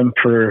time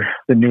for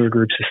the newer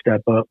groups to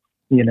step up,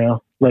 you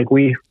know, like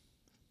we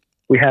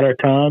had our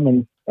time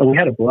and we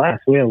had a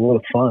blast. We had a lot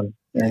of fun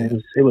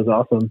and it was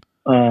awesome.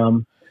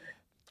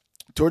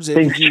 Towards the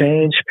things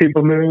change,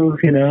 people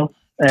move, you know,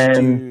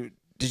 and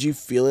did you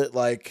feel it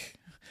like,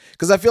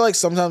 cause I feel like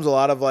sometimes a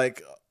lot of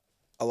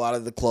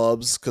the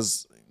clubs,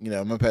 cause you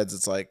know, Mopeds,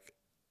 it's like,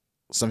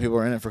 some people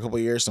are in it for a couple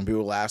of years. Some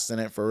people last in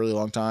it for a really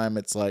long time.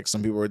 It's like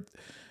some people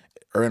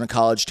are in a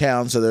college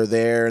town, so they're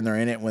there and they're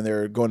in it when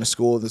they're going to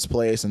school at this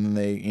place, and then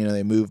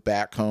they move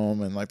back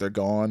home and like they're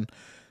gone.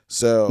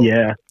 So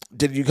yeah,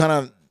 did you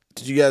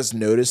guys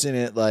noticing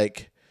it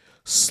like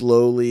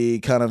slowly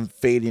kind of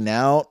fading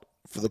out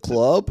for the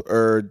club,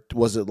 or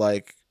was it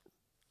like,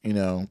 you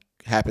know,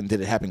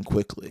 did it happen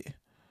quickly?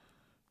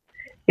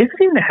 It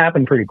seemed to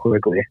happen pretty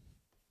quickly.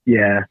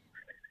 Yeah.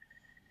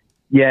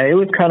 Yeah, it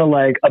was kind of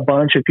like a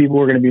bunch of people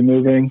were going to be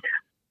moving.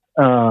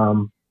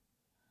 And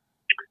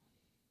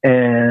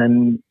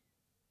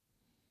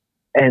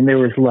there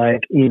was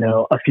like, you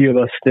know, a few of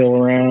us still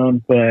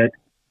around, but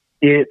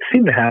it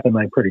seemed to happen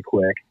like pretty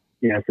quick.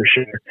 Yeah, for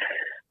sure.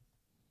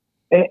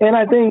 And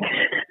I think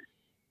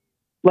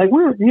like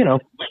we were, you know,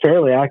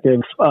 fairly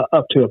active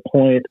up to a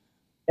point.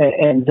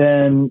 And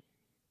then,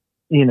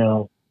 you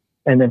know,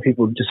 and then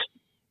people just,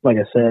 like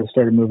I said,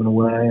 started moving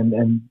away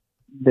and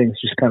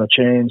things just kind of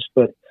changed.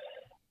 But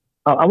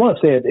I want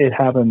to say it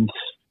happened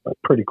like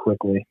pretty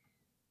quickly.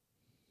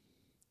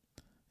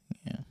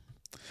 Yeah.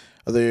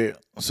 Are they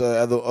so?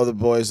 Are the other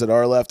boys that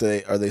are left?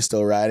 Are they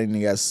still riding?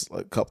 You guys,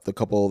 like the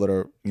couple that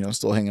are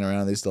still hanging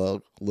around. Are they still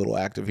a little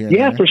active here?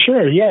 Yeah, and there? for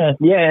sure. Yeah,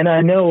 and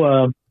I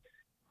know.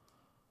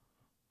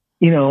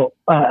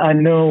 I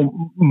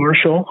know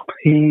Marshall.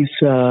 He's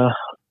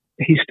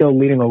still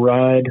leading a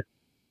ride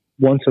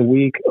once a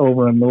week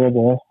over in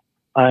Louisville.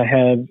 I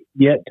have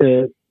yet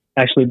to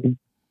actually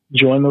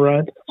join the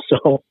ride,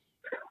 so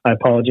I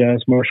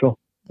apologize, Marshall.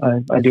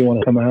 I do want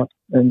to come out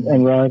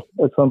and ride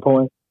at some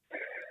point.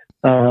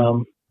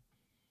 But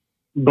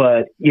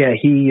yeah,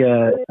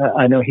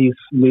 I know he's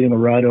leading a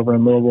ride over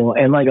in Louisville,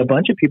 and like a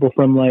bunch of people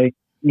from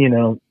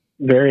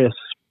various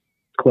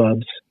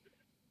clubs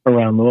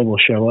around Louisville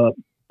show up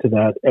to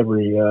that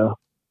every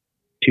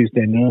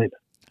Tuesday night.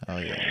 Oh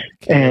yeah,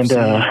 and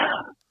so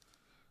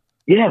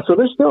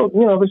they're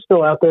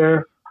still out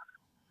there.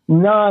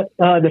 Not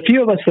the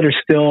few of us that are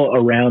still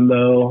around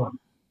though.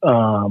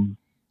 I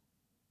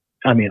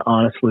mean,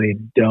 honestly,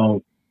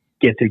 don't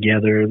get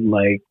together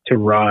like to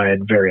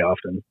ride very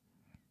often.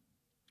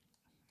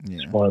 Yeah.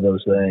 It's one of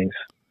those things.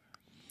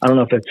 I don't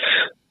know if it's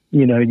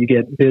you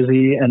get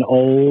busy and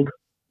old.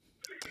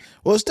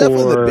 Well, it's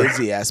definitely the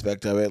busy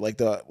aspect of it.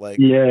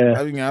 Yeah.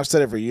 I mean, I've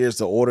said it for years.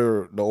 The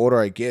older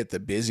I get, the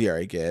busier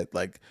I get.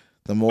 Like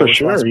the more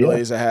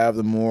responsibilities I have,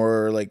 the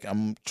more like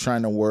I'm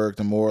trying to work,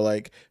 the more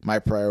like my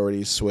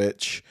priorities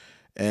switch.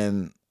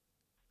 And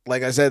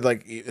like I said,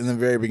 like in the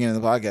very beginning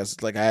of the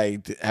podcast, like I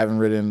haven't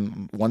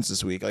ridden once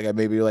this week. Like I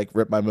maybe like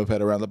ripped my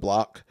moped around the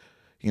block,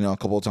 a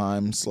couple of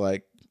times,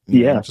 like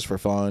just for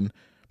fun.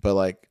 But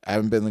like I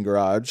haven't been in the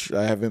garage.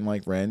 I haven't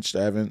like wrenched.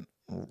 I haven't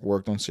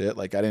worked on shit.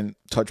 Like I didn't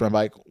touch my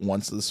bike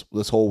once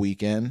this whole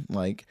weekend.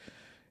 Like,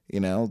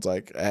 it's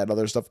like I had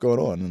other stuff going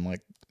on, and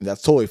like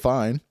that's totally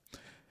fine.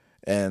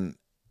 And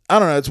I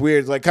don't know, it's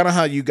weird. Like kind of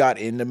how you got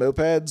into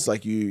mopeds.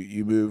 Like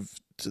you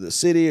moved to the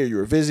city or you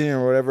were visiting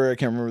or whatever. I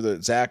can't remember the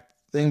exact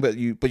thing, but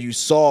you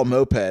saw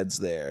mopeds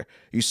there.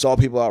 You saw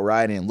people out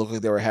riding and looked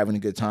like they were having a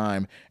good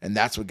time, and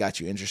that's what got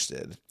you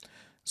interested.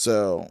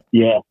 So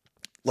yeah,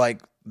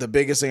 like the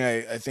biggest thing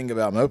I think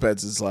about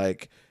mopeds is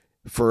like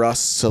for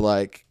us to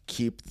like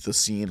keep the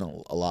scene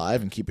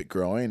alive and keep it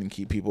growing and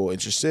keep people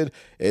interested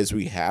is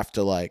we have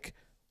to like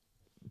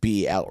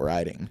be out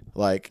riding.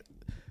 Like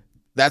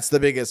that's the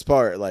biggest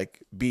part,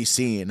 like be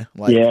seen,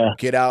 like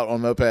get out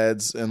on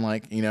mopeds and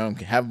like,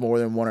 have more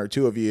than one or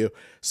two of you.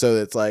 So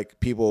it's like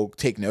people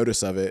take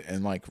notice of it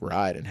and like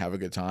ride and have a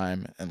good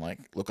time and like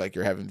look like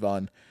you're having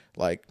fun.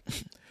 Like,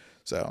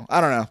 so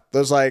I don't know.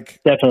 There's like,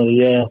 definitely.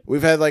 Yeah.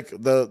 We've had like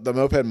the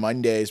Moped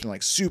Monday has been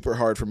like super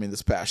hard for me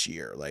this past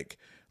year. Like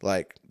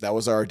that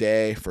was our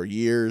day for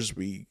years.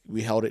 We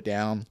held it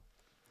down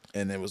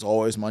and it was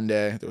always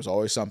Monday. There was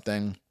always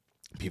something.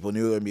 People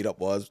knew what a meetup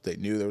was. They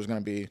knew there was going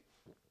to be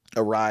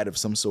a ride of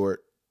some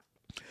sort.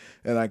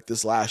 And like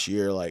this last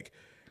year, like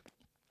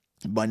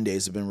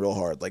Mondays have been real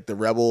hard. Like the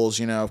Rebels,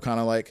 have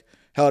kind of like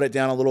held it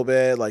down a little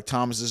bit. Like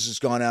Thomas has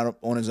just gone out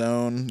on his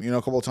own,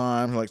 a couple of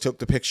times, like took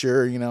the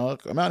picture,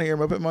 I'm out here,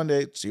 Moped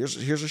Monday. Here's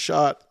a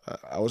shot.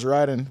 I was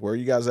riding. Where are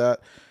you guys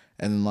at?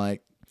 And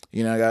like,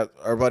 I got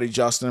our buddy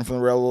Justin from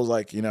the Rebels,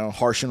 like,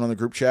 harshing on the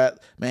group chat.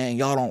 Man,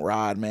 y'all don't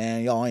ride,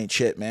 man. Y'all ain't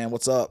shit, man.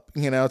 What's up?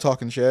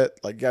 Talking shit.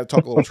 Like, you got to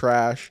talk a little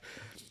trash.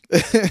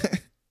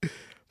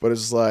 But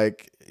it's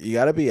like, you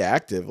got to be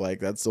active.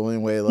 Like, that's the only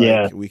way,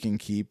 like, we can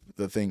keep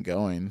the thing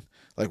going.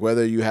 Like,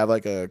 whether you have,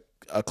 like, a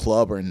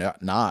club or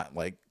not,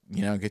 like,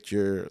 get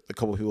the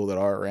couple people that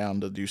are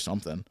around to do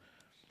something.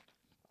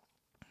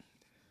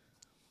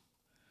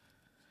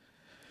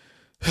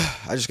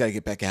 I just got to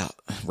get back out,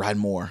 ride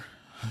more.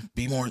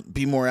 Be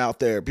more out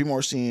there, be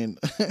more seen.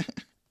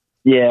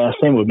 Yeah,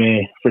 same with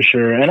me for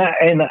sure. And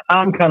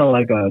I'm kind of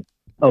like a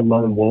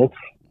lone wolf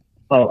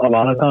a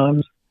lot of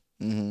times.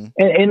 Mm-hmm.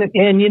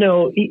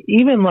 And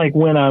even like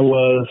when I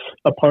was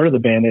a part of the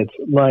Bandits,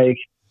 like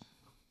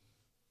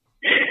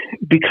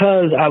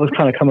because I was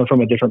kind of coming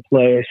from a different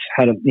place,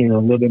 had a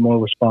little bit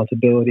more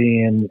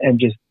responsibility and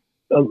just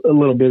a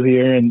little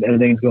busier and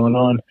everything's going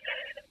on.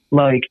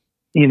 Like,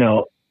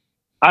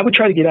 I would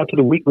try to get out to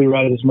the weekly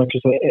ride as much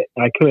as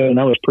I could, and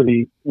I was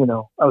pretty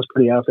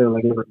out there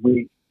like every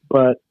week.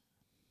 But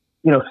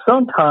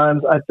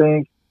sometimes I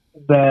think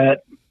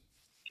that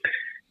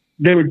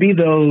there would be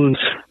those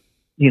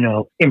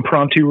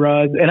impromptu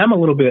rides, and I'm a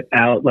little bit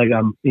out, like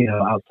I'm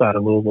outside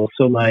of Louisville,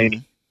 so like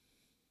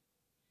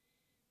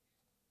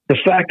the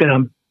fact that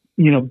I'm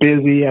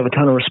busy, I have a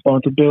ton of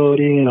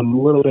responsibility, and I'm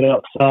a little bit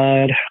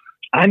outside.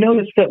 I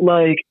noticed that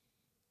like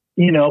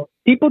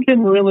people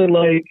didn't really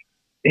like.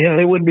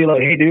 They wouldn't be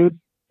like, "Hey, dude,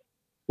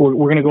 we're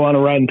going to go on a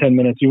ride in 10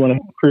 minutes. You want to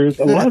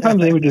cruise?" A lot of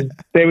times they would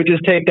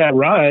just take that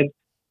ride,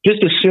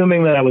 just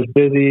assuming that I was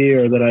busy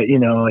or that I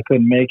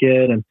couldn't make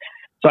it, and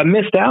so I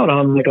missed out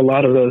on like a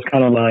lot of those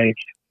kind of like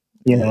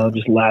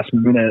just last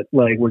minute,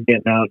 like we're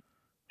getting out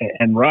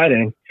and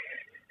riding.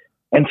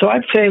 And so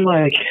I'd say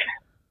like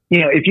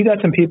if you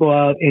got some people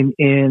out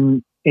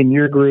in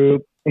your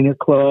group, in your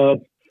club,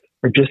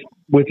 or just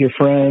with your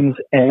friends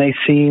and they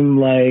seem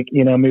like,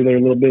 maybe they're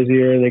a little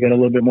busier, they got a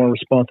little bit more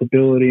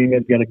responsibility,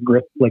 they've got a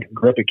grip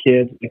of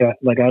kids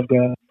like I've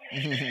got.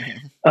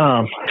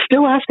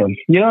 Still ask them,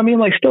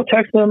 like still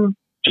text them,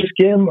 just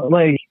give them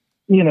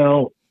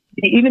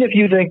even if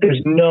you think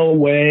there's no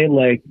way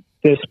like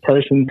this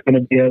person's going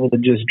to be able to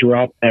just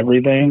drop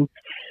everything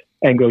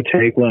and go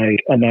take like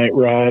a night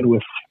ride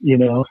with,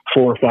 4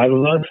 or 5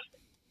 of us,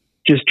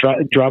 just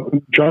drop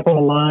on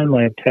a line,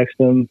 like text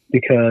them,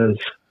 because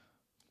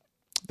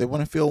they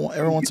want to feel,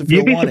 everyone wants to feel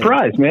you'd be wanted.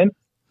 surprised, man.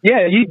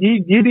 Yeah.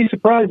 You'd be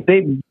surprised.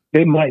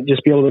 They might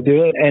just be able to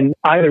do it. And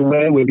either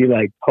way we'd be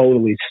like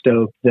totally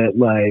stoked that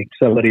like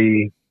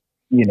somebody,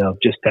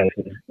 just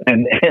texted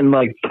and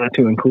like try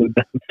to include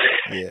them.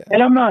 Yeah.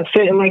 And I'm not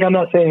saying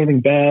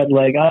anything bad.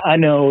 Like I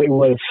know it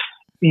was,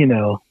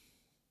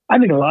 I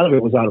think a lot of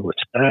it was out of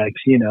respect,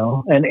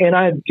 and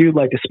I do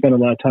like to spend a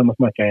lot of time with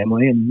my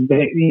family, and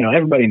they,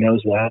 everybody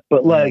knows that.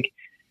 But like,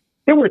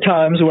 there were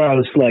times where I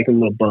was like a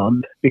little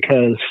bummed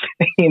because,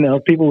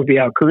 people would be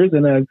out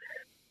cruising and,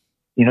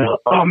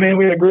 oh man,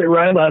 we had a great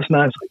ride last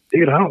night. It's like,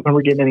 dude, I don't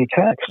remember getting any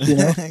texts,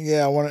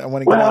 Yeah. I want to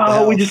get out the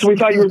house. we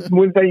thought you were,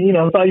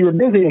 thought you were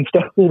busy and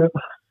stuff,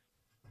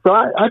 So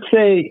I'd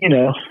say,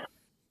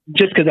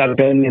 just because I've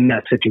been in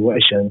that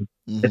situation,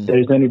 if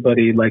there's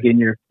anybody like in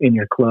your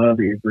club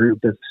or your group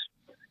that's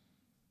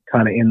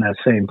kind of in that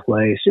same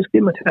place, just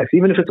give them a text.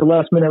 Even if it's a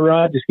last minute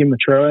ride, just give them a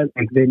try.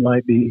 Like they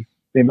might be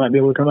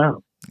able to come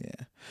out.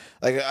 Yeah.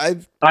 Like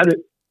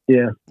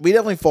we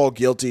definitely fall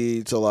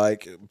guilty to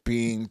like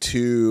being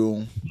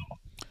too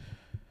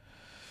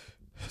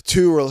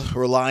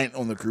reliant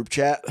on the group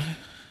chat,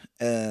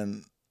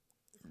 and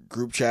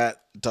group chat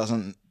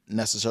doesn't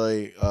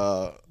necessarily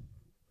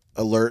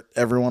alert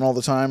everyone all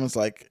the time. It's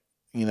like,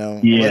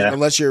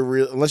 unless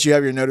you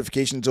have your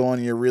notifications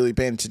on, you're really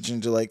paying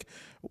attention to like,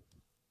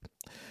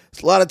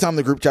 a lot of time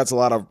the group chat's a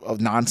lot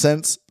of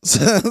nonsense.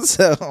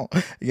 So,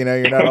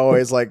 you're not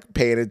always like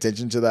paying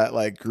attention to that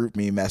like group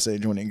me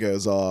message when it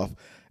goes off.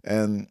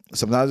 And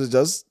sometimes it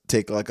does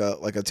take like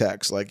a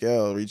text, like,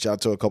 yo, reach out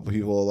to a couple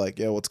people, like,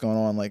 yo, what's going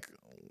on? Like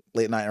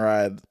late night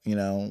ride,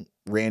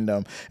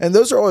 random. And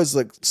those are always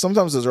like,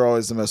 sometimes those are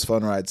always the most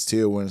fun rides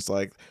too, when it's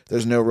like,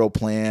 there's no real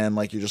plan.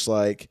 Like you're just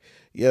like,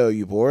 yo,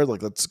 you bored?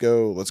 Like, let's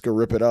go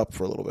rip it up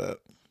for a little bit.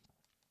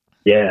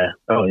 Yeah.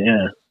 Oh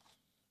yeah.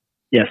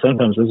 Yeah.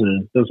 Sometimes those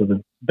are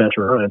the best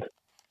rides.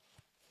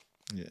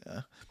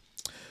 Yeah.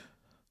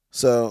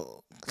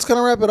 So let's kind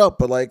of wrap it up,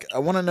 but like, I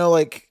want to know,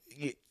 like,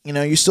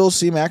 you still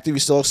seem active. You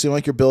still seem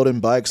like you're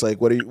building bikes.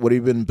 Like, what have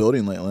you been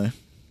building lately?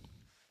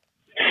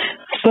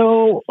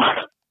 So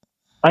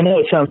I know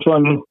it sounds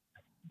fun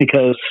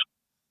because,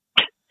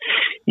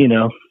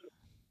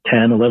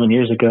 10, 11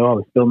 years ago, I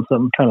was building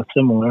something kind of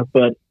similar,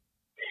 but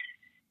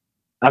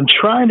I'm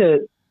trying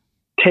to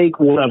take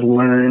what I've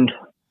learned,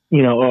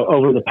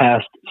 over the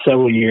past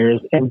several years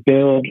and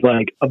build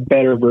like a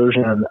better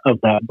version of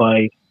that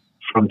bike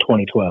from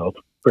 2012,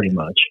 pretty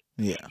much.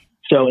 Yeah.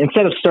 So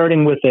instead of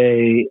starting with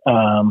a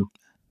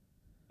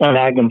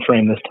Magnum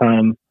frame this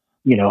time,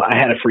 I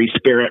had a Free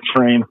Spirit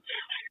frame.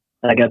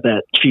 I got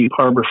that cheap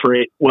Harbor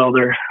Freight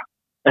welder,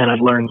 and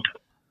I've learned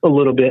a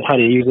little bit how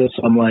to use it.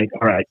 So I'm like,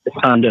 all right, it's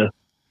time to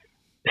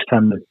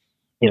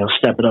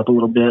step it up a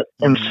little bit.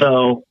 And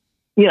so,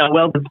 I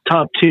welded the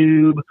top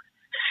tube,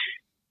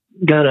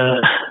 got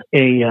a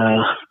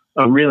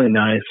really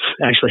nice,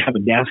 actually have a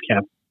gas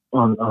cap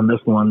on this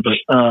one, but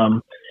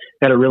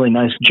got a really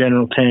nice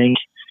general tank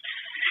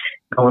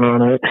going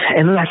on it.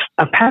 And then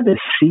I've had this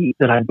seat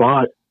that I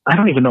bought. I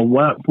don't even know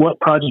what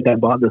project I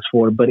bought this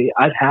for, but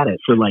I've had it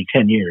for like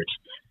 10 years.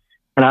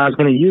 And I was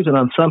going to use it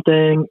on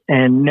something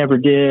and never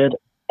did.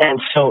 And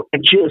so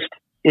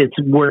it's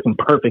working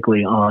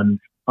perfectly on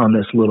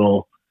this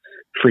little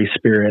Free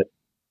Spirit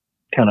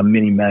kind of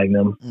mini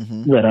Magnum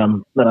that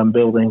I'm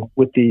building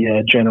with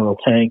the general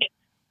tank.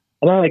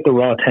 And I like the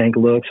raw tank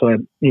look, so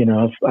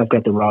I've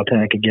got the raw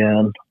tank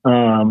again.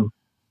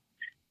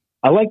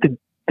 I like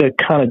the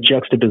kind of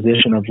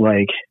juxtaposition of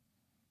like,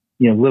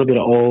 a little bit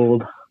of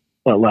old,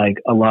 but like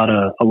a lot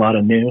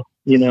of new.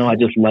 I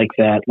just like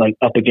that, like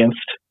up against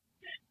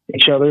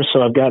each other.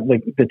 So I've got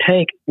the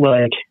tank,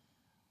 like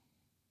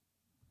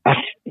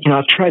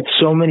I've tried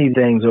so many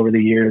things over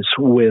the years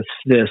with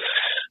this,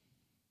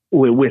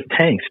 with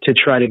tanks to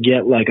try to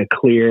get like a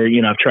clear,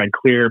 I've tried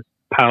clear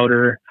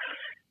powder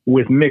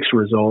with mixed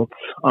results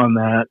on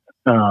that.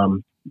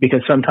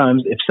 Because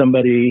sometimes if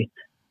somebody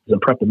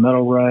doesn't prep the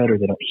metal right, or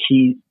they don't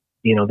heat,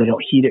 they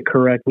don't heat it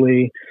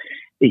correctly,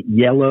 it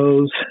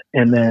yellows,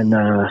 and then,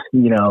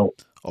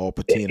 all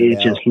patinaed out.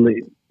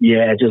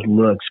 It just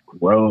looks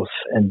gross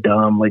and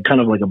dumb, like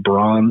kind of like a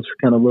bronze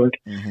kind of look.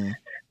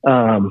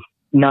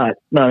 Not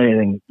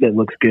anything that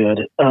looks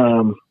good.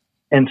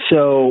 And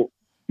so,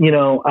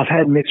 I've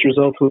had mixed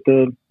results with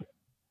the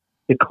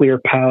clear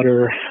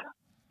powder,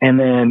 and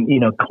then,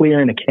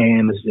 clear in a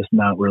can is just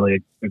not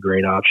really a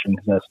great option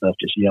because that stuff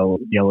just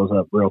yellows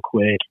up real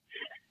quick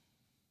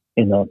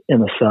in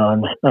the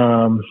sun.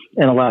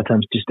 And a lot of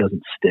times just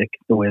doesn't stick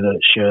the way that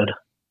it should.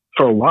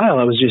 for a while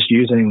I was just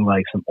using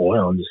like some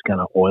oil and just kind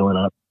of oiling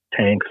up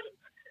tanks.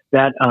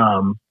 That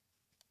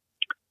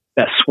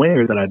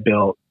swinger that I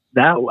built,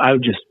 that I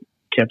just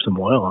kept some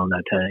oil on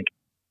that tank,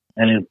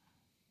 and it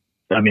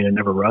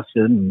never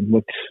rusted and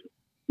looked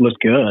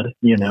good,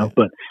 you know.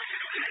 But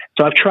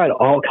so I've tried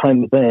all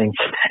kinds of things,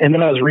 and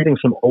then I was reading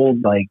some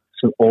old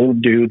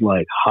dude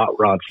like hot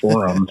rod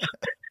forums,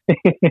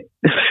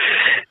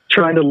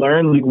 trying to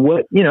learn like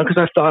what, you know,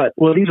 because I thought,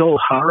 well, these old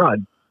hot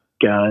rod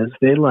guys,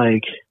 they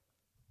like,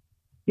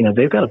 you know,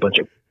 they've got a bunch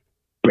of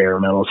bare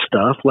metal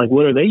stuff. Like,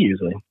 what are they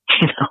using?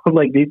 You know,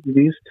 like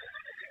these.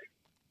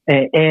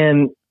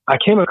 And I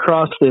came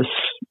across this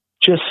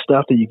just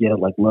stuff that you get at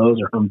like Lowe's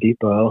or Home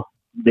Depot.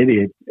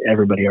 Maybe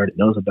everybody already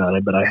knows about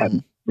it, but I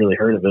hadn't really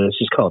heard of it. It's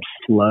just called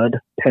Flood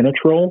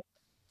Penetrol,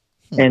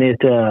 and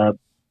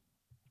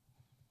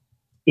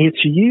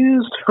it's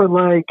used for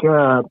like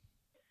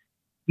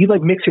you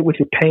like mix it with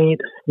your paint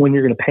when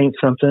you're going to paint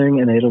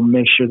something, and it'll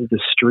make sure that the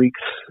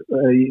streaks,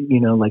 you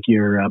know, like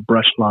your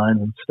brush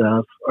lines and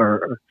stuff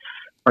are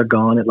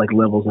gone. It like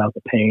levels out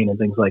the paint and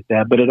things like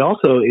that. But it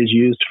also is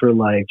used for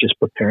like just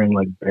preparing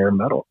like bare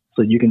metal.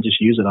 So you can just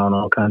use it on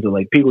all kinds of,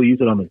 like, people use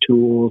it on the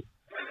tools.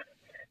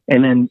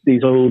 And then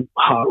these old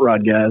hot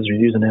rod guys are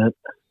using it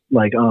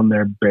like on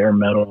their bare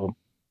metal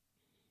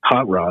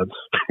hot rods.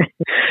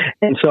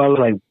 And so I was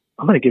like,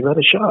 I'm going to give that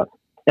a shot.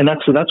 And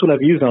that's what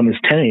I've used on this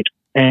tank.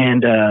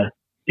 And,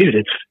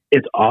 dude,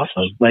 it's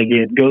awesome. Like,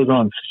 it goes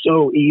on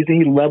so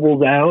easy,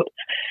 levels out.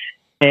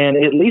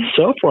 And at least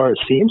so far, it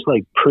seems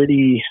like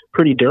pretty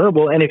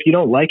durable. And if you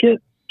don't like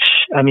it,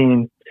 I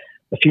mean,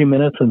 a few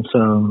minutes and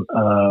some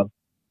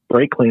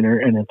brake cleaner,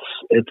 and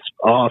it's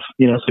off.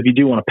 You know, so if you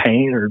do want to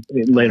paint or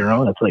later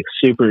on, it's like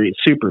super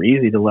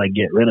easy to like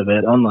get rid of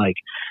it. Unlike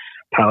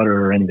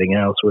powder or anything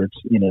else, where it's,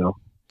 you know,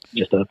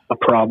 just a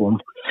problem.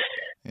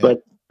 Yeah.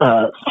 But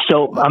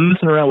so I'm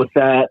messing around with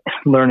that,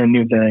 learning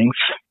new things.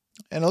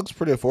 And it looks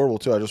pretty affordable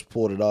too. I just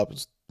pulled it up.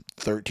 It's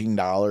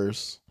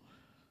 $13.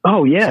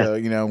 Oh yeah. So,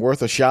 you know,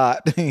 worth a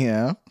shot, you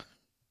know?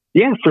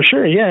 Yeah, for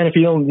sure. Yeah. And if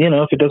you don't, you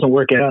know, if it doesn't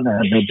work out, no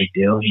big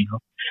deal, you know,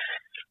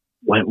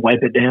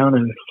 wipe it down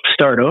and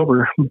start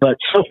over. But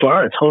so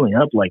far it's holding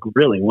up like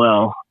really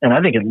well. And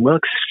I think it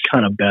looks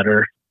kind of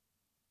better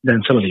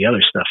than some of the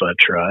other stuff I've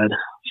tried.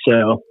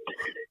 So,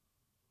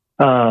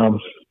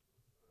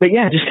 but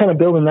yeah, just kind of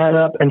building that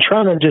up and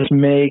trying to just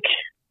make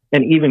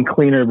an even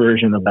cleaner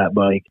version of that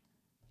bike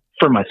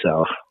for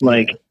myself.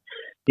 Like,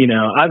 you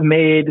know, I've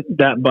made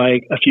that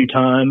bike a few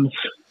times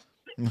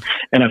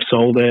and I've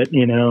sold it,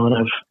 you know,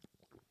 and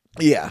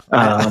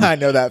I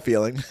know that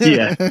feeling.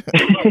 Yeah.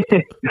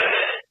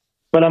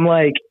 But I'm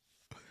like,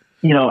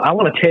 you know, I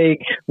want to take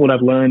what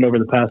I've learned over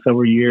the past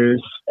several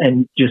years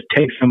and just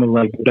take some of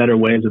like the better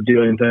ways of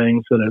doing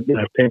things that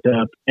I've picked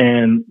up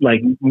and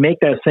like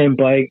make that same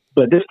bike,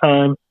 but this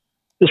time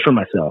just for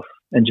myself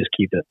and just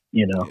keep it,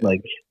 you know,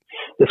 like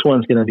this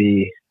one's going to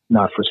be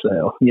not for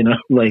sale, you know,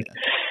 like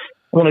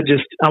I want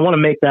to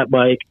make that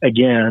bike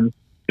again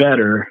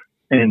better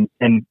and,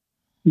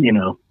 you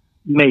know,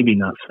 maybe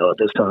not sell it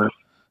this time.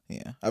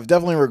 Yeah, I've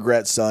definitely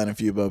regret selling a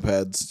few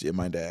mopeds in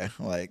my day.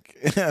 Like,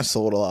 I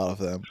sold a lot of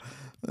them.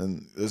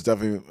 And there's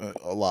definitely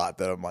a lot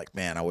that I'm like,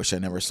 man, I wish I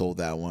never sold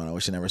that one. I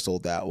wish I never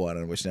sold that one.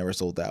 I wish I never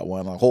sold that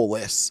one. A whole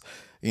list,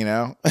 you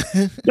know?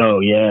 Oh,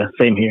 yeah,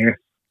 same here.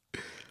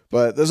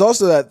 But there's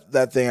also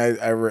that thing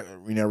I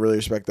really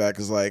respect that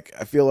because, like,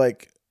 I feel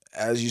like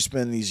as you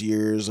spend these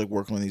years, like,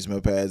 working with these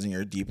mopeds and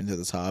you're deep into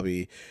this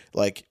hobby,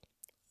 like,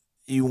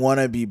 you want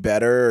to be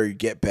better or you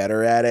get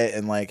better at it.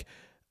 And, like,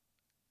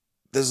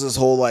 there's this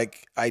whole,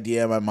 like,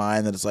 idea in my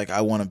mind that it's like,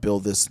 I want to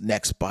build this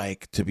next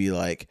bike to be,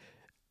 like,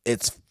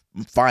 its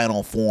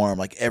final form.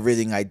 Like,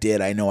 everything I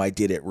did, I know I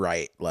did it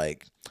right.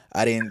 Like,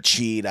 I didn't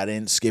cheat. I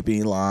didn't skip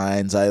any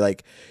lines. I,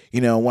 like, you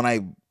know, when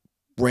I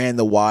ran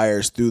the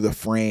wires through the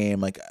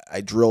frame, like,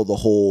 I drilled the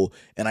hole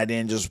and I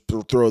didn't just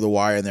throw the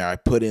wire in there. I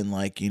put in,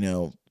 like, you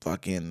know,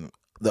 fucking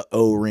the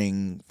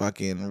O-ring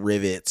fucking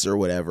rivets or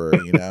whatever,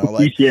 you know,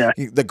 like yeah.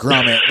 the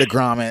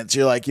grommets.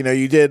 You're like, you know,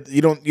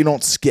 you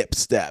don't skip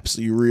steps.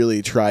 You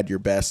really tried your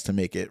best to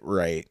make it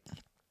right.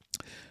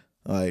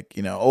 Like,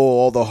 you know,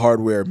 all the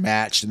hardware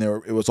matched and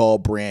it was all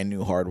brand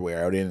new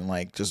hardware. I didn't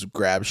like just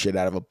grab shit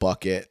out of a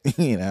bucket,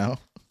 you know?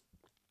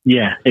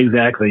 Yeah,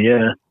 exactly.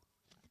 Yeah.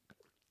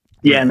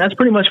 Yeah. And that's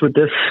pretty much what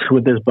this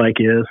bike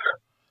is.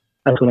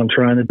 That's what I'm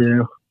trying to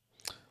do.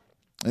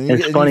 And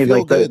it's funny, you feel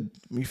like good.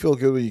 You feel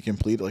good when you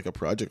complete like a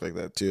project like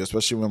that too,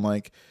 especially when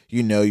like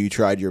you know you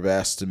tried your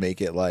best to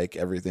make it like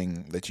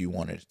everything that you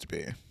wanted it to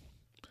be.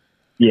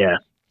 Yeah,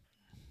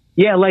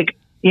 yeah. Like,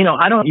 you know,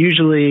 I don't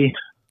know.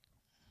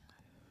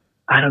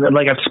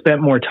 Like, I've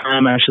spent more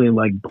time actually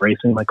like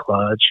bracing my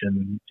clutch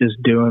and just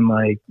doing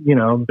like, you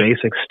know,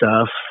 basic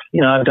stuff.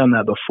 You know, I've done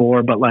that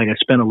before, but like I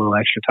spent a little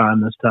extra time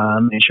this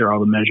time, made sure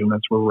all the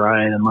measurements were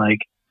right, and like,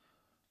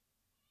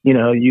 you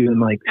know, using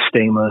like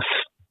stainless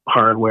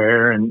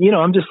hardware. And, you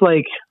know, I'm just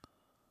like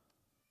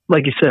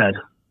you said,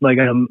 like,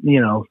 I'm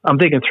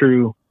thinking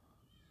through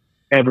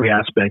every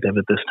aspect of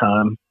it this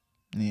time.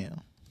 Yeah.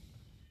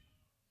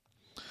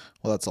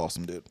 Well, that's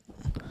awesome, dude.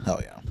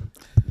 Hell yeah.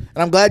 And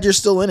I'm glad you're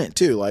still in it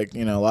too. Like,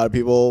 you know, a lot of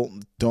people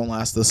don't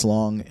last this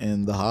long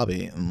in the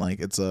hobby, and like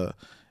it's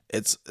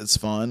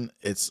fun.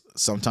 It's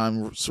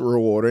sometimes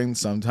rewarding,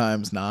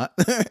 sometimes not.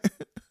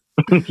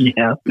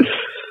 Yeah.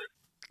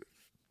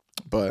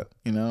 But,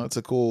 you know, it's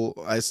a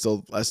cool I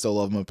still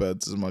love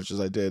mopeds as much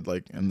as I did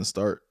like in the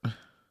start.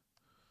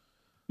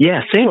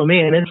 Yeah, same with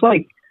me. And it's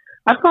like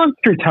I've gone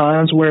through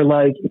times where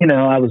like, you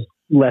know, I was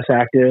less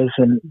active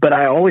but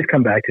I always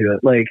come back to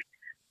it. Like,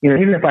 you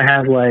know, even if I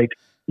have like,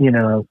 you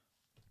know,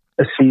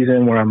 a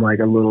season where I'm like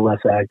a little less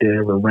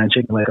active or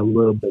wrenching like a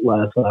little bit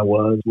less than I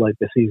was like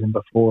the season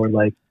before,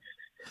 like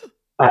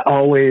I'm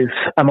always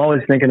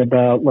thinking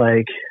about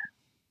like,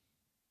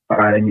 all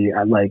right,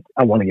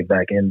 I want to get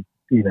back in,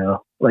 you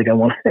know, like I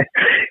want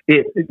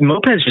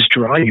mopeds just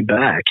draw you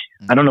back.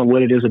 I don't know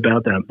what it is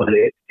about them, but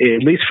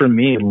at least for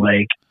me,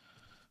 like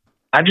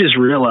I've just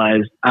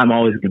realized I'm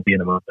always going to be in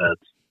the mopeds.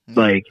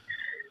 Like,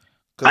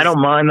 I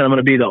don't mind that I'm going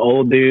to be the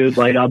old dude.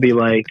 Like, I'll be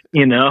like,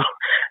 you know,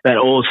 that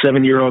old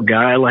 7-year-old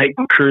guy, like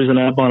cruising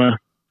up on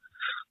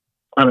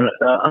a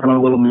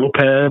little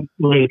moped.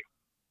 Like,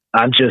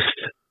 I'm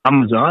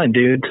resigned,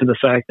 dude, to the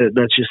fact that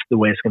that's just the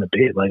way it's going to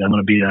be. Like, I'm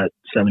going to be that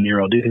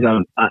 7-year-old dude.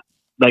 Cause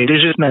like,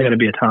 there's just not going to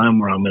be a time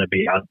where I'm going to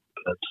be out.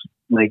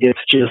 Like, it's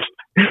just,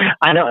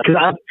 I know, cause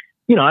I've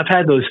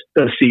had those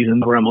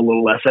seasons where I'm a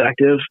little less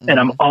active, and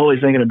I'm always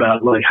thinking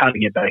about like how to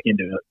get back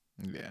into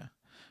it. Yeah.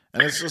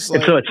 And it's just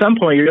like, and so at some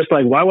point you're just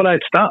like, why would I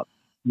stop?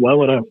 Why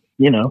would I,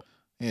 you know?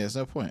 Yeah, there's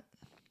no point.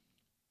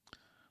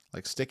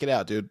 Like, stick it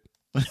out, dude.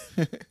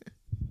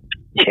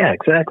 Yeah,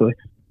 exactly.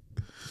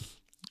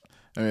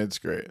 I mean, it's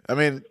great. I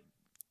mean,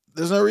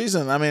 there's no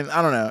reason. I mean,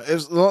 I don't know.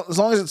 As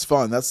long as it's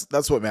fun,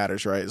 that's what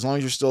matters, right? As long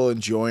as you're still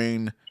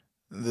enjoying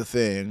the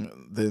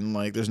thing, then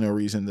like there's no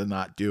reason to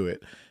not do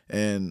it.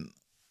 And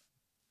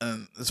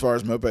as far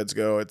as mopeds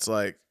go, it's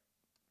like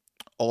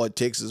all it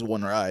takes is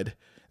one ride.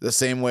 The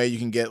same way you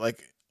can get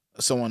like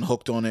someone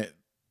hooked on it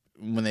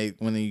when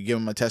you give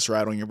them a test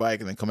ride on your bike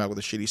and then come out with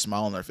a shitty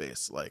smile on their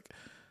face, like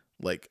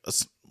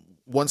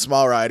one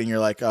small ride and you're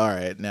like, all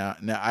right, now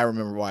I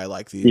remember why I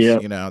like these. Yeah.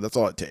 You know, that's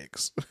all it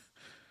takes.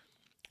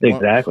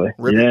 Exactly.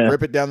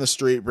 Rip it down the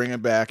street, bring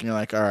it back, and you're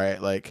like, all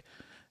right, like,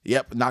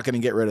 yep, not going to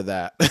get rid of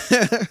that.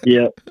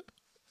 Yep.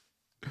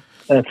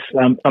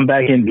 I'm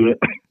back into it.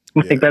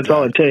 Like, that's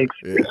all it takes.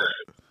 Yeah.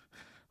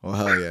 Well,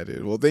 hell yeah,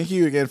 dude. Well, thank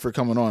you again for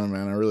coming on,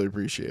 man. I really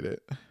appreciate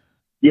it.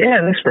 Yeah,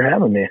 thanks for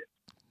having me.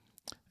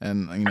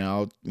 And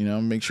I'll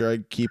make sure I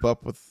keep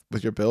up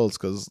with your builds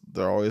because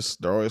they're always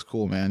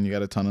cool, man. You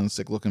got a ton of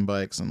sick looking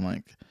bikes, and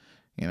like,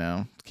 you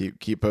know,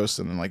 keep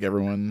posting, and like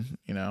everyone,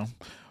 you know,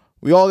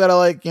 we all gotta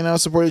like, you know,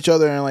 support each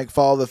other and like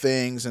follow the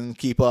things and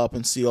keep up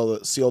and see all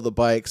the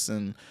bikes,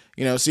 and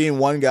you know, seeing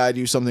one guy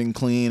do something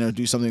clean or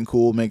do something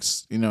cool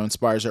makes, you know,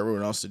 inspires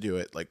everyone else to do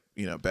it like,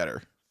 you know,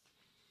 better.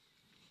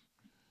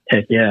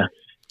 Heck yeah.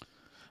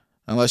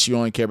 Unless you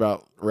only care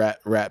about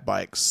rat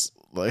bikes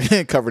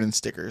like covered in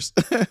stickers.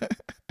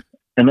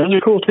 And those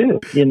are cool too.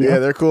 You know? Yeah,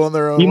 they're cool in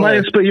their own you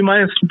way. You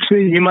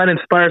might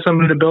inspire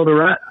someone to build a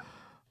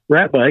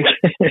rat bike.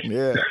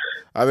 Yeah.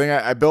 I think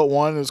I built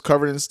one. It was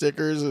covered in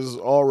stickers. It was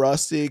all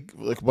rusty,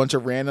 like a bunch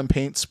of random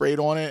paint sprayed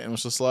on it. And it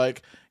was just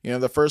like, you know,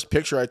 the first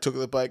picture I took of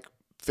the bike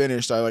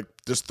finished, I like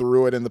just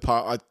threw it in the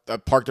pile. I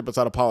parked it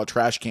beside a pile of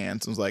trash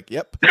cans and was like,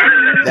 yep,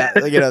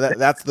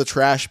 that's the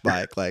trash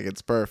bike. Like,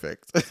 it's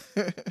perfect.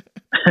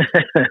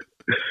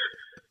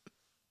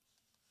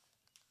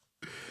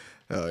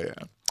 Oh yeah.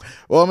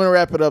 Well, I'm gonna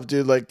wrap it up,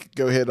 dude. Like,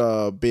 go hit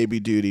baby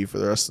duty for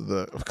the rest of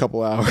the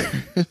couple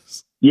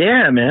hours.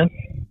 Yeah, man.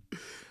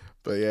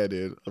 But yeah,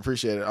 dude,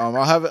 appreciate it. I'll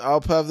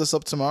have this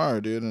up tomorrow,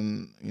 dude,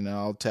 and you know,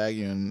 I'll tag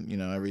you and, you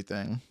know,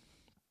 everything.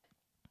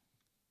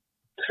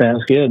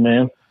 Sounds good,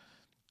 man.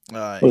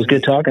 It was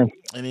good talking.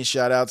 Any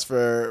shout outs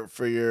for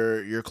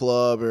your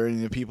club or any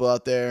of the people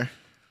out there?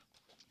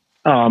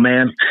 Oh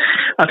man,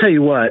 I'll tell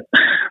you what,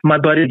 my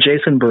buddy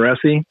Jason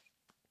Baresi,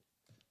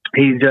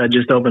 he's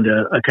just opened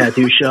a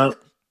tattoo shop,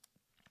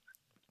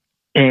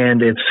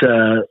 and it's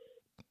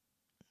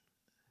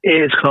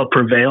called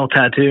Prevail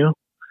Tattoo.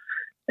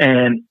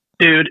 And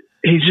dude,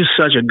 he's just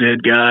such a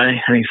good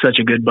guy, and he's such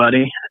a good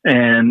buddy.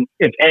 And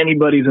if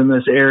anybody's in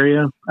this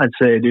area, I'd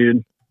say,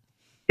 dude,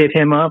 hit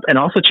him up, and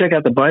also check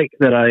out the bike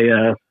that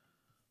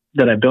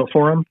I built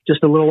for him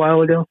just a little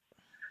while ago.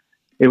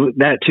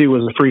 That too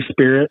was a Free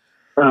Spirit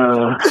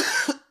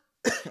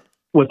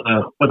with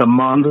a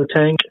Monza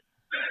tank.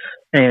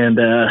 And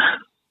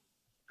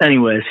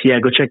anyways, yeah,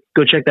 go check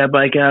that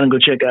bike out and go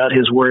check out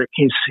his work.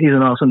 He's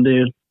an awesome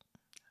dude.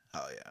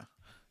 Oh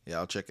yeah,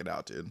 I'll check it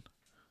out, dude.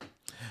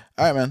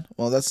 All right, man.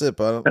 Well, that's it,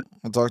 bud.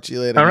 I'll talk to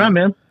you later. All right,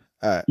 man.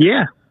 All right.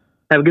 Yeah.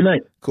 Have a good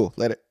night. Cool.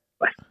 Later.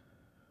 Bye.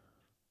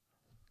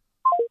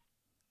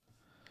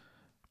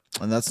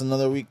 And that's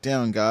another week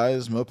down,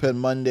 guys. Moped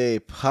Monday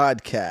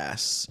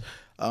podcast.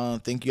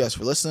 Thank you guys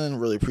for listening.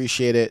 Really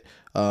appreciate it.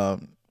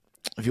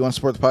 If you want to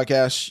support the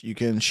podcast, you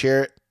can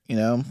share it, you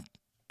know,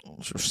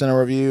 send a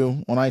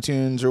review on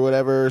iTunes or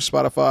whatever,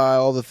 Spotify,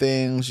 all the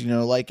things, you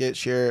know, like it,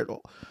 share it,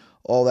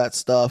 all that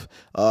stuff.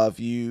 If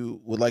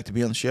you would like to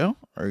be on the show,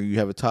 or you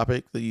have a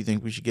topic that you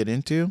think we should get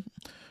into,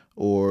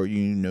 or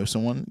you know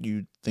someone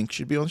you think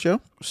should be on the show,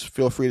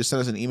 feel free to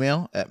send us an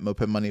email at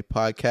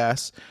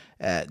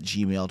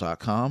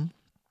mopedmoneypodcast@gmail.com.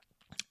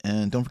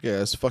 And don't forget,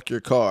 guys, fuck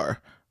your car,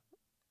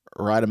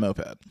 ride a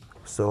moped.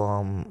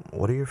 So,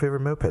 what are your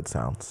favorite moped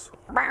sounds?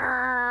 Fuck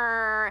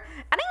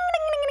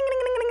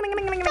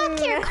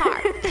your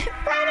car.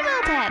 Ride a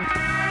moped. I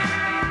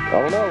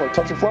don't know, like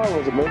touch a flower,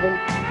 was it moving?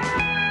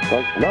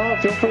 Like, nah,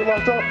 it feels pretty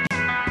locked up.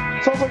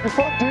 Sounds like you're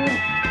fucked, dude.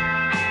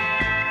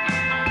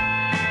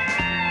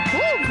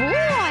 Oh boy.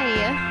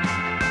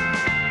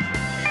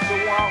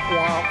 Wah,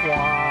 wah,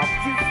 wah.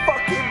 You